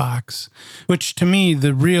into the box. Which to me,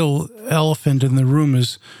 the real elephant in the room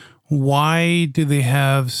is, why do they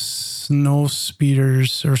have snow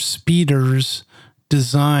speeders or speeders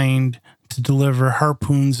designed to deliver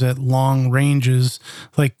harpoons at long ranges?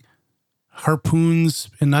 Like harpoons,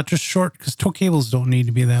 and not just short, because tow cables don't need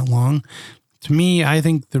to be that long. To me, I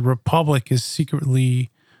think the Republic is secretly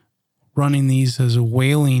running these as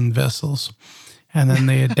whaling vessels, and then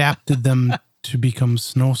they adapted them to become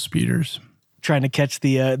snow speeders. Trying to catch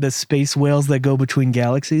the space whales that go between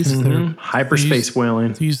galaxies. Hyperspace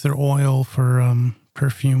whaling. They use their oil for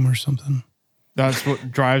perfume or something. That's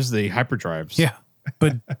what drives the hyperdrives. Yeah,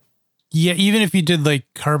 but Yeah, even if you did like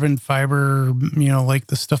carbon fiber, like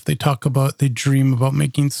the stuff they talk about, they dream about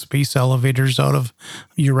making space elevators out of,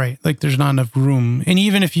 you're right. Like there's not enough room. And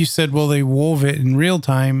even if you said, well, they wove it in real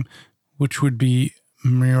time, which would be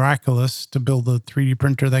miraculous to build a 3D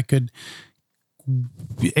printer that could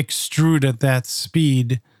extrude at that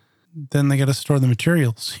speed, then they got to store the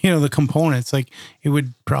materials, the components. Like it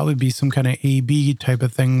would probably be some kind of AB type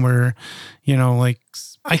of thing where, like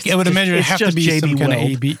I would imagine it'd have to be some kind of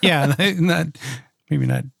AB. Yeah, maybe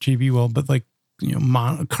not JB Weld, but like,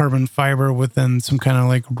 carbon fiber with then some kind of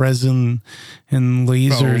like resin and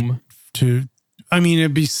laser foam.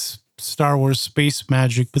 It'd be Star Wars space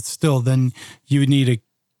magic, but still then you would need a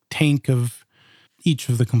tank of each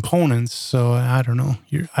of the components. So I don't know.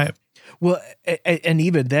 Well, and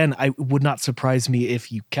even then, I would not surprise me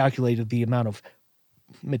if you calculated the amount of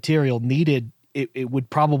material needed. It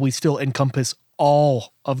would probably still encompass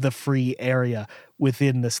all of the free area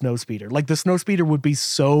within the snowspeeder. Like the snowspeeder would be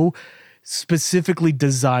so specifically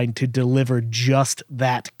designed to deliver just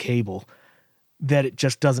that cable that it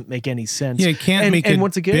just doesn't make any sense. Yeah, it can't make it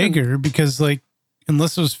once again, bigger because like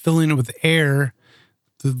unless it was filling it with air,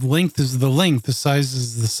 the length is the length, the size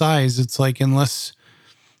is the size. It's like unless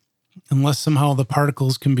somehow the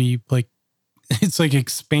particles can be like, it's like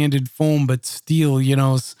expanded foam, but steel, you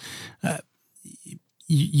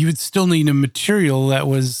would still need a material that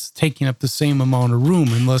was taking up the same amount of room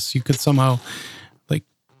unless you could somehow like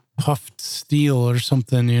puffed steel or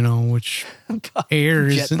something, which air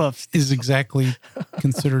is exactly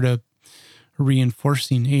considered a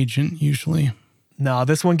reinforcing agent usually. No,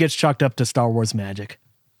 this one gets chalked up to Star Wars magic,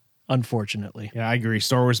 unfortunately. Yeah, I agree.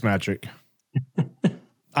 Star Wars magic. All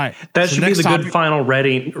right. That should be the good final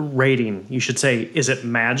rating. You should say, is it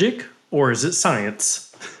magic or is it science?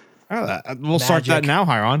 We'll start that now,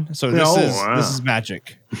 Hiron. So this is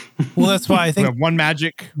magic. Well, that's why I think we have one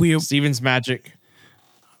magic. Steven's magic.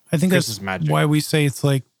 I think that's why we say it's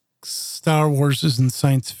like Star Wars isn't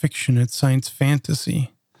science fiction; it's science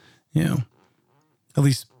fantasy. At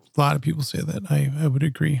least a lot of people say that. I would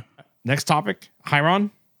agree. Next topic, Hiron.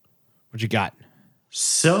 What you got?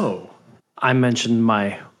 So I mentioned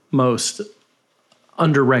my most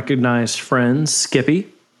under-recognized friend, Skippy.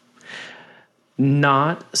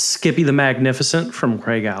 Not Skippy the Magnificent from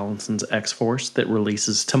Craig Allison's X-Force that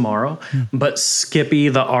releases tomorrow, but Skippy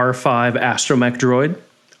the R5 astromech droid.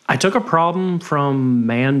 I took a problem from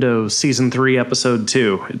Mando Season 3, Episode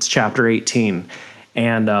 2. It's Chapter 18.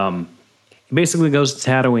 And he basically goes to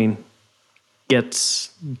Tatooine, gets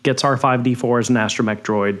R5-D4 as an astromech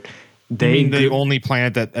droid. The only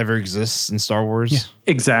planet that ever exists in Star Wars? Yeah,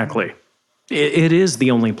 exactly. It is the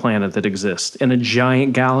only planet that exists in a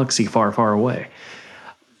giant galaxy far, far away.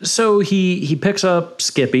 So he picks up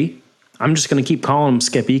Skippy. I'm just going to keep calling him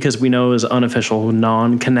Skippy because we know his unofficial,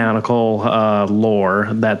 non-canonical lore.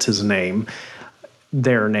 That's his name,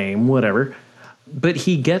 their name, whatever. But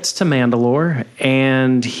he gets to Mandalore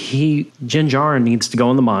and Din Djarin needs to go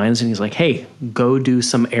in the mines and he's like, hey, go do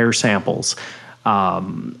some air samples.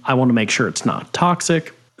 I want to make sure it's not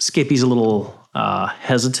toxic. Skippy's a little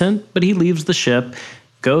hesitant, but he leaves the ship,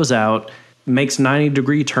 goes out, makes a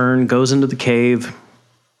 90-degree turn, goes into the cave.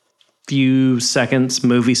 Few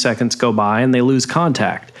movie seconds go by, and they lose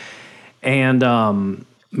contact. And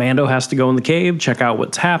Mando has to go in the cave, check out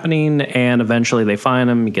what's happening, and eventually they find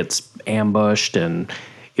him. He gets ambushed, and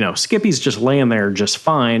Skippy's just laying there just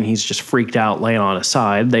fine. He's just freaked out, laying on his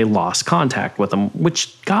side. They lost contact with him,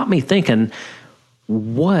 which got me thinking,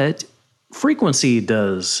 what frequency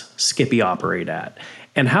does Skippy operate at?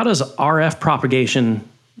 And how does RF propagation,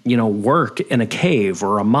 work in a cave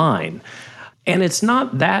or a mine? And it's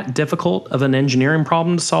not that difficult of an engineering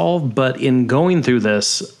problem to solve, but in going through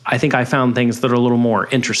this, I think I found things that are a little more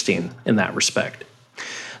interesting in that respect.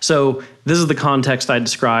 So this is the context I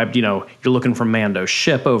described. You're looking for Mando's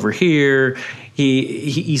ship over here.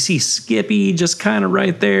 You see Skippy just kind of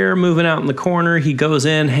right there, moving out in the corner. He goes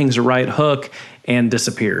in, hangs a right hook, and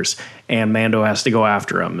disappears. And Mando has to go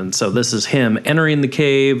after him. And so this is him entering the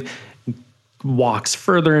cave, walks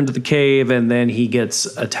further into the cave, and then he gets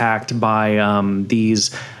attacked by these,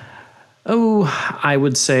 I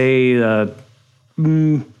would say,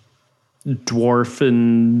 dwarf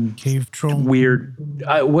and cave troll, weird,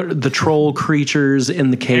 what the troll creatures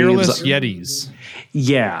in the caves, hairless yetis.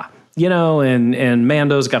 Yeah, and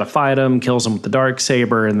Mando's got to fight him, kills him with the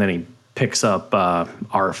Darksaber, and then he picks up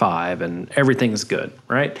R5, and everything's good,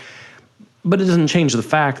 right? But it doesn't change the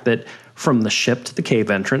fact that from the ship to the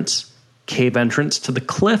cave entrance to the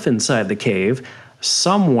cliff inside the cave,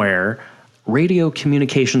 somewhere radio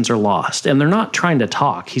communications are lost. And they're not trying to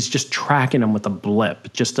talk. He's just tracking them with a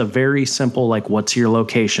blip. Just a very simple, like, what's your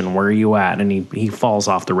location? Where are you at? And he falls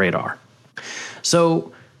off the radar.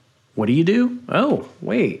 So what do? Oh,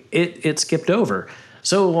 wait, it skipped over.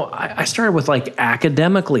 So I started with, like,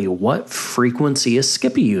 academically, what frequency is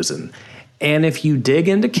Skippy using? And if you dig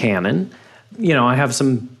into Canon, I have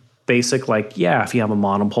some basic, like, if you have a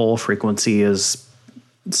monopole, frequency is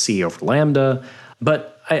C over lambda.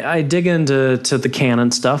 But I dig into the Canon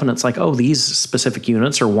stuff, and it's like, oh, these specific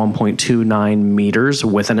units are 1.29 meters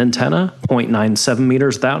with an antenna, 0.97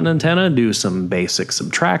 meters without an antenna. Do some basic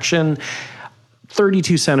subtraction.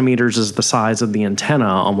 32 centimeters is the size of the antenna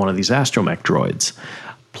on one of these astromech droids.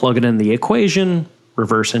 Plug it in the equation,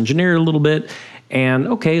 reverse engineer a little bit, and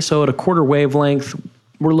okay, so at a quarter wavelength,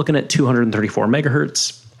 we're looking at 234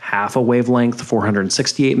 megahertz, half a wavelength,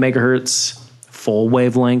 468 megahertz, full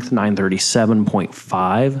wavelength,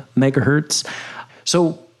 937.5 megahertz.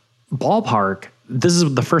 So ballpark, this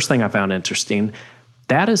is the first thing I found interesting.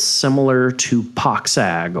 That is similar to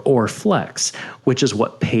POC/SAG or flex, which is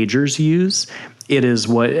what pagers use. It is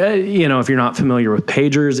what, if you're not familiar with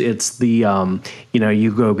pagers, it's the,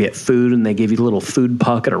 you go get food and they give you a little food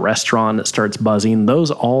puck at a restaurant that starts buzzing.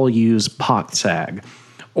 Those all use POC/SAG.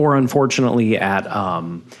 Or unfortunately at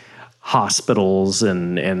hospitals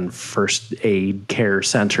and first aid care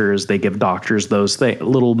centers, they give doctors those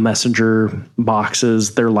little messenger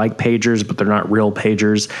boxes. They're like pagers, but they're not real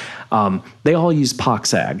pagers. They all use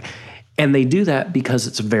POC/SAG. And they do that because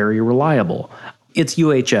it's very reliable. It's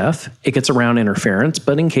UHF. It gets around interference,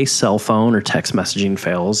 but in case cell phone or text messaging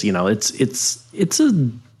fails, it's a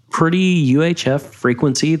pretty UHF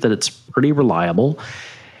frequency that it's pretty reliable.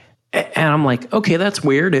 And I'm like, okay, that's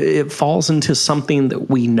weird. It falls into something that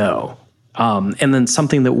we know. And then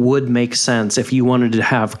something that would make sense if you wanted to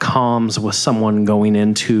have comms with someone going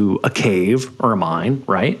into a cave or a mine,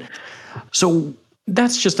 right? So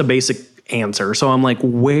that's just a basic answer. So I'm like,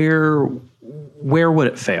 where would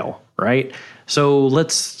it fail, right? So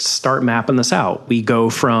let's start mapping this out. We go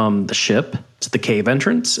from the ship to the cave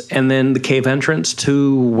entrance, and then the cave entrance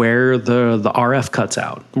to where the RF cuts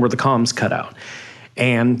out, where the comms cut out.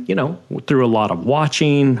 And, through a lot of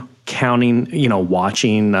watching, counting,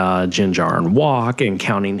 watching Din Djarin walk and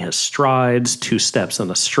counting his strides, 2 steps in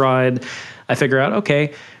a stride, I figure out,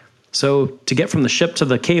 okay, so to get from the ship to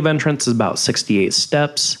the cave entrance is about 68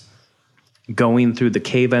 steps. Going through the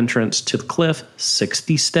cave entrance to the cliff,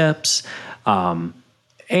 60 steps.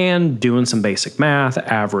 And doing some basic math,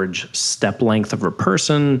 average step length of a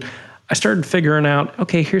person, I started figuring out,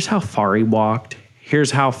 okay, here's how far he walked.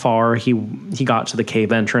 Here's how far he got to the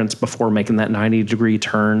cave entrance before making that 90-degree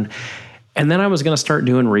turn. And then I was going to start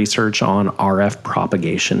doing research on RF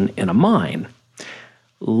propagation in a mine.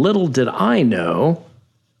 Little did I know,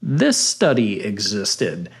 this study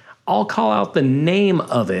existed. I'll call out the name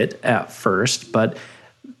of it at first, but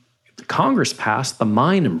Congress passed the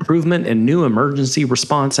Mine Improvement and New Emergency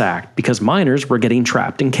Response Act because miners were getting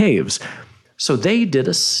trapped in caves. So they did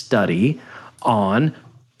a study on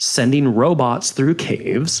sending robots through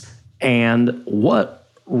caves and what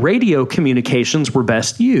radio communications were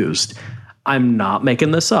best used. I'm not making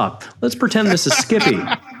this up. Let's pretend this is Skippy.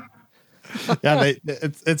 Yeah,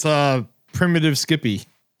 it's a primitive Skippy.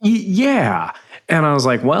 Yeah. And I was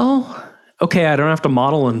like, well, okay, I don't have to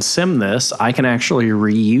model and sim this. I can actually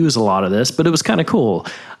reuse a lot of this, but it was kind of cool.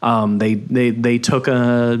 They took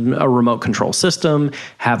a remote control system,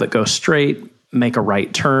 have it go straight, make a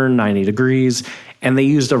right turn 90 degrees, and they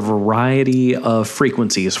used a variety of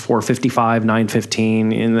frequencies, 455,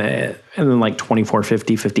 915, and then like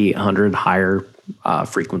 2450, 5800 higher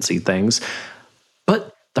frequency things.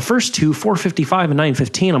 But the first two, 455 and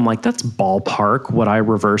 915, I'm like, that's ballpark what I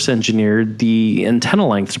reverse engineered the antenna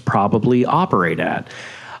length to probably operate at.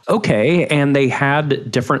 Okay, and they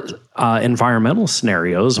had different environmental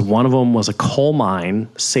scenarios. One of them was a coal mine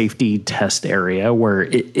safety test area where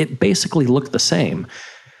it basically looked the same.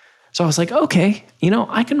 So I was like, okay,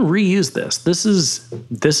 I can reuse this. This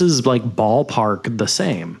is like ballpark the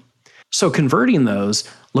same. So converting those,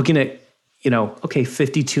 looking at,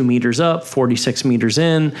 52 meters up, 46 meters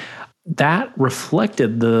in, that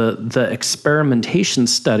reflected the experimentation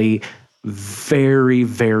study very,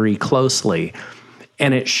 very closely.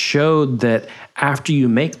 And it showed that after you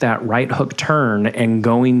make that right hook turn and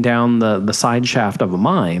going down the side shaft of a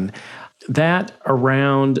mine, that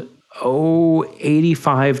around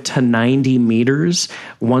 85 to 90 meters,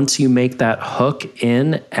 once you make that hook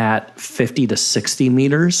in at 50 to 60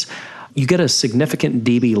 meters, you get a significant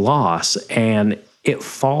dB loss, and it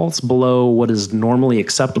falls below what is normally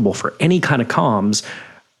acceptable for any kind of comms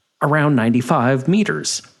around 95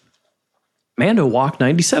 meters. Mando walked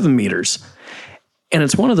 97 meters. And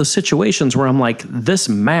it's one of those situations where I'm like, this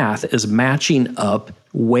math is matching up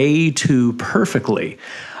way too perfectly,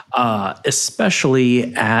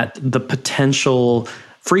 especially at the potential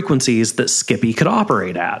frequencies that Skippy could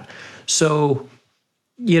operate at. So,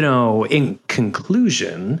 in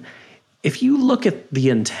conclusion, if you look at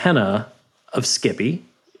the antenna of Skippy,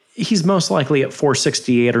 he's most likely at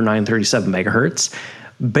 468 or 937 megahertz.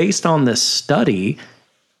 Based on this study,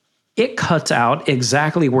 it cuts out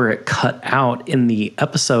exactly where it cut out in the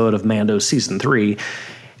episode of Mando season 3.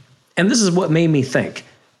 And this is what made me think.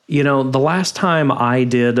 The last time I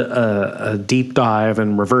did a deep dive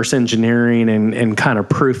and reverse engineering and kind of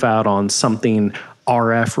proof out on something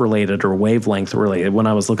RF related or wavelength related, when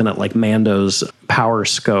I was looking at like Mando's power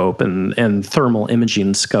scope and thermal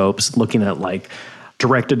imaging scopes, looking at like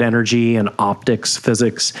directed energy and optics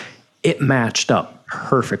physics, it matched up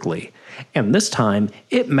perfectly. And this time,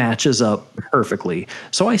 it matches up perfectly.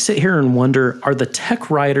 So I sit here and wonder, are the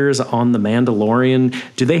tech writers on The Mandalorian,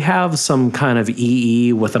 do they have some kind of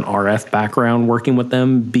EE with an RF background working with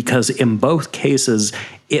them? Because in both cases,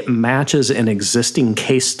 it matches an existing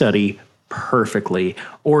case study perfectly.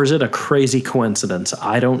 Or is it a crazy coincidence?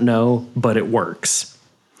 I don't know, but it works.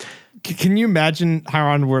 Can you imagine,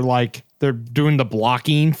 Hiron, where like they're doing the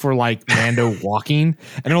blocking for like Mando walking,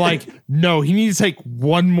 and they're like, no, he needs to take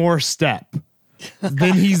one more step.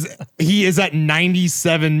 Then he is at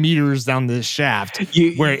 97 meters down this shaft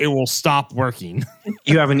where it will stop working.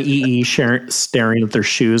 You have an EE staring at their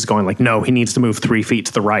shoes going like, no, he needs to move 3 feet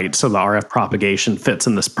to the right so the RF propagation fits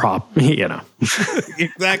in this prop,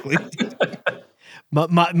 Exactly.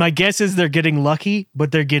 My guess is they're getting lucky,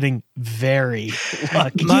 but they're getting very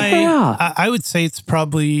lucky. I would say it's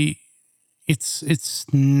probably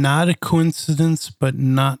it's not a coincidence, but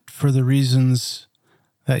not for the reasons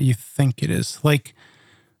that you think it is. Like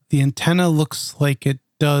the antenna looks like it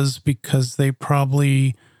does because they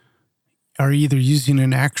probably are either using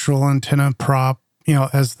an actual antenna prop,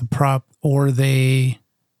 as the prop, or they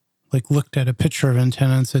like looked at a picture of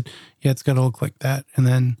antenna and said, yeah, it's got to look like that. And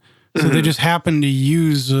then, so they just happen to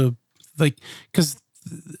use because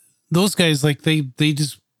those guys, like they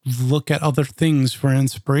just look at other things for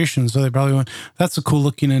inspiration. So they probably went, that's a cool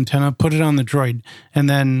looking antenna, put it on the droid. And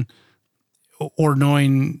then, or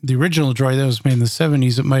knowing the original droid that was made in the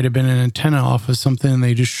 70s, it might have been an antenna off of something and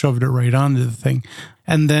they just shoved it right onto the thing.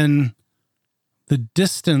 And then the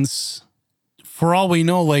distance, for all we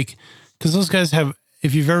know, like, because those guys have,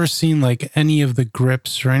 if you've ever seen like any of the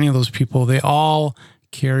grips or any of those people, they all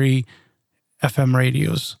carry FM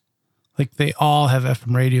radios. Like they all have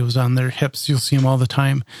FM radios on their hips. You'll see them all the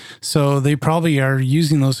time. So they probably are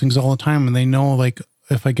using those things all the time. And they know like,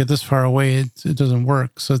 if I get this far away, it doesn't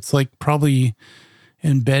work. So it's like probably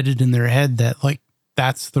embedded in their head that like,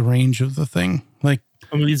 that's the range of the thing. Like,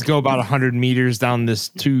 He's go about 100 meters down this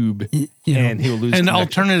tube and he'll lose. And connection.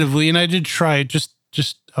 Alternatively, and I did try just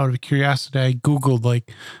out of curiosity, I Googled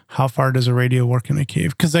like, how far does a radio work in a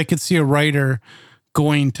cave? Because I could see a writer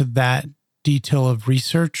going to that detail of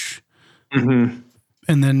research. Mm-hmm.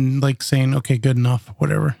 And then like saying, okay, good enough,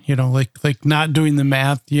 whatever, like not doing the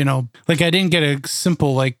math, like I didn't get a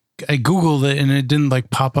simple, like I Googled it and it didn't like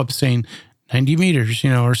pop up saying 90 meters,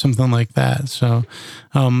 or something like that. So,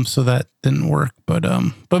 so that didn't work, but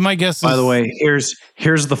my guess is, by the way,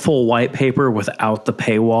 here's the full white paper without the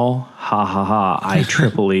paywall. Ha ha ha.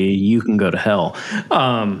 IEEE, you can go to hell.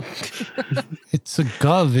 It's a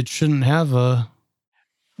gov. It shouldn't have a,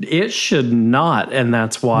 it should not, and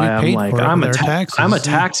that's why I'm like, I'm a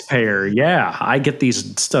taxpayer. Yeah, I get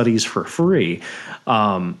these studies for free.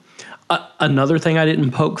 Another thing I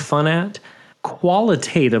didn't poke fun at,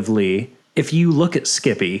 qualitatively, if you look at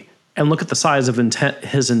Skippy and look at the size of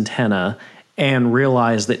his antenna and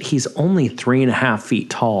realize that he's only 3.5 feet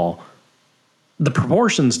tall, the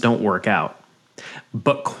proportions don't work out.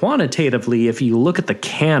 But quantitatively, if you look at the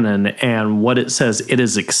canon and what it says, it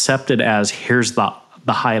is accepted as here's the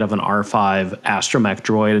height of an R5 astromech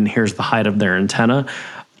droid, and here's the height of their antenna,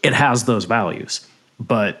 it has those values.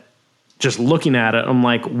 But just looking at it, I'm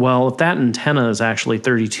like, well, if that antenna is actually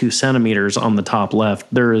 32 centimeters on the top left,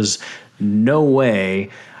 there is no way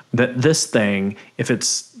that this thing, if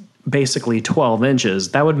it's basically 12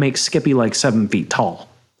 inches, that would make Skippy like 7 feet tall.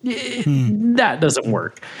 That doesn't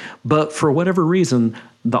work. But for whatever reason,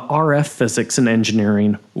 the RF physics and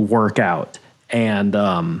engineering work out. And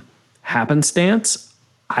happenstance,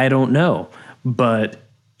 I don't know, but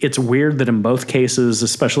it's weird that in both cases,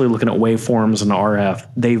 especially looking at waveforms and RF,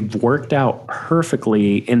 they've worked out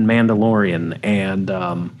perfectly in Mandalorian. And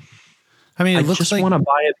I mean, it looks just like, want to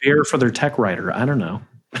buy a beer for their tech writer. I don't know.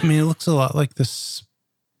 I mean, it looks a lot like this.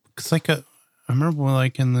 It's like I remember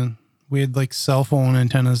like we had like cell phone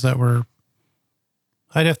antennas that were,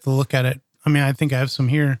 I'd have to look at it. I mean, I think I have some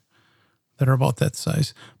here that are about that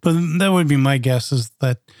size, but that would be my guess, is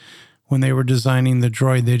that when they were designing the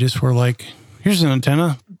droid, they just were like, here's an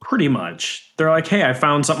antenna. Pretty much. They're like, hey, I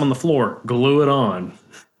found something on the floor. Glue it on.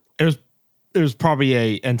 It was probably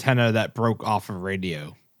a antenna that broke off of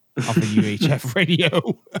radio, off a UHF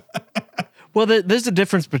radio. Well, there's a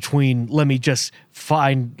difference between let me just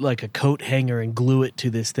find like a coat hanger and glue it to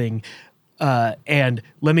this thing, and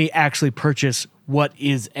let me actually purchase what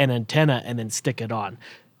is an antenna and then stick it on.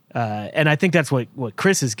 And I think that's what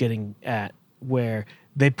Chris is getting at, where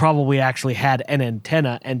they probably actually had an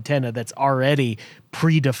antenna that's already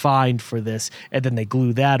predefined for this, and then they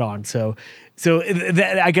glue that on. So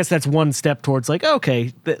I guess that's one step towards like,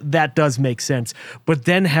 okay, that does make sense. But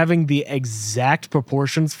then having the exact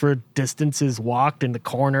proportions for distances walked and the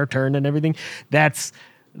corner turn and everything, that's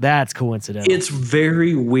coincidental. It's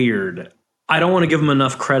very weird. I don't want to give them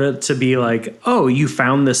enough credit to be like, oh, you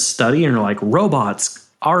found this study and you're like, robots,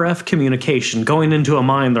 RF communication, going into a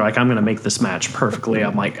mine. They're like, I'm going to make this match perfectly.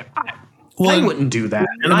 I'm like, I wouldn't do that.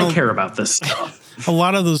 And I care about this stuff. A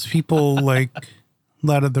lot of those people, like a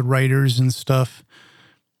lot of the writers and stuff,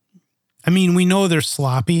 I mean, we know they're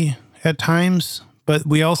sloppy at times, but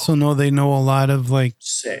we also know they know a lot of like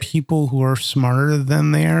people who are smarter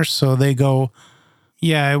than they are. So they go,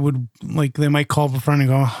 yeah, I would, like, they might call up a friend and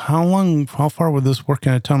go, how far would this work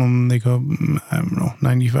in a tunnel? And they go, I don't know,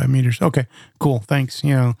 95 meters. Okay, cool. Thanks.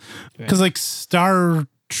 You know, because like Star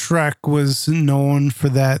Trek was known for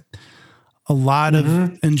that. A lot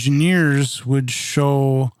of engineers would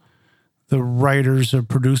show the writers or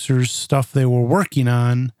producers stuff they were working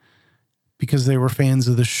on because they were fans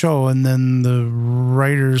of the show. And then the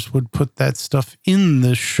writers would put that stuff in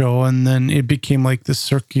the show. And then it became like the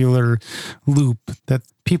circular loop that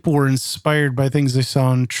people were inspired by things they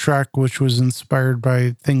saw in Trek, which was inspired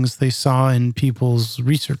by things they saw in people's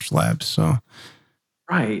research labs. So,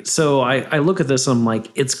 right. So I look at this and I'm like,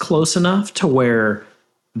 it's close enough to where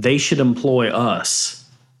they should employ us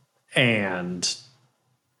and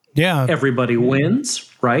everybody wins,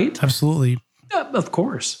 right? Absolutely. Of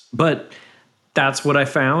course. But that's what I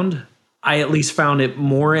found. I at least found it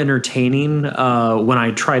more entertaining when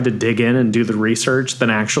I tried to dig in and do the research than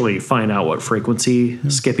actually find out what frequency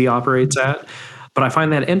Skippy operates at. But I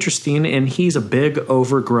find that interesting, and he's a big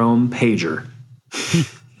overgrown pager.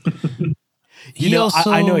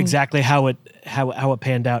 I know exactly how it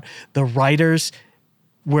panned out. The writers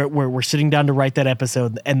we're sitting down to write that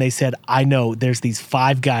episode, and they said, I know there's these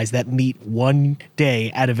 5 guys that meet one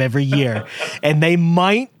day out of every year, and they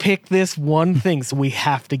might pick this one thing, so we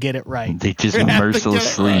have to get it right. They just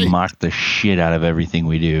mercilessly mock the shit out of everything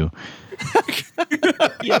we do.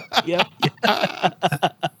 Yep.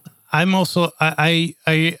 I'm also, I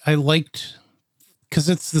liked, because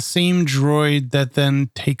it's the same droid that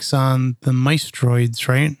then takes on the mice droids,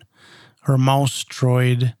 right? Or mouse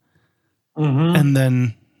droid. And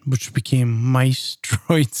then, which became mice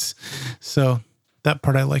droids. So that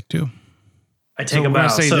part I like too. I take a bow.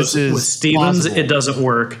 So with Stevens, it doesn't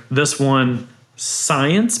work. This one,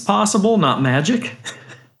 science possible, not magic.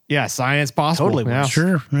 Yeah, science possible. Totally. Yeah.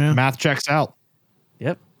 Sure. Yeah. Math checks out.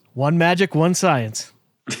 Yep. One magic, one science.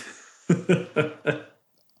 All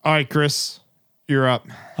right, Chris, you're up.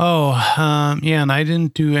 And I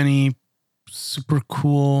didn't do any super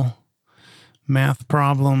cool math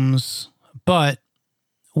problems. But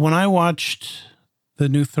when I watched the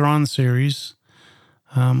new Thrawn series,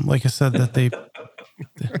 like I said, that they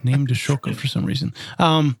named Ashoka for some reason.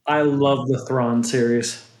 I love the Thrawn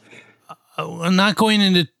series. I'm not going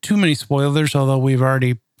into too many spoilers, although we've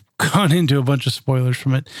already gone into a bunch of spoilers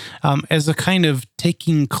from it. As a kind of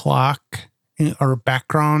ticking clock or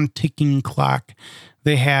background ticking clock,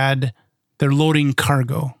 they're loading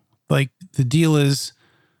cargo. Like the deal is,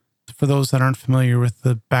 for those that aren't familiar with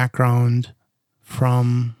the background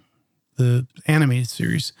from the animated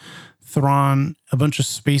series, Thrawn, a bunch of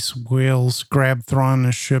space whales grab Thrawn in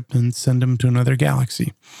a ship and send him to another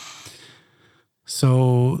galaxy.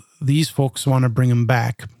 So these folks want to bring him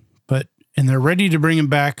back, and they're ready to bring him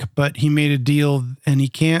back, but he made a deal and he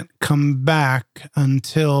can't come back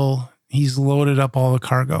until he's loaded up all the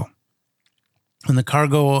cargo. And the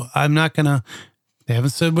cargo, they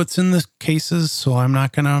haven't said what's in the cases, so I'm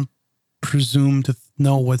not going to presume to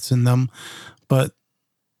know what's in them, but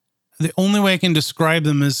the only way I can describe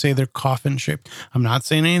them is say they're coffin shaped. I'm not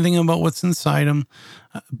saying anything about what's inside them,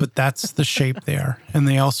 but that's the shape they are. And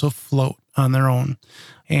they also float on their own.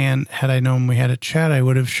 And had I known we had a chat, I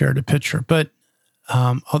would have shared a picture, but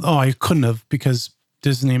I couldn't have, because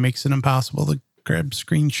Disney makes it impossible to grab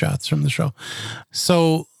screenshots from the show.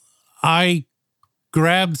 So I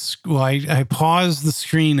I paused the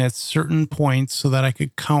screen at certain points so that I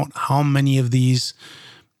could count how many of these,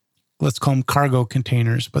 let's call them cargo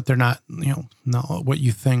containers, but they're not, not what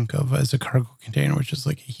you think of as a cargo container, which is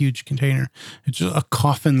like a huge container. It's just a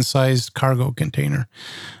coffin-sized cargo container.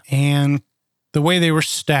 And the way they were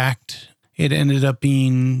stacked, it ended up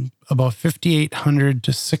being about 5,800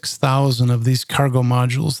 to 6,000 of these cargo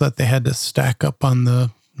modules that they had to stack up on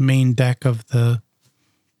the main deck of the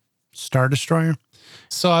Star Destroyer.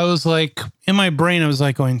 So I was like, in my brain, I was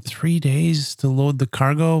like going 3 days to load the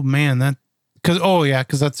cargo. Man,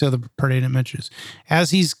 because that's the other part I didn't mention.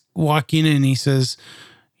 As he's walking in, he says,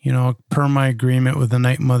 per my agreement with the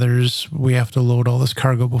Night Mothers, we have to load all this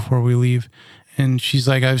cargo before we leave. And she's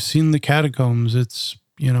like, I've seen the catacombs. It's,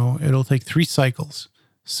 it'll take 3 cycles.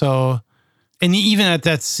 So, and even at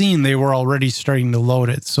that scene, they were already starting to load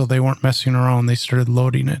it. So they weren't messing around. They started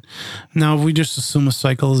loading it. Now, if we just assume a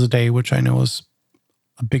cycle is a day, which I know is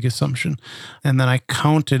a big assumption. And then I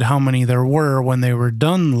counted how many there were when they were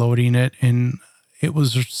done loading it. And it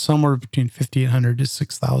was somewhere between 5,800 to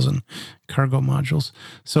 6,000 cargo modules.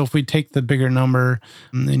 So if we take the bigger number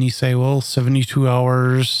and you say, well, 72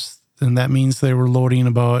 hours, then that means they were loading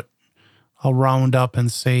about, I'll round up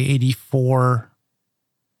and say 84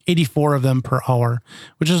 of them per hour,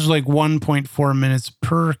 which is like 1.4 minutes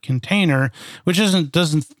per container, which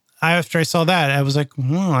after I saw that, I was like,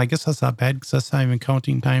 well, I guess that's not bad because that's not even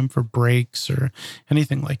counting time for breaks or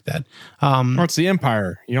anything like that. It's the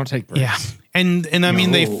Empire. You don't take breaks. Yeah. And I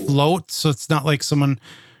mean, they float. So it's not like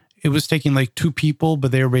it was taking like 2 people,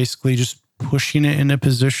 but they were basically just pushing it in a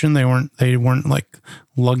position. They weren't like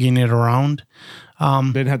lugging it around.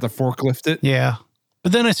 They didn't have to forklift it. Yeah.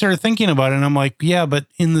 But then I started thinking about it and I'm like, yeah, but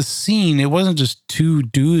in the scene, it wasn't just 2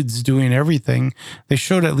 dudes doing everything. They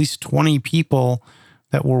showed at least 20 people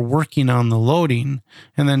that were working on the loading.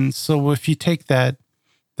 And then, so if you take that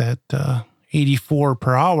 84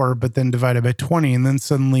 per hour, but then divide it by 20, and then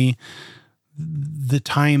suddenly the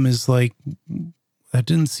time is like, that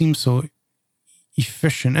didn't seem so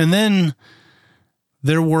efficient. And then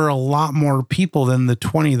there were a lot more people than the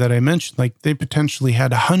 20 that I mentioned. Like they potentially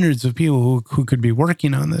had hundreds of people who could be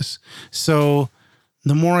working on this. So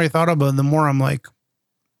the more I thought about it, the more I'm like,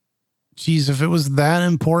 geez, if it was that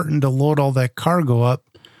important to load all that cargo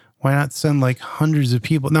up, why not send like hundreds of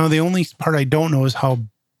people? Now, the only part I don't know is how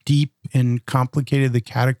deep and complicated the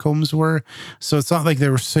catacombs were. So it's not like they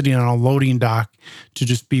were sitting on a loading dock to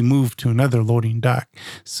just be moved to another loading dock.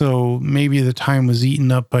 So maybe the time was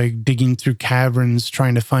eaten up by digging through caverns,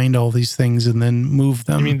 trying to find all these things and then move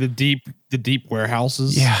them. I mean, the deep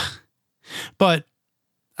warehouses. Yeah. But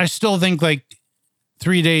I still think like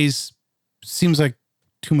 3 days seems like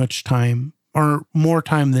too much time or more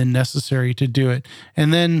time than necessary to do it.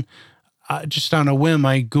 And then just on a whim,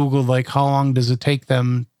 I Googled like, how long does it take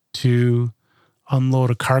them to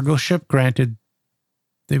unload a cargo ship? Granted,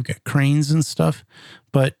 they've got cranes and stuff,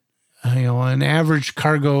 but an average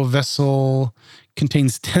cargo vessel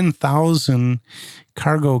contains 10,000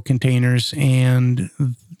 cargo containers. And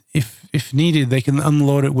if needed, they can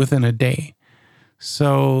unload it within a day.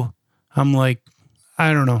 So I'm like,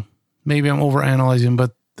 I don't know, maybe I'm overanalyzing,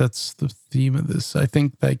 but that's the theme of this. I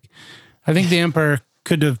think the Empire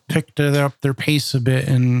could have picked up their pace a bit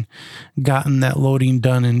and gotten that loading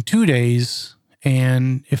done in 2 days.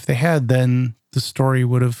 And if they had, then the story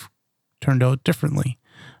would have turned out differently.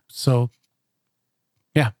 So,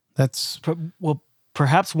 yeah, that's... Well,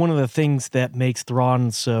 perhaps one of the things that makes Thrawn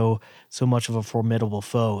so much of a formidable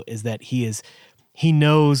foe is that he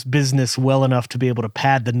knows business well enough to be able to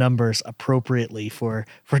pad the numbers appropriately for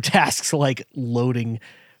tasks like loading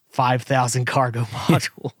 5,000 cargo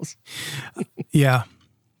modules. Yeah.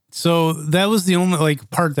 So that was the only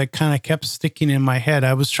part that kind of kept sticking in my head.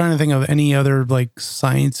 I was trying to think of any other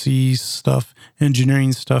sciencey stuff,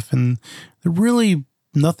 engineering stuff, and really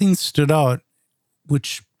nothing stood out,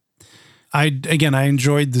 which I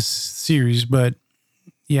enjoyed this series, but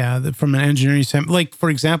yeah, from an engineering standpoint, for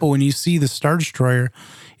example, when you see the Star Destroyer,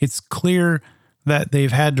 it's clear that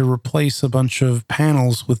they've had to replace a bunch of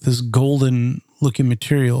panels with this golden looking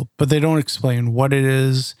material, but they don't explain what it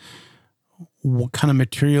is, what kind of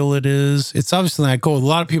material it is. It's obviously not gold. A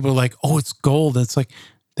lot of people are like, oh, it's gold. It's like,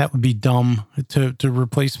 that would be dumb to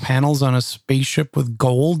replace panels on a spaceship with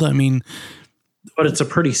gold. I mean, but it's a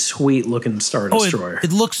pretty sweet looking Star Destroyer.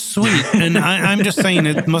 It looks sweet. And I'm just saying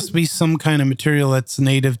it must be some kind of material that's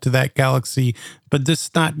native to that galaxy, but this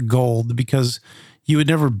is not gold, because you would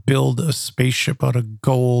never build a spaceship out of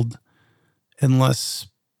gold unless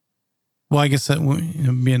Well, I guess that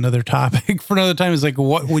would be another topic for another time. Is like,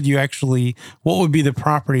 what would be the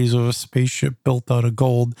properties of a spaceship built out of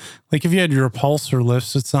gold? Like if you had your repulsor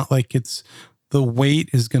lifts, it's not like the weight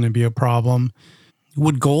is going to be a problem.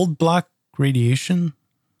 Would gold block radiation?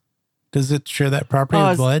 Does it share that property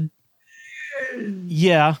with lead?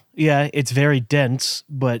 Yeah. It's very dense,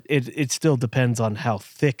 but it still depends on how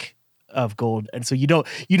thick of gold. And so you don't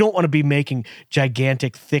want to be making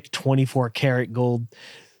gigantic, thick 24 karat gold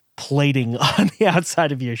plating on the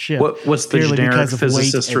outside of your ship. What's the generic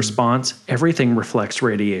physicist response? Everything reflects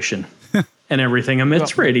radiation and everything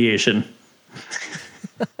emits radiation.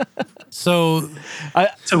 So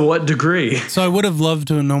to what degree? So I would have loved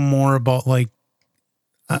to know more about like,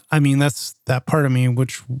 I mean, that's that part of me,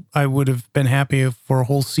 which I would have been happy for a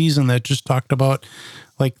whole season that just talked about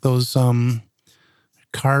like those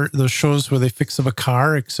those shows where they fix up a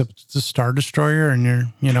car, except it's a Star Destroyer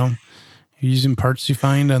and you're using parts you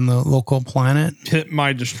find on the local planet. Hit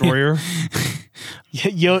my destroyer.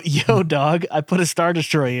 Yo, dog, I put a Star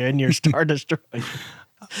Destroyer in your Star Destroyer.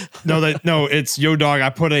 No, it's yo, dog, I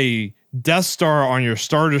put a Death Star on your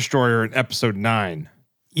Star Destroyer in episode 9.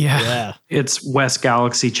 Yeah. It's West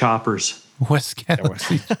Galaxy choppers. West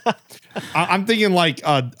Galaxy. I'm thinking like,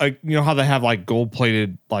 how they have like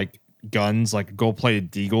gold-plated like guns, like a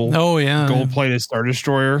gold-plated Deagle. Oh, yeah. Gold-plated Star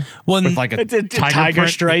Destroyer. Well, with like a tiger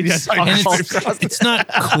stripes. Yeah, it's not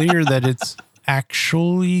clear that it's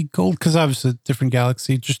actually gold because obviously a different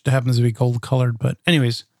galaxy. It just happens to be gold colored. But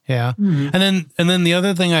anyways, yeah. Mm-hmm. And then the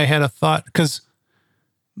other thing I had a thought because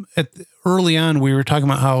early on we were talking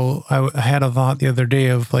about how I had a thought the other day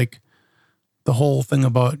of like the whole thing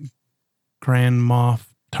about Grand Moff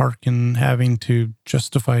Tarkin having to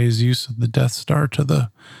justify his use of the Death Star to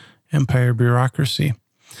the Empire bureaucracy.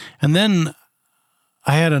 And then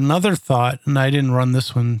I had another thought, and I didn't run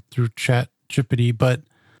this one through ChatGPT, but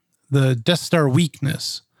the Death Star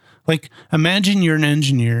weakness. Like, imagine you're an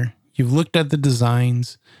engineer, you've looked at the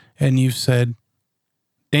designs, and you've said,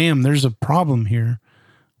 damn, there's a problem here.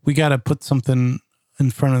 We got to put something in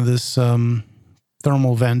front of this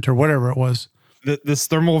thermal vent or whatever it was. This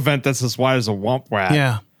thermal vent that's as wide as a womp rat.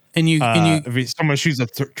 Yeah. And if someone shoots a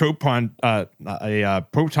proton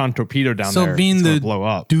torpedo down there, so being the blow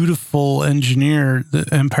up. Dutiful engineer, the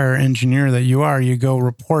Empire engineer that you are, you go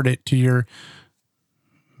report it to your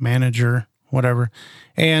manager, whatever.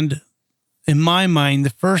 And in my mind, the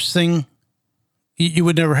first thing it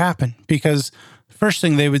would never happen because the first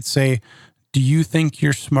thing they would say, do you think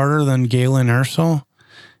you're smarter than Galen Erso?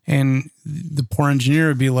 And the poor engineer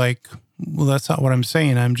would be like, well, that's not what I'm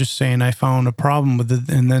saying. I'm just saying I found a problem with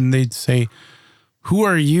it. And then they'd say, who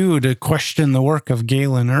are you to question the work of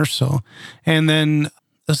Galen Erso? And then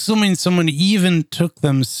assuming someone even took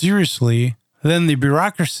them seriously, then the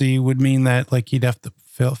bureaucracy would mean that like you'd have to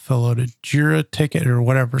fill out a JIRA ticket or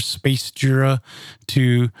whatever, space JIRA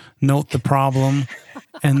to note the problem.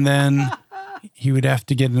 And then he would have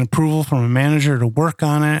to get an approval from a manager to work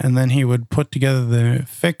on it, and then he would put together the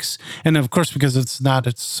fix. And of course, because it's not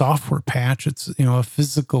a software patch, it's a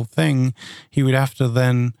physical thing, he would have to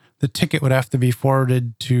then, the ticket would have to be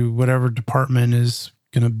forwarded to whatever department is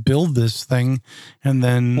going to build this thing. And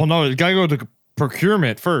then... Well, no, it's got to go to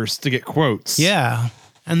procurement first to get quotes. Yeah.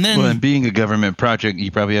 And then... Well, and being a government project,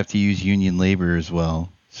 you probably have to use union labor as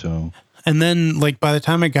well, so... And then, like, by the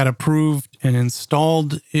time it got approved and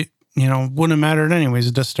installed, it wouldn't have mattered anyways.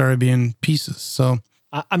 It just started being pieces. So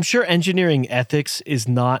I'm sure engineering ethics is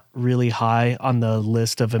not really high on the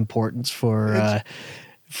list of importance for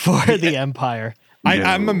the Empire.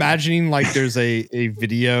 I'm imagining like there's a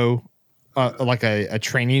video, like a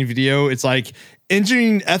training video. It's like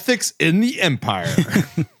engineering ethics in the Empire.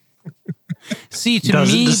 See,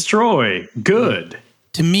 Doesn't destroy. Good.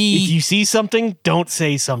 To me, if you see something, don't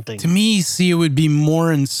say something. To me, it would be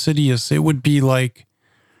more insidious. It would be like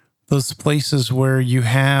those places where you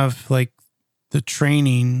have like the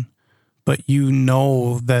training, but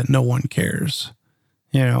that no one cares,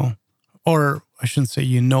 or I shouldn't say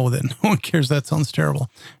that no one cares. That sounds terrible.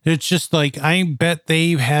 It's just like, I bet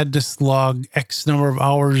they had to log X number of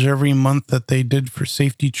hours every month that they did for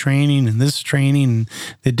safety training and this training, and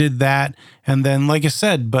they did that. And then, like I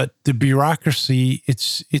said, but the bureaucracy,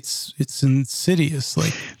 it's insidious.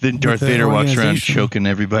 Like then Darth Vader walks around choking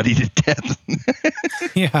everybody to death.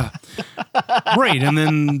 Yeah. Right.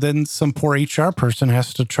 And then some poor HR person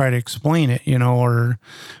has to try to explain it,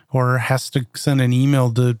 or has to send an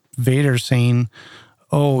email to Vader saying,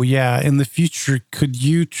 oh yeah, in the future, could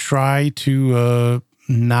you try to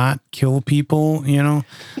not kill people,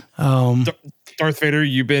 Darth Vader,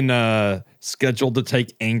 you've been scheduled to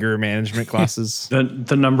take anger management classes.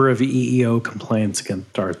 The number of EEO complaints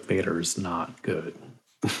against Darth Vader is not good.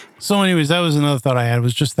 So anyways, that was another thought I had,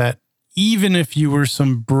 was just that even if you were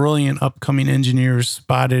some brilliant upcoming engineers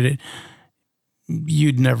spotted it,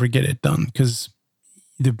 you'd never get it done because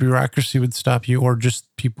the bureaucracy would stop you, or just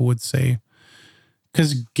people would say,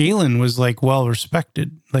 because Galen was like well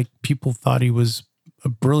respected. Like people thought he was a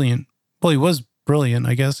brilliant. Well, he was brilliant.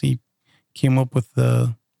 I guess he came up with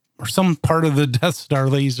or some part of the Death Star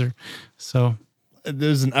laser. So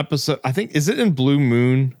there's an episode, I think, is it in Blue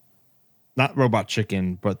Moon? Not Robot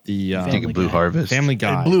Chicken, but the I think of Blue Harvest. Family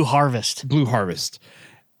Guy. Blue Harvest. Blue Harvest.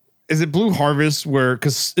 Is it Blue Harvest where,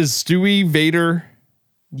 because is Stewie Vader?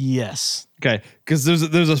 Yes. Okay, because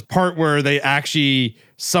there's a part where they actually,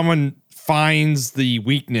 someone finds the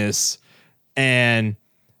weakness and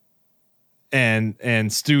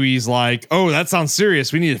Stewie's like, oh, that sounds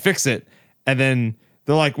serious. We need to fix it. And then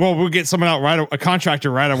they're like, well, we'll get someone out a contractor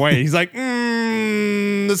right away. He's like,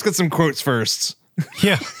 let's get some quotes first.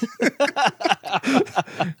 Yeah.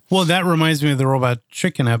 Well, that reminds me of the Robot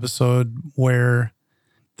Chicken episode where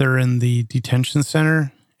they're in the detention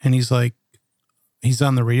center and he's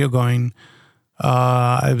on the radio going,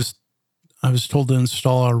 I was told to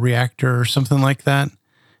install a reactor or something like that.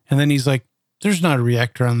 And then he's like, there's not a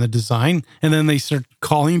reactor on the design. And then they start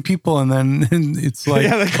calling people, and then it's like,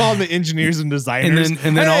 yeah, they call them the engineers and designers.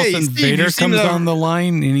 And then all of a sudden Vader comes on the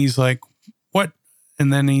line and he's like, what?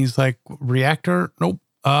 And then he's like, reactor? Nope.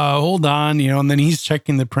 Hold on. And then he's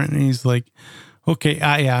checking the print and he's like, okay,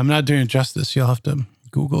 yeah, I'm not doing it justice. You'll have to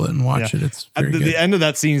Google it and watch it. It's very good. The end of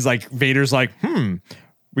that scene is like, Vader's like,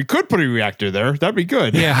 we could put a reactor there. That'd be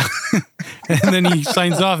good. Yeah. And then he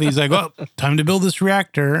signs off. And he's like, well, time to build this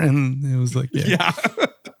reactor. And it was like, yeah.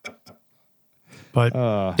 But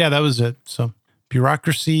yeah, that was it. So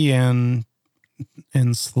bureaucracy and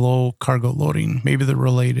slow cargo loading. Maybe they're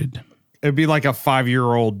related. It'd be like a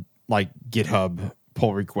 5-year-old like GitHub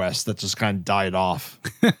pull request that just kind of died off.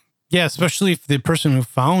 Yeah, especially if the person who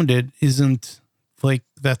found it isn't like,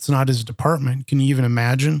 that's not his department. Can you even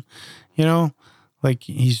imagine? Like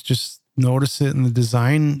he's just noticed it in the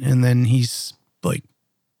design, and then he's like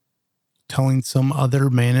telling some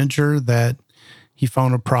other manager that he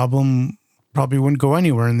found a problem. Probably wouldn't go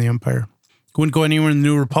anywhere in the Empire. Wouldn't go anywhere in the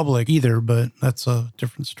New Republic either, but that's a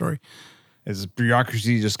different story. As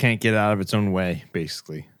bureaucracy just can't get out of its own way,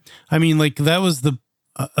 basically. I mean, like that was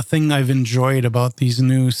a thing I've enjoyed about these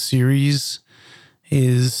new series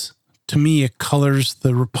is, to me, it colors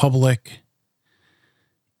the Republic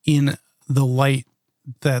in the light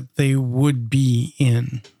that they would be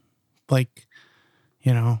in. Like,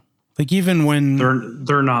 like even when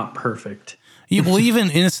they're not perfect. Well,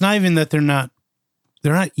 and it's not even that they're not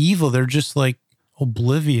evil. They're just like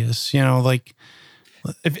oblivious, like,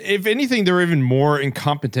 if anything, they're even more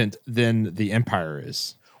incompetent than the Empire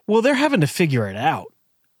is. Well, they're having to figure it out,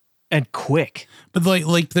 and quick. But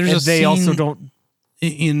like there's and a they scene also don't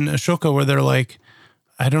in Ashoka where they're like,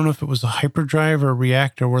 I don't know if it was a hyperdrive or a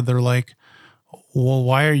reactor, where they're like, well,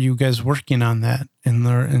 why are you guys working on that?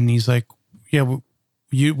 And he's like, yeah,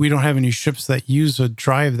 we don't have any ships that use a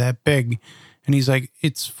drive that big. And he's like,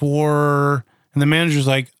 it's for, and the manager's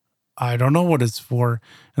like, I don't know what it's for.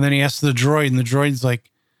 And then he asks the droid, and the droid's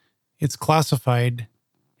like, it's classified.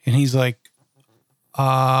 And he's like,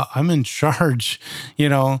 I'm in charge,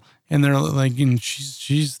 and they're like, and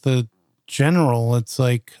she's the general. It's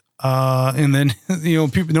like, and then,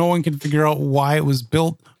 people, no one can figure out why it was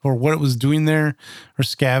built or what it was doing there or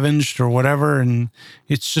scavenged or whatever. And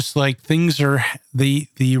it's just like things are, the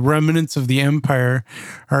remnants of the Empire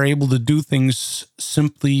are able to do things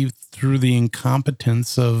simply through the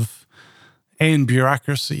incompetence and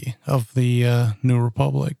bureaucracy of the New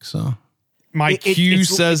Republic. So my Q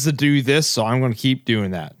says to do this, so I'm going to keep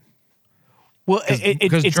doing that. Well,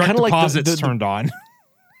 because it's direct kind of like deposits turned on.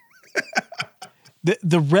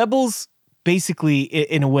 The rebels basically,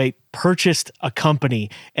 in a way, purchased a company,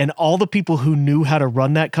 and all the people who knew how to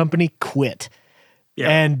run that company quit,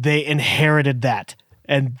 and they inherited that,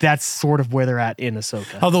 and that's sort of where they're at in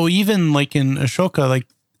Ahsoka. Although even like in Ashoka, like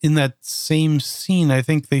in that same scene, I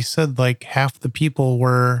think they said like half the people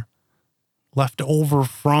were left over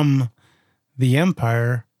from the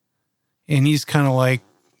Empire, and he's kind of like,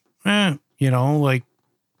 like,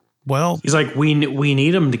 well, he's like, we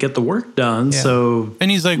need him to get the work done. Yeah. So,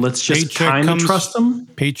 and he's like, let's just kind of trust him.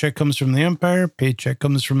 Paycheck comes from the Empire. Paycheck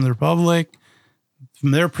comes from the Republic.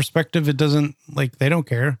 From their perspective, it doesn't, like, they don't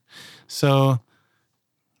care. So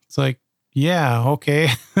it's like, yeah, okay.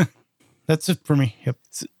 That's it for me. Yep.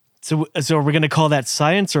 So are we going to call that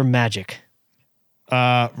science or magic?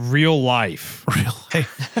 Real life. Real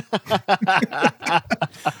life.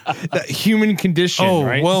 The human condition,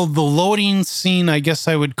 right? Well, the loading scene, I guess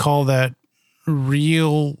I would call that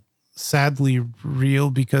real, sadly real,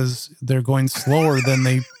 because they're going slower than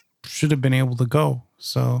they should have been able to go.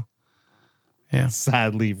 So, yeah.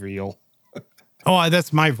 Sadly real. Oh,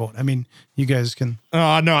 that's my vote. I mean, you guys can.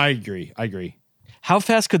 Oh, no, I agree. How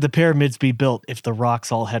fast could the pyramids be built if the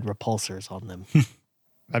rocks all had repulsors on them?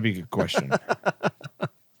 That'd be a good question.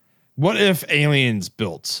 What if aliens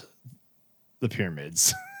built the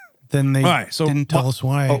pyramids? Then they All right, so didn't tell us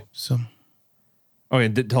why. oh. So Okay,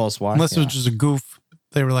 didn't tell us why. unless it was just a goof,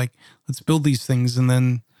 they were like, "Let's build these things," and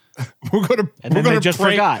then we're gonna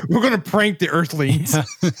forgot. We're gonna prank the Earthlings.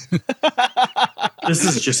 This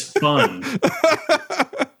is just fun.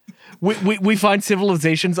 We find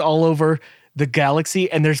civilizations all over the galaxy,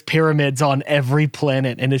 and there's pyramids on every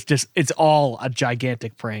planet, and it's all a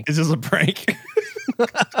gigantic prank. It's just a prank.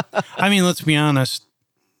 I mean, let's be honest.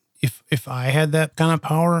 If I had that kind of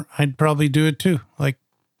power, I'd probably do it too. Like,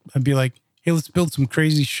 I'd be like, "Hey, let's build some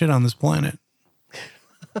crazy shit on this planet."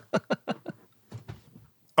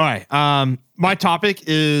 All right. My topic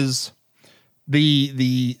is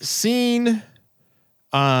the scene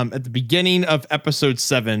at the beginning of episode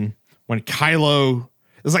 7 when Kylo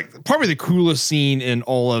is like probably the coolest scene in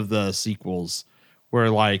all of the sequels,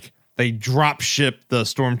 where like they drop ship the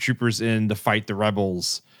stormtroopers in to fight the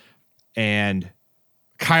rebels, and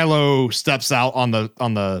Kylo steps out on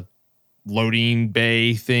the loading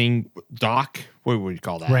bay thing, dock. What would you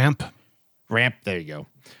call that? Ramp. There you go.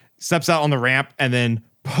 Steps out on the ramp, and then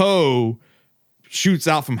Poe shoots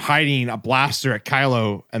out from hiding a blaster at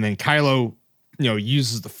Kylo, and then Kylo,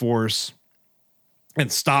 uses the Force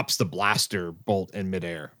and stops the blaster bolt in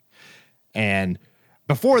midair. And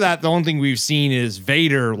before that, the only thing we've seen is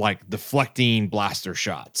Vader like deflecting blaster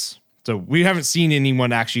shots. So we haven't seen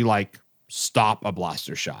anyone actually like stop a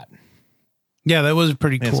blaster shot. Yeah, that was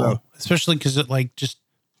pretty Yeah, cool, so- especially because it like just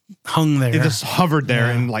hung there. It just hovered there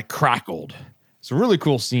Yeah. and like crackled. It's a really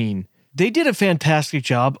cool scene. They did a fantastic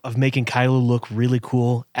job of making Kylo look really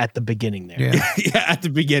cool at the beginning there. Yeah. Yeah, at the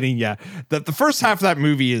beginning, yeah. The first half of that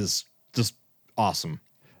movie is just awesome.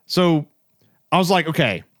 So I was like,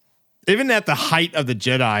 okay, even at the height of the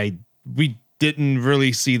Jedi, we didn't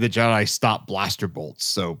really see the Jedi stop blaster bolts.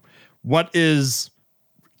 So what is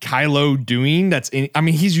Kylo doing?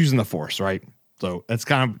 He's using the Force, right? So it's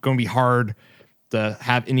kind of going to be hard to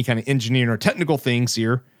have any kind of engineering or technical things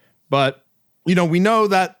here. But, we know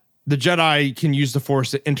that the Jedi can use the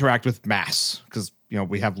Force to interact with mass because,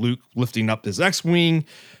 we have Luke lifting up his X-Wing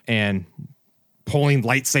and pulling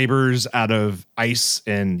lightsabers out of ice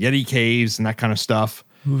and Yeti caves and that kind of stuff.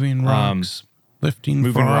 Moving rocks,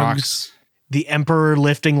 moving frogs. Rocks. The Emperor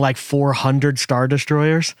lifting like 400 Star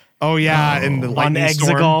Destroyers. Oh, yeah. And the On lightning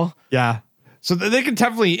storm. Exegol. Yeah. So they can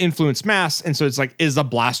definitely influence mass. And so it's like, is a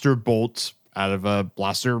blaster bolt out of a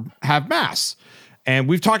blaster have mass? And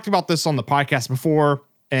we've talked about this on the podcast before,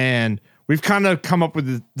 and we've kind of come up with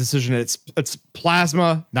the decision that it's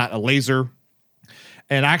plasma, not a laser.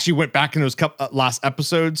 And I actually went back in those last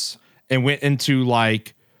episodes and went into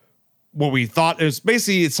like what we thought is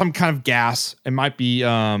basically it's some kind of gas. It might be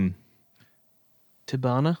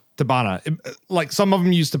Tibanna. Like some of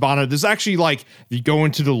them use Tibanna. There's actually like, if you go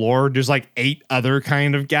into the lore, there's like 8 other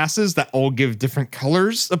kind of gases that all give different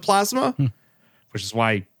colors of plasma, which is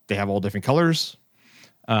why they have all different colors.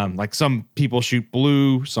 Like some people shoot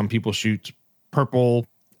blue, some people shoot purple,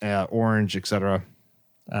 orange, etc.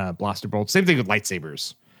 Blaster bolts. Same thing with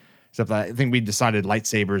lightsabers. Except that I think we decided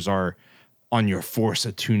lightsabers are on your Force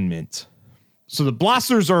attunement. So the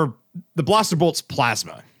blaster bolt's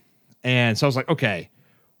plasma. And so I was like, okay,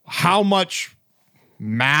 how much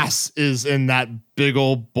mass is in that big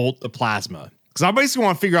old bolt of plasma? Because I basically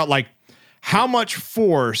want to figure out like how much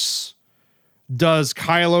force does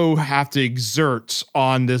Kylo have to exert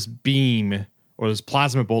on this beam or this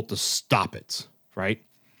plasma bolt to stop it, right?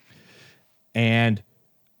 And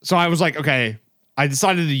so I was like, okay, I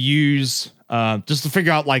decided to use just to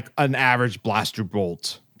figure out like an average blaster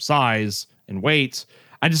bolt size and weight.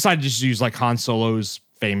 I decided to just use like Han Solo's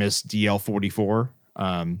famous DL-44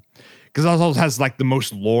 because it also has like the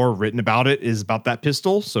most lore written about it is about that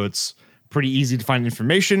pistol, so it's pretty easy to find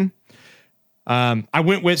information. I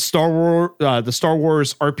went with the Star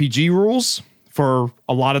Wars RPG rules for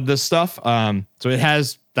a lot of this stuff. So it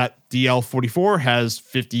has that DL-44 has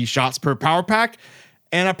 50 shots per power pack,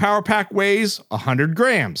 and a power pack weighs 100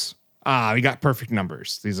 grams. We got perfect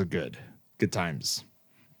numbers. These are good times.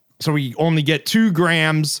 So we only get 2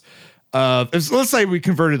 grams of, let's say we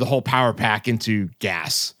converted the whole power pack into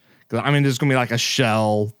gas. I mean, there's going to be like a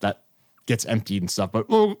shell that gets emptied and stuff. But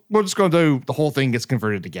we're just going to do the whole thing gets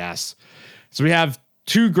converted to gas. So we have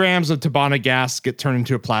 2 grams of Tabana gas get turned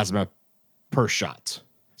into a plasma per shot.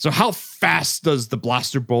 So how fast does the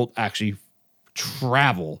blaster bolt actually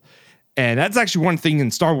travel? And that's actually one thing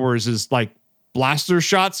in Star Wars is like blaster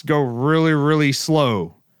shots go really, really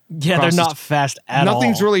slow. Yeah, they're not fast at all.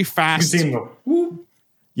 Nothing's really fast.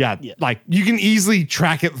 Yeah, like you can easily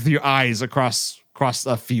track it with your eyes across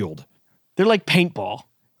a field. They're like paintball.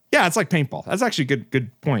 Yeah, it's like paintball. That's actually a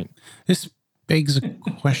good point. This begs a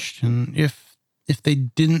question. If they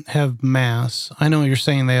didn't have mass, I know you're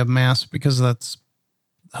saying they have mass because that's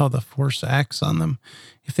how the force acts on them.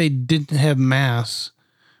 If they didn't have mass,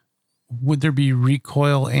 would there be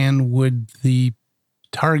recoil and would the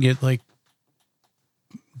target like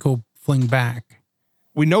go fling back?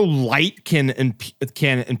 We know light can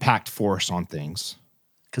impact force on things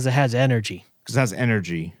because it has energy.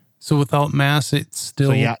 So without mass, it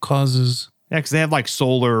still causes. Yeah, because they have like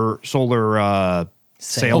solar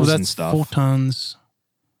sails and stuff. Photons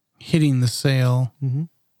hitting the sail. Mm-hmm.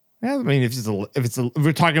 Yeah, I mean, if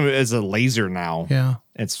we're talking about it as a laser now, yeah,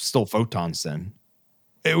 it's still photons. Then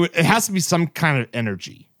it has to be some kind of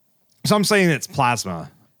energy. So I'm saying it's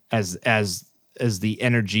plasma as the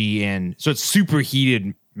energy, and so it's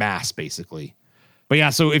superheated mass basically. But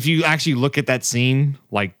yeah, so if you actually look at that scene,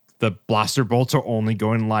 like the blaster bolts are only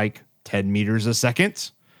going like 10 meters a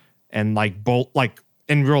second, and like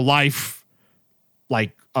in real life,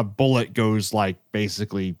 like a bullet goes like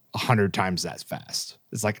basically 100 times that fast.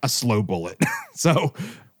 It's like a slow bullet. So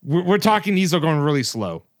we're talking these are going really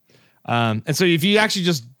slow. And so if you actually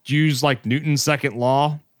just use like Newton's second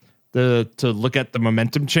law to look at the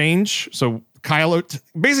momentum change, so Kylo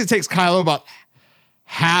basically takes Kylo about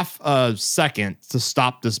half a second to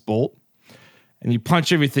stop this bolt, and you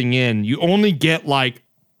punch everything in, you only get like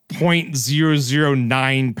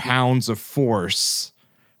 0.009 pounds of force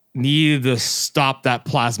needed to stop that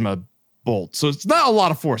plasma bolt. So it's not a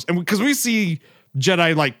lot of force. And because we see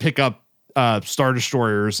Jedi like pick up Star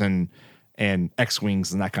Destroyers and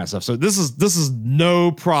X-Wings and that kind of stuff. So this is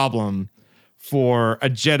no problem for a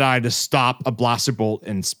Jedi to stop a blaster bolt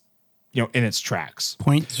in its tracks.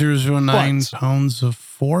 0.009 pounds of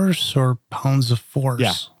force or pounds of force?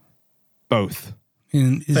 Yeah, both.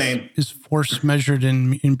 And is force measured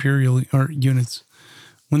in imperial or units?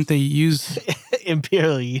 Wouldn't they use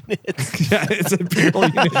imperial units? Yeah, it's imperial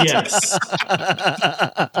units. Yes.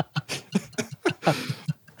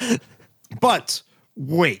 But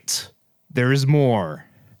wait, there is more.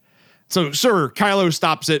 So, sure, Kylo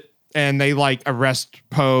stops it, and they like arrest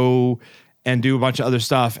Poe and do a bunch of other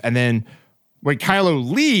stuff. And then when Kylo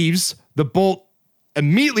leaves, the bolt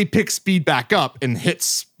immediately picks speed back up and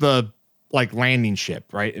hits the like landing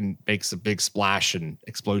ship, right? And makes a big splash and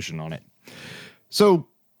explosion on it. So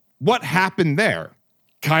what happened there?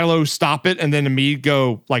 Kylo stop it, and then immediately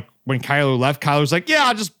go like when Kylo left, Kylo's like, yeah,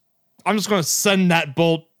 I'm just going to send that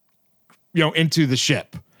bolt, into the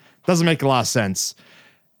ship. Doesn't make a lot of sense.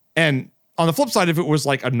 And on the flip side, if it was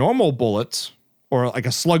like a normal bullet or like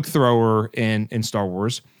a slug thrower in Star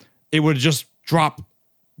Wars, it would just drop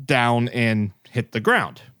down and hit the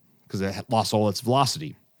ground because it lost all its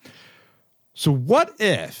velocity. So what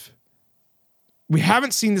if we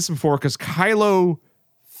haven't seen this before because Kylo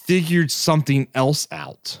figured something else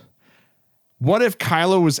out? What if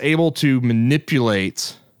Kylo was able to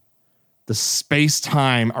manipulate the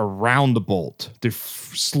space-time around the bolt to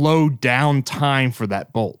slow down time for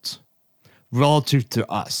that bolt relative to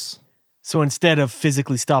us? So instead of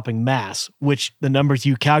physically stopping mass, which the numbers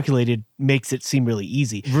you calculated makes it seem really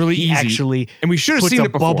easy. He actually, and we should have seen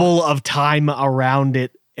it before. Bubble of time around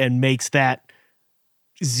it and makes that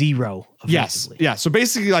zero. Yes. Yeah. So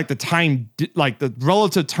basically, like the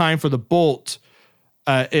relative time for the bolt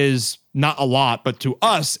is not a lot, but to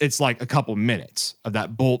us, it's like a couple minutes of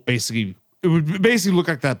that bolt. Basically, it would basically look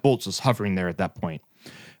like that bolt's just hovering there at that point.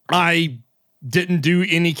 I didn't do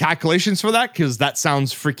any calculations for that because that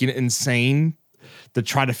sounds freaking insane to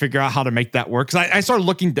try to figure out how to make that work. Because I started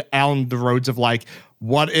looking down the roads of like,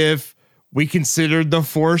 what if we considered the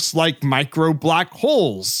Force like micro black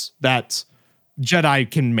holes that Jedi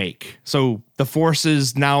can make? So the Force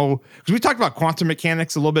is now, because we talked about quantum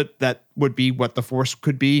mechanics a little bit, that would be what the Force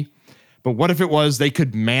could be. But what if it was they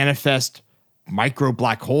could manifest micro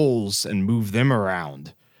black holes and move them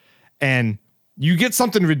around? And you get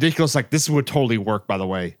something ridiculous like this would totally work, by the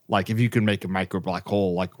way. Like if you could make a micro black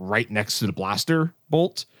hole like right next to the blaster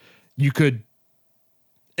bolt, you could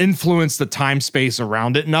influence the time space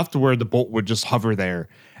around it enough to where the bolt would just hover there.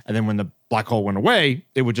 And then when the black hole went away,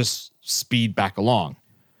 it would just speed back along.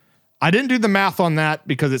 I didn't do the math on that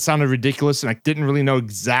because it sounded ridiculous and I didn't really know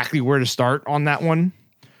exactly where to start on that one.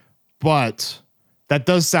 But that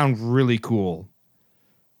does sound really cool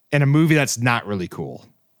in a movie that's not really cool.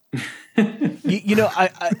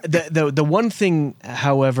 The one thing,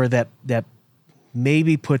 however, that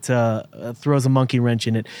maybe puts throws a monkey wrench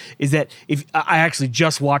in it is that if I actually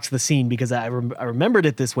just watched the scene because I remembered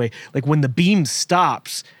it this way, like when the beam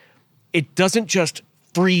stops, it doesn't just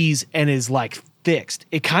freeze and is like fixed.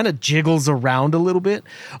 It kind of jiggles around a little bit,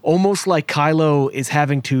 almost like Kylo is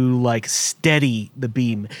having to like steady the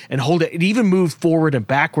beam and hold it. It even moves forward and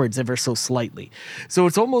backwards ever so slightly. So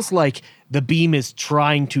it's almost like the beam is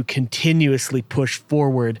trying to continuously push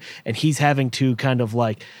forward and he's having to kind of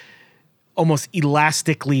like almost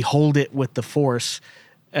elastically hold it with the force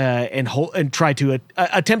and try to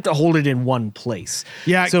attempt to hold it in one place.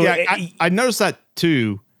 Yeah, so I noticed that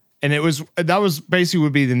too. And that was basically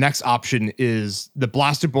would be the next option is the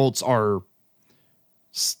blaster bolts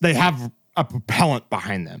they have a propellant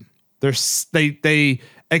behind them. They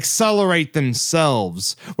accelerate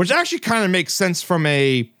themselves, which actually kind of makes sense from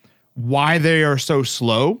why they are so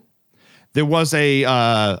slow. There was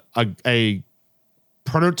a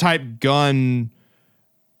prototype gun,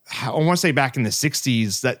 I want to say back in the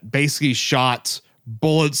 60s, that basically shot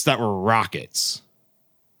bullets that were rockets.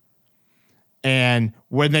 And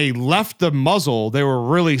when they left the muzzle, they were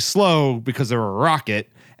really slow because they were a rocket,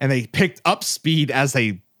 and they picked up speed as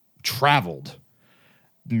they traveled.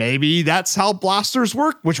 Maybe that's how blasters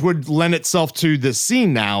work, which would lend itself to this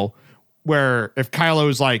scene now, where if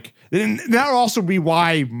Kylo's like, then that would also be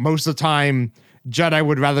why most of the time Jedi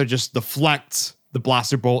would rather just deflect the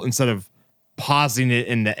blaster bolt instead of pausing it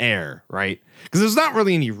in the air, right? Because there's not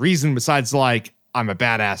really any reason besides like, I'm a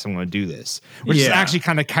badass, I'm going to do this. Which is actually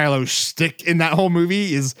kind of Kylo's shtick in that whole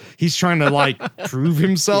movie is he's trying to like prove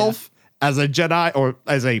himself as a Jedi or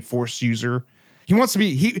as a Force user. He wants to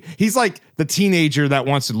be, he's like the teenager that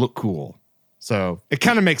wants to look cool. So it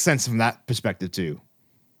kind of makes sense from that perspective too.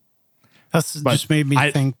 Just made me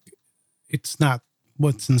think it's not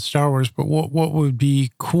what's in Star Wars, but what would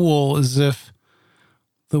be cool is if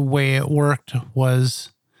the way it worked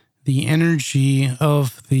was the energy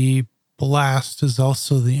of the blast is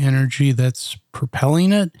also the energy that's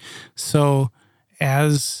propelling it. So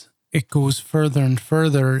as it goes further and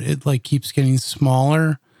further, it like keeps getting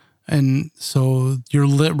smaller. And so your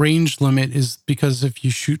range limit is because if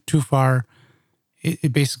you shoot too far,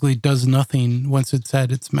 it basically does nothing once it's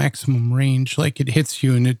at its maximum range. Like it hits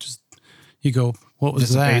you and it just, you go, what was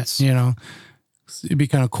dissipates. That? You know, it'd be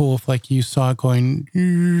kind of cool if like you saw it going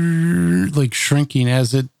like shrinking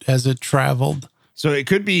as it traveled. So it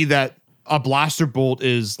could be that a blaster bolt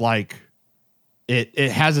is like,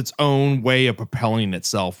 it has its own way of propelling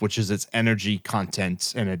itself, which is its energy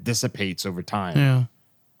content, and it dissipates over time.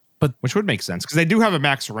 Yeah. Which would make sense because they do have a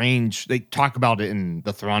max range. They talk about it in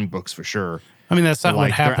the Thrawn books for sure. I mean, that's not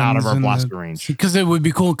what happens. They're out of our blaster range. Because it would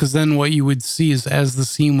be cool because then what you would see is as the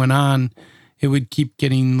scene went on, it would keep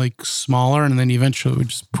getting like smaller and then eventually it would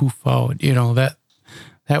just poof out. You know, that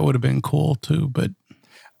would have been cool too. But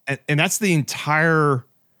and that's the entire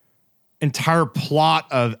plot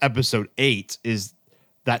of episode 8 is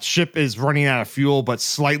that ship is running out of fuel, but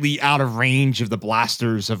slightly out of range of the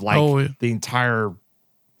blasters of like the entire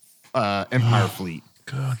Empire fleet.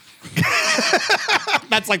 God.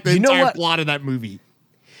 That's like the entire plot of that movie.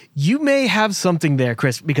 You may have something there,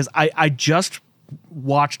 Chris, because I just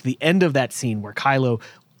watched the end of that scene where Kylo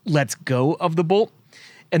lets go of the bolt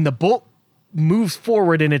and the bolt moves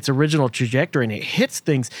forward in its original trajectory and it hits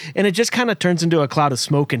things and it just kind of turns into a cloud of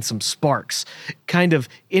smoke and some sparks, kind of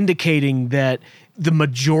indicating that the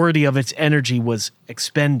majority of its energy was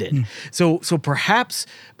expended. So perhaps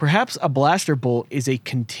a blaster bolt is a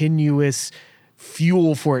continuous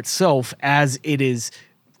fuel for itself as it is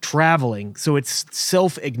traveling. So it's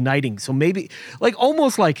self-igniting. So maybe like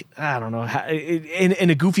almost like, I don't know, in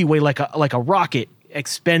a goofy way, like a rocket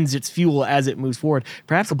expends its fuel as it moves forward.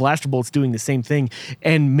 Perhaps a blaster bolt's doing the same thing.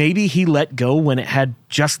 And maybe he let go when it had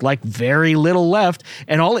just like very little left.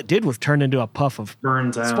 And all it did was turn into a puff of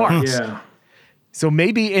burns out. Sparks. Yeah. So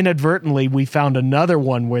maybe inadvertently we found another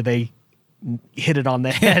one where they hit it on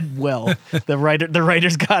the head. Well, the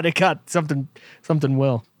writers got something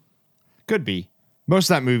well. Could be. Most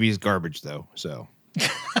of that movie is garbage though. So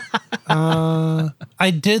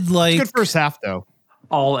I did like it's good first half though.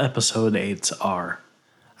 All episode 8s are.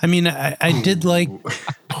 I mean, I did like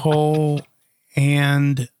Poe,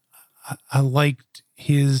 and I liked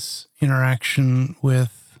his interaction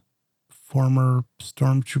with former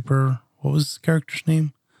Stormtrooper. What was his character's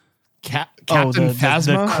name? Captain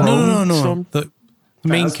Phasma? the No. The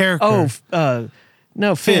main character.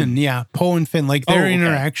 No, Finn. Yeah, Poe and Finn. Like their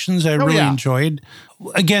interactions, I really enjoyed.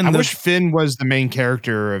 Again, I wish Finn was the main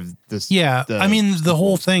character of this. Yeah, I mean the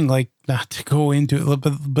whole thing. Like, not to go into it,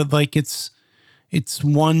 but like it's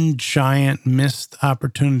one giant missed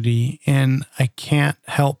opportunity, and I can't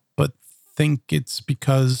help but think it's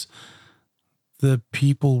because the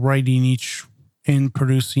people writing each and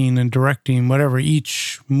producing and directing whatever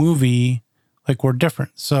each movie like were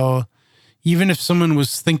different. So even if someone was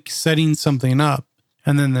setting something up,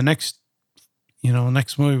 and then the next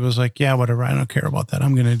movie was like, yeah, whatever, I don't care about that,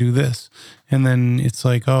 I'm going to do this. And then it's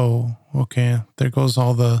like, oh, okay, there goes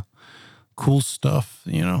all the cool stuff,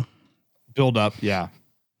 build up. Yeah.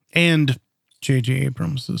 And J.J.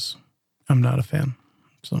 Abrams I'm not a fan.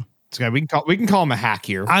 So this guy, we can call him a hack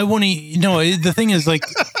here. I want to, the thing is like,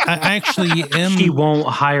 I actually am. He won't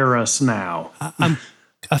hire us now. I'm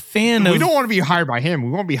a fan of. We don't want to be hired by him. We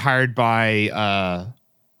want to be hired by,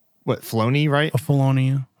 Filoni, right?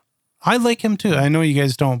 Filoni. I like him too. I know you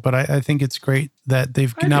guys don't, but I think it's great that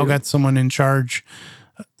they've now got someone in charge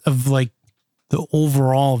of like the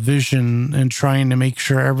overall vision and trying to make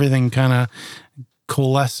sure everything kind of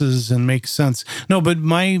coalesces and makes sense. No, but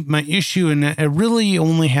my issue, and I really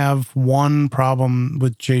only have one problem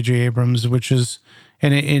with J.J. Abrams, which is,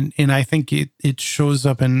 and I think it shows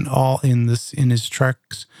up in his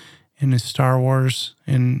Treks, in his Star Wars,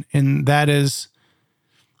 and that is,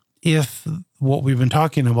 if what we've been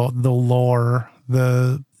talking about, the lore,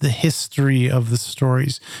 the history of the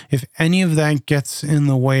stories, if any of that gets in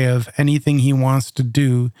the way of anything he wants to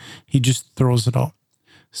do, he just throws it out.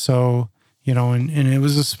 So, and it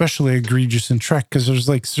was especially egregious in Trek, because there's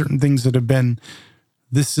like certain things that have been,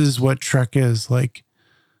 this is what Trek is, like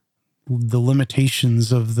the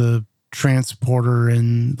limitations of the transporter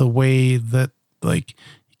and the way that like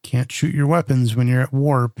you can't shoot your weapons when you're at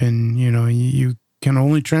warp, and you can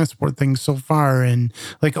only transport things so far, and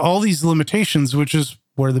like all these limitations, which is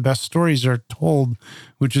where the best stories are told,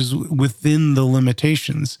 which is within the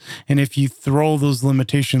limitations. And if you throw those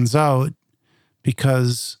limitations out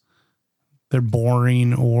because they're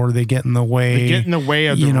boring or they get in the way, of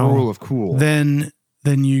the rule of cool, then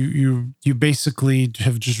you basically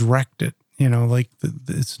have just wrecked it. Like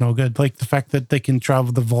it's no good. Like the fact that they can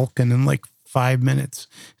travel the Vulcan in like 5 minutes.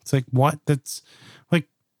 It's like, what? That's like,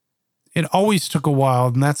 it always took a while,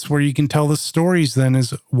 and that's where you can tell the stories then,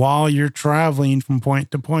 is while you're traveling from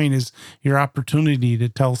point to point is your opportunity to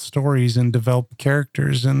tell stories and develop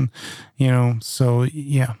characters. And, so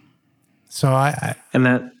yeah. So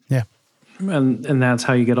and that's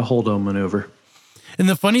how you get a holdo maneuver. And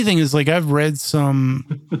the funny thing is, like, I've read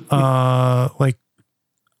some, like,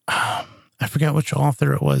 I forgot which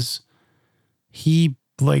author it was. He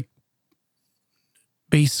like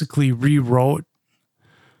basically rewrote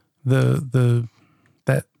the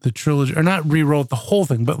trilogy, or not rewrote the whole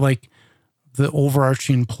thing, but like the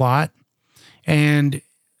overarching plot, and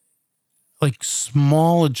like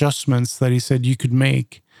small adjustments that he said you could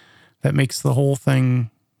make that makes the whole thing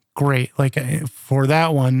great. Like for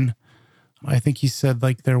that one, I think he said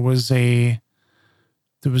like there was a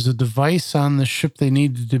device on the ship they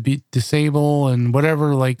needed to be disable and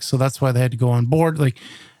whatever, like, so that's why they had to go on board. Like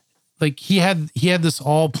he had this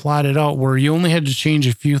all plotted out where you only had to change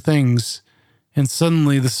a few things, and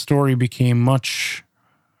suddenly the story became much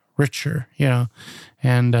richer,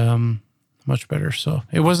 and much better. So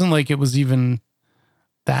it wasn't like it was even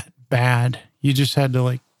that bad. You just had to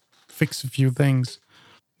like fix a few things.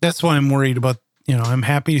 That's why I'm worried about, I'm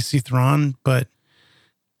happy to see Thrawn, but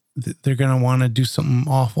they're going to want to do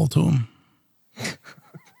something awful to him.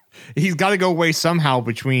 He's got to go away somehow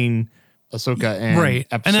between Ahsoka and right.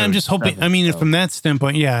 And I'm just hoping, 7, from that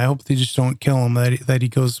standpoint, yeah, I hope they just don't kill him, that he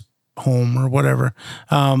goes home or whatever.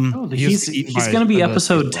 He's going to be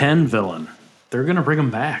episode 10 villain. They're going to bring him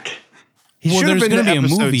back. There's going to be a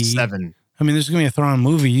movie. 7. There's going to be a Thrawn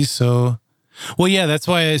movie, so... Well, yeah, that's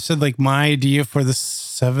why I said, like, my idea for the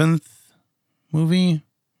 7th movie,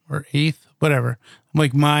 or 8th, whatever.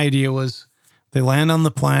 Like, my idea was they land on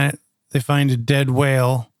the planet, they find a dead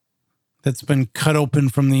whale that's been cut open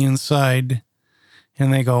from the inside,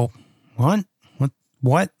 and they go, what?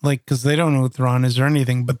 Like, because they don't know who Thrawn is or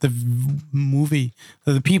anything, but the movie,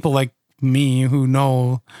 the people like me who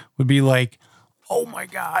know would be like, oh my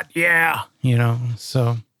God, yeah,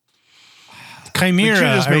 so...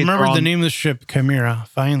 Chimera. I remember the name of the ship, Chimera.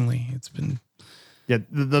 Finally, it's been... Yeah,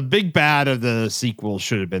 the big bad of the sequel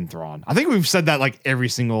should have been Thrawn. I think we've said that like every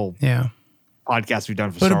single podcast we've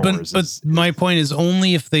done for Star Wars. But my point is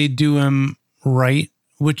only if they do him right,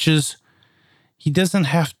 which is he doesn't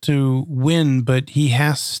have to win, but he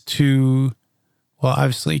has to... Well,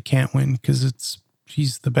 obviously he can't win because it's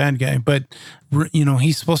he's the bad guy, but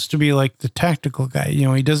he's supposed to be like the tactical guy.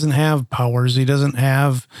 He doesn't have powers, he doesn't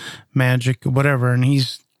have magic, whatever, and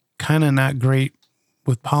he's kind of not great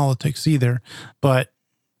with politics either. But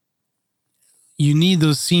you need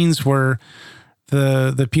those scenes where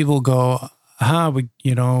the people go,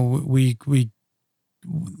 we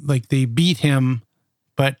like they beat him,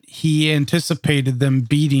 but he anticipated them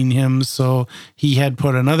beating him, so he had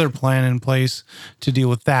put another plan in place to deal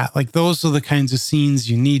with that. Like those are the kinds of scenes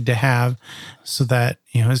you need to have so that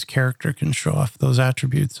his character can show off those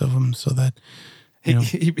attributes of him. So that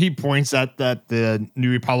he points at that the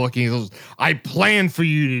New Republic. And he goes, "I planned for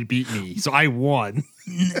you to beat me, so I won."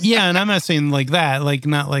 Yeah, and I'm not saying like that, like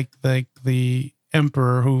not like the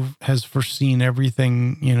Emperor who has foreseen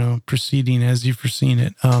everything, proceeding as he foreseen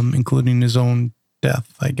it, including his own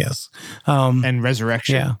death, I guess. And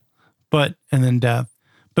resurrection. Yeah. And then death.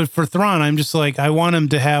 But for Thrawn, I'm just like, I want him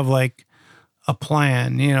to have like a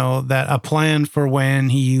plan, a plan for when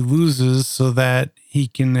he loses so that he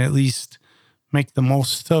can at least make the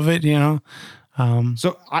most of it,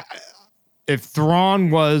 So if Thrawn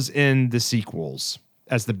was in the sequels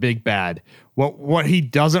as the big bad, what he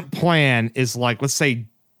doesn't plan is like, let's say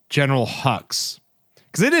General Hux.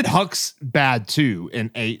 Because they did Hux bad too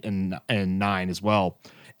in 8 and 9 as well.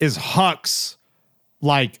 Is Hux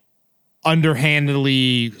like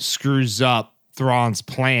underhandedly screws up Thrawn's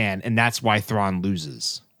plan, and that's why Thrawn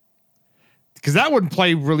loses? Because that would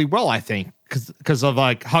play really well, I think. Because of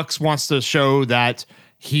like Hux wants to show that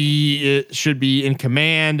he should be in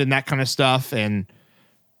command and that kind of stuff, and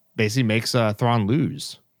basically makes Thrawn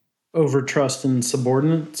lose. Over trust and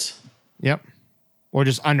subordinates. Yep. Or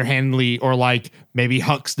just underhandedly, or like maybe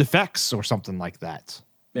Hux defects or something like that.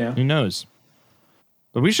 Yeah. Who knows?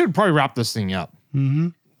 But we should probably wrap this thing up. Mm-hmm.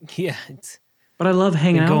 Yeah. But I love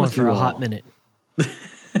hanging out with for you a all. hot minute.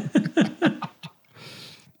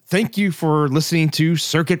 Thank you for listening to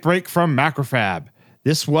Circuit Break from MacroFab.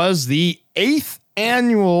 This was the 8th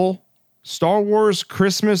annual Star Wars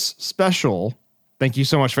Christmas special. Thank you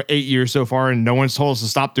so much for 8 years so far, and no one's told us to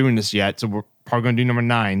stop doing this yet, so we're probably going to do number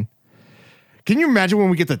 9. Can you imagine when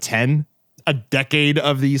we get to 10? A decade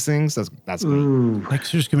of these things? That's great.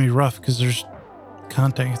 Next year's going to be rough because there's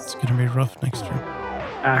content. It's going to be rough next year.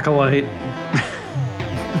 Acolyte.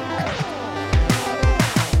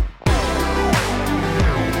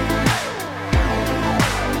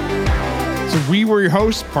 So we were your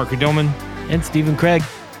hosts, Parker Dillman. And Stephen Craig.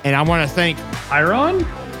 And I want to thank Iron?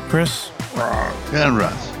 Chris? And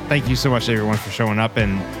Russ. Thank you so much, everyone, for showing up.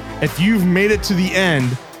 And if you've made it to the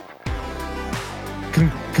end,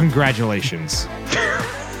 congratulations.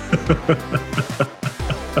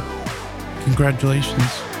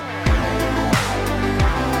 Congratulations.